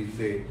term we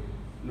say,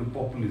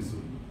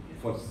 populism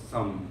for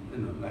some,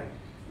 like.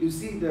 You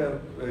see the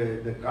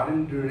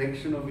current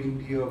direction of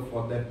India,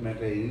 for that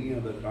matter any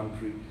other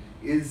country,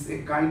 is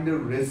a kind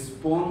of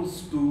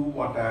response to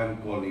what I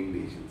am calling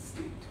nation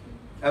state.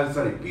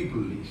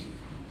 People nation.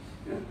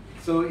 Yeah?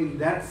 So in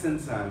that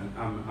sense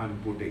I'm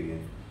putting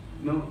it.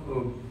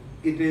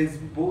 It is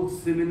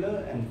both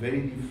similar and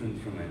very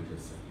different from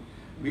Anderson.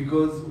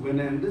 Because when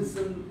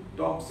Anderson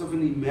talks of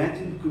an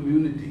imagined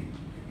community,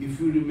 if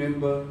you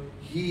remember,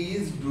 he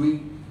is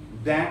doing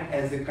that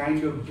as a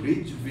kind of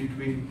bridge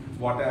between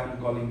what I am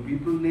calling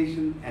people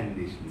nation and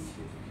nation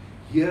state.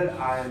 Here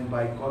I am,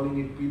 by calling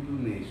it people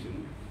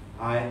nation,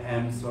 I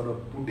am sort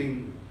of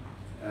putting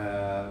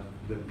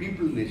the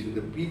people nation,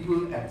 the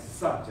people as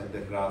such at the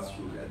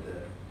grassroots,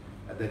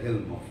 at the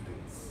helm of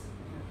things.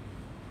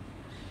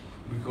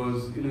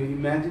 Because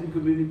imagined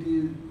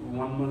community,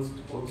 one must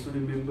also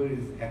remember,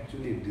 is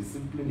actually a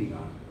disciplining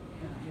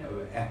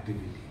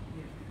activity.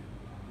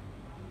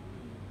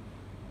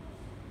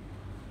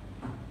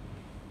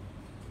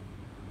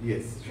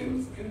 Yes.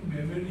 Can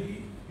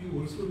memory be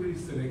also very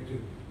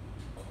selective?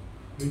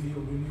 When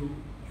you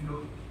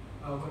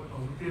what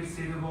Abigail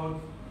said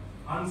about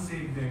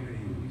unsafe memory,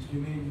 which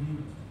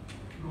remain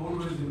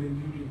always remain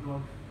muted,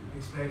 not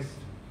expressed.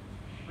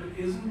 But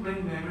isn't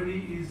when memory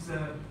is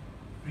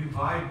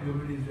revived,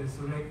 memory is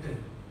resurrected,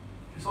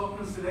 it's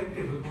often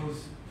selective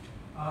because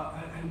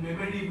and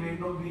memory may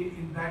not be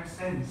in that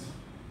sense.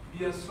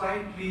 We are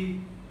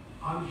slightly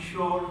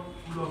unsure,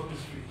 full of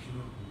history.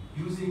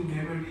 Using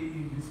memory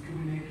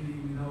indiscriminately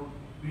without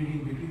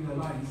reading between the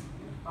lines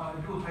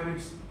do have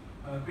its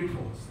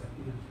pitfalls.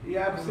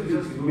 Yeah,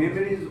 absolutely.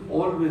 Memory is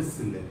always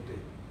selective.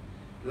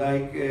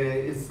 Like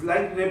it's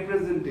like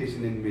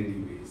representation in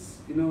many ways.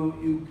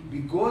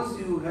 Because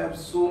you have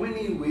so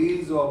many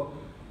ways of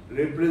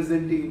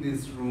representing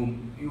this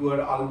room, you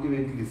are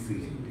ultimately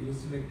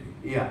selecting.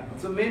 Yeah.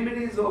 So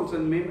memory is also,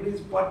 and memory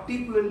is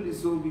particularly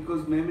so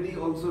because memory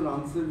also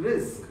runs a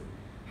risk.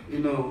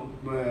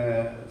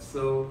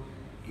 So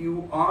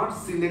you are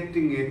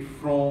selecting it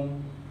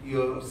from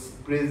your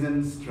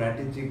present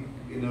strategic,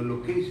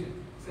 location.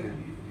 So it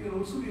can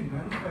also be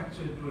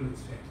manufactured to an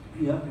extent.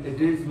 Yeah,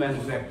 it is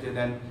manufactured,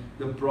 and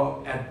the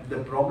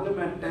problem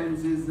at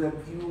times is that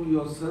you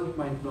yourself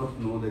might not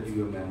know that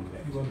you are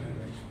manufactured. You are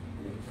manufactured.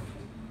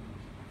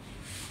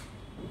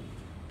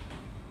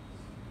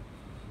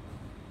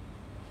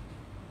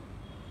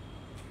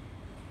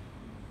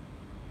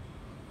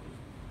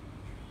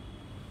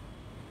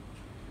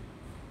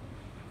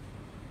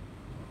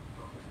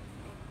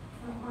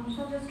 I'm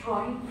so just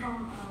drawing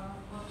from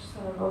what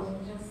Sir was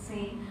just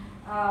saying,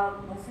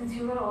 since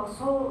you were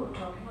also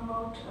talking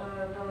about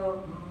the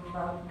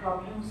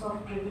problems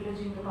of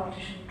privileging the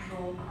partition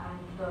trope and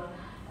the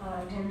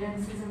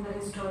tendencies in the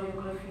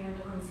historiography and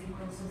the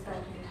consequences that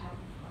it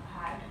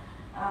had,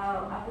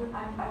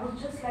 I would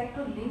just like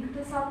to link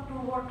this up to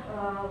what I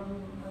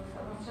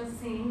was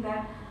just saying,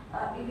 that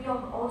we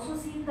have also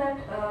seen that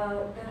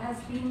there has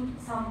been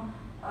some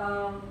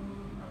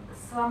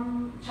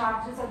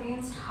charges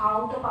against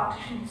how the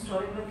partition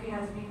historiography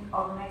has been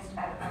organized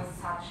as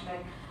such,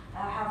 like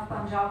have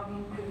Punjab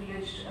been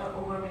privileged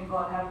over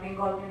Bengal, have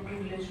Bengal been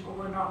privileged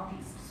over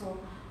Northeast. So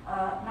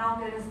now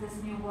there is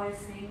this new voice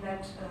saying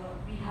that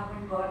we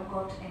haven't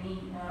got any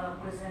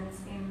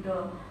presence in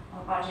the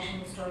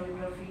partition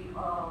historiography,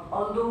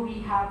 although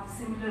we have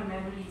similar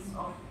memories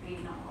of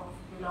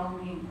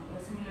belonging,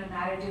 similar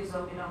narratives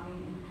of belonging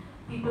in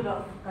people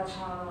of Kutch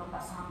or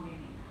Assam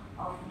maybe,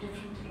 of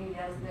different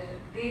areas.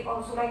 They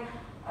also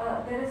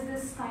there is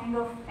this kind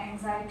of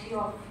anxiety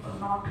of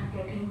not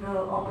getting the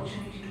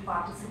opportunity to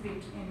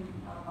participate in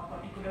a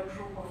particular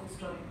trope of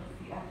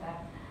historiography, and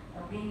that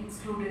being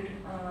excluded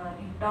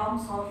in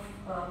terms of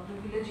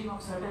privileging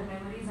of certain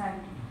memories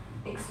and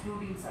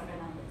excluding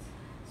certain others.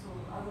 So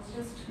I was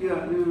just...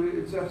 Yeah,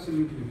 it's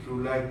absolutely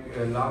true. Like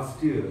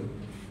last year,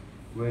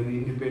 when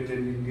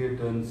Independent India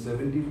turned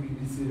 70,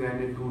 BBC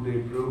ran a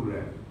 2-day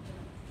program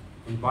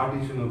on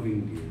partition of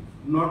India.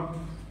 Not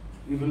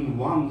even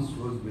once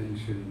was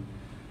mentioned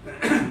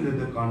that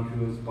the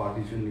country was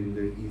partitioned in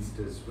the East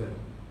as well.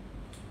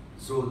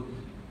 So,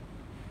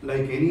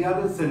 like any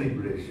other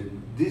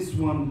celebration, this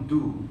one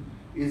too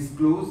is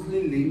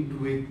closely linked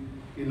with,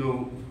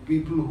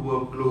 people who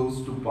are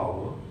close to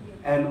power,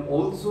 and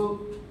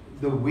also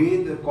the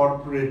way the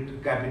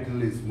corporate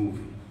capital is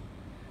moving.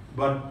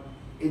 But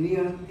any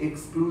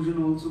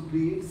exclusion also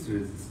creates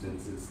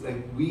resistances.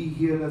 Like we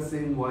here are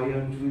saying, why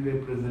aren't we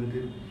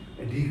represented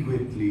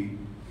adequately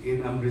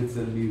in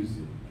Amritsar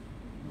Museum?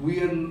 We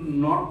are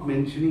not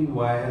mentioning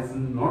why has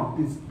not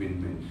this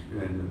been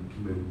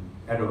mentioned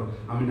at all.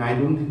 I mean, I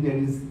don't think there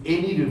is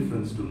any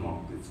reference to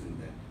Northeast in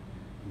that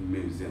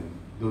museum,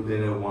 though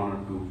there are one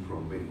or two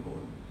from Bengal.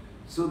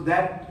 So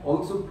that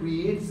also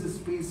creates a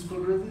space for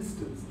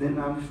resistance. Then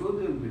I'm sure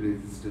there will be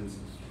resistances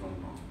from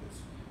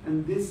Northwest.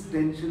 And this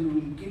tension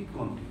will keep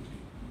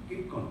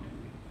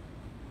continuing.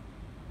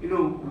 You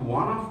know,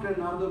 one after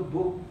another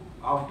book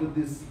after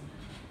this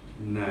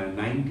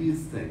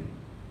 90s thing,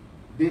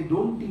 they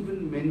don't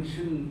even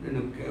mention, you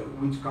know,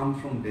 which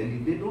comes from Delhi,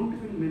 they don't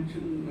even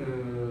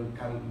mention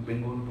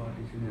Bengal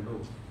partition at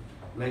all.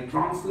 Like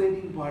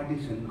translating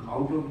partition,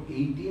 out of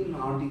 18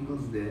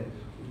 articles there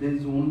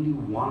is only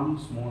one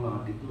small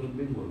article on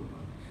Bengal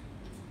partition.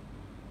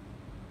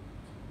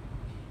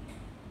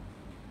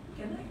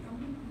 Can I come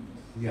in on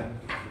this? Yeah.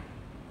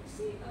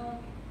 See,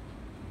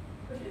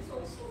 but there's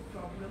also a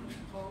problem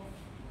of,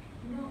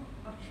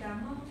 a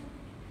clamor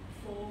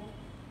for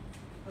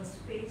a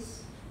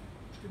space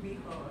to be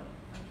heard,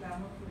 a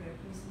clamor for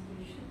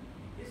representation.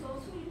 It's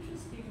also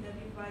interesting that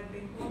if by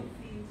Bengal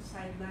feels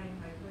sidelined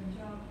by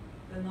Punjab,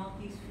 the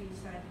Northeast feels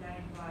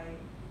sidelined by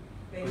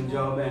Bengal.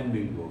 Punjab and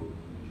Bengal.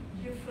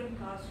 Different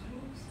caste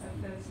groups have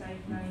felt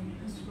sidelined in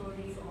a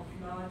story of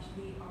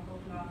largely upper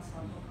class,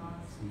 upper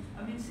caste.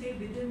 I mean, say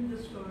within the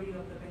story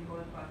of the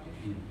Bengal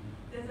partition,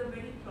 there's a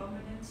very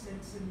prominent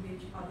sense in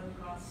which other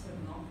castes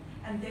have not,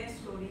 and their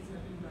stories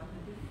have been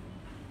rather different.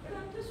 But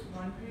I'm just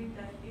wondering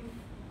that if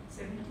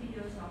 70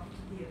 years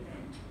after the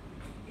event,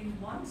 in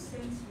one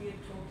sense we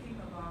are talking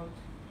about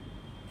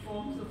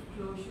forms of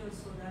closure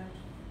so that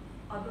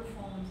other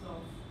forms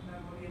of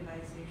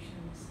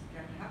memorializations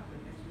can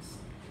happen.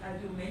 As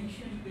you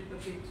mentioned with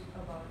a bit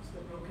about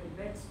the broken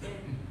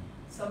bedstead,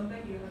 somewhere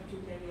you have to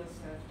tell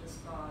yourself the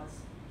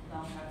scars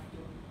now have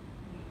to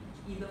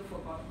be either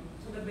forgotten.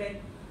 So the bed,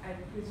 I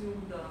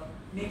presume the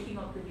making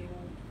of the new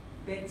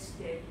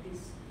bedstead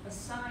is a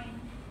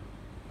sign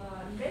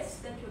less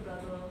that your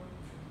brother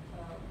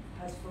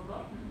has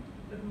forgotten,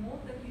 but more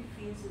that he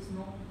feels is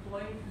no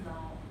point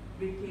now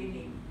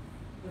retaining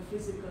the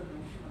physical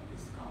notion of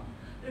this scar.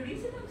 The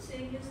reason I'm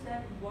saying is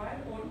that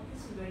while all of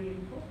this is very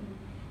important,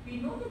 we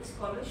know that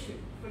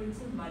scholarship, for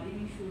instance,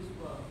 Malini Shu's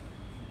work,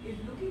 is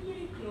looking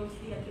very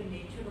closely at the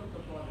nature of the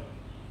border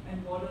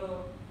and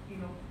border,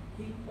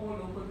 being all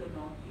over the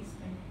Northeast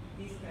and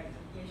these kinds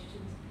of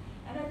questions.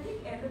 And I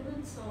think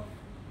elements of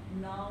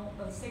now,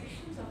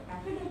 sections of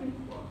academic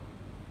work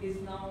is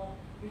now,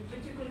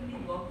 particularly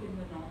work in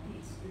the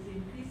Northeast, is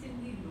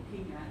increasingly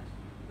looking at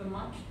the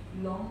much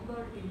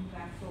longer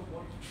impact of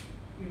what,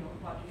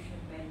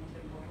 partition meant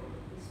and what all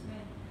of this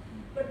meant.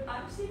 But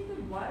I'm saying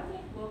that while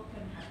that work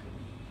can happen,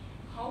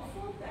 how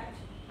far that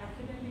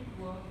academic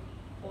work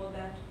or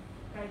that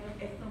kind of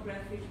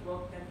ethnographic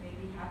work that may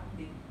be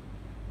happening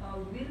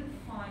will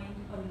find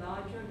a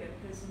larger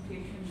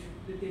representation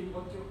within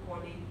what you're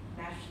calling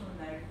national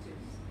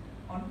narratives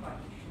on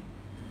partition,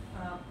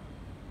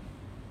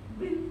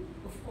 will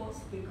of course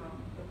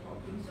become the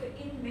problem. So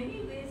in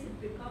many ways it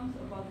becomes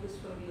about the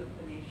story of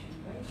the nation,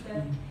 right?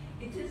 That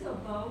it is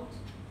about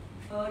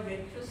a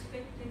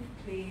retrospective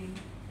claim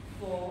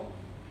for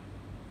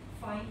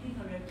finding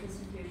a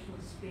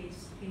representational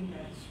space in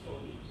that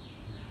story.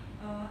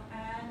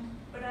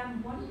 But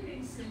I'm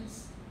wondering,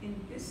 since in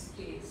this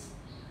case,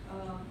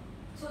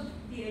 so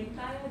the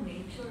entire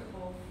nature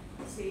of,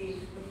 say,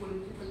 the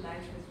political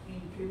life has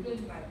been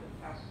driven by the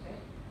fact that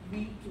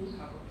we too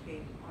have a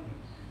claim on it.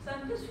 So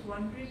I'm just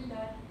wondering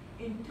that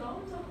in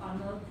terms of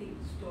unearthing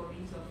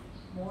stories of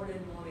more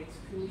and more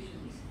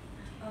exclusions,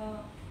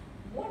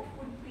 what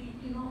would be,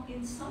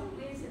 in some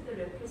ways at the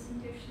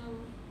representational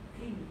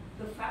thing,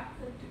 the fact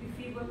that if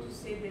we were to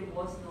say there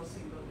was no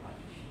single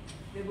partition,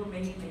 there were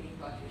many, many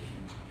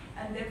partitions,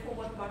 and therefore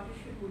what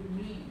partition would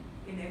mean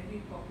in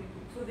every pocket.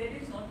 So there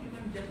is not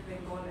even just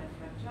Bengal and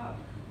Punjab,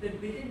 that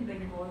within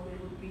Bengal there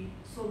would be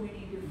so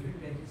many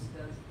different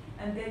registers.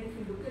 And then if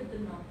you look at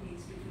the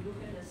Northeast, if you look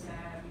at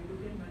Assam, you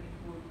look at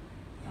Manipur,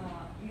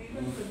 you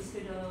even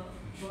consider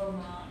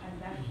Burma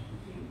and that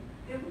thing,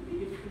 there would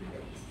be different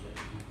registers.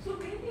 So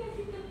maybe I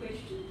think the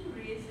question to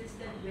raise is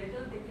that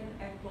whether they can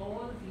at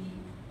all be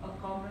a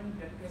common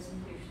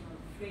representational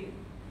frame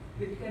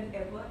which can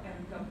ever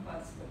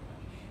encompass the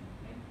partition.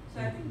 Right? So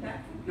I think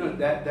that would be... No,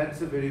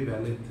 that's a very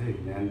valid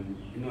thing.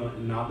 And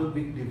another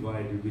big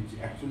divide which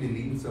actually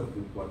links up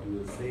with what you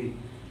were saying,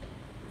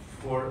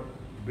 for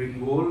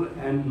Bengal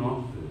and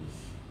Northeast,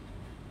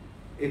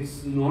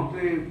 it's not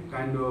a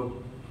kind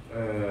of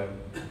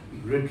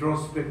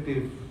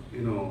retrospective,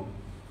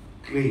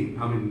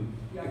 claim. I mean,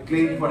 a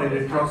claim for a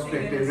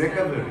retrospective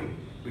recovery.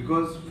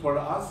 Because for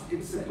us,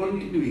 it's a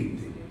continuing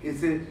thing.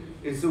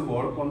 It's a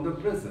work on the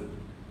present.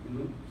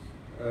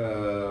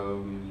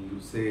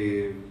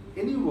 Say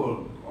any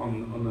work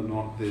on the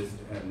Northeast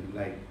and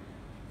like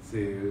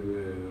say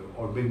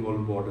or Bengal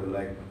border,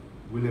 like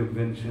William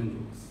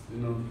Vincent's,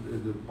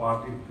 the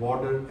party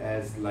border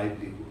as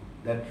livelihood.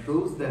 That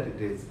shows that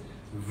it is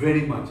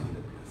very much in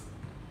the present.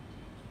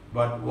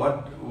 But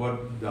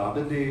what the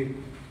other day,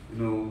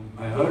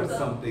 I heard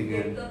something.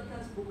 And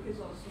Jadunath's book is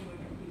also going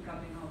to be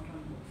coming out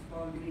on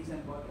boundaries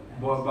and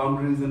borderlands.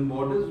 Boundaries and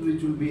borders,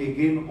 which will be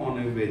again on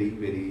a very,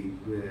 very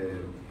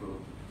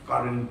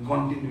current,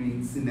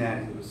 continuing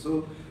scenario.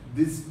 So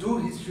these two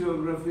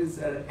historiographies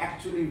are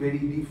actually very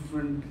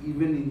different,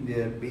 even in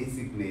their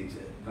basic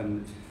nature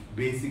and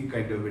basic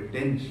kind of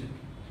attention.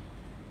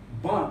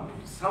 But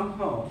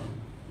somehow,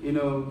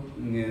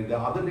 the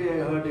other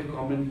day I heard a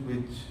comment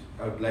which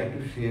I would like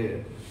to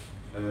share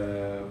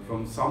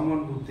from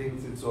someone who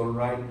thinks it's all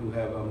right to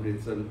have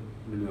Amritsar,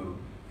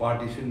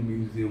 partition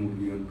museum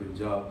only on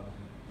Punjab,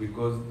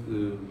 because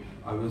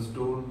I was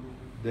told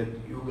that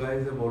you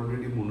guys have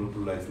already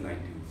monopolized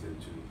 19th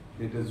century.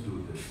 Let us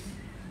do this.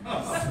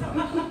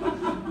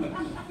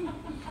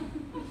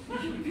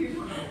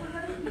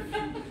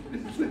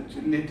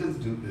 Let us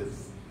do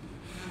this.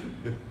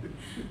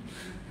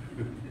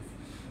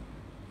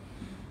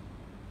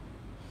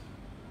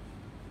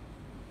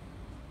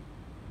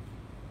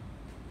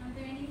 Are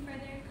there any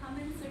further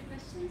comments or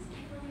questions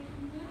before we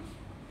conclude?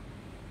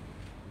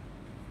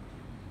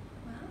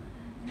 Well,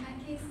 in that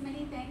case,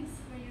 many thanks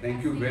for your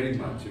Thank you very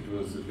fascinating much. It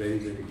was a very,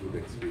 very good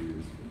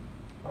experience.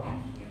 talk.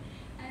 Thank you.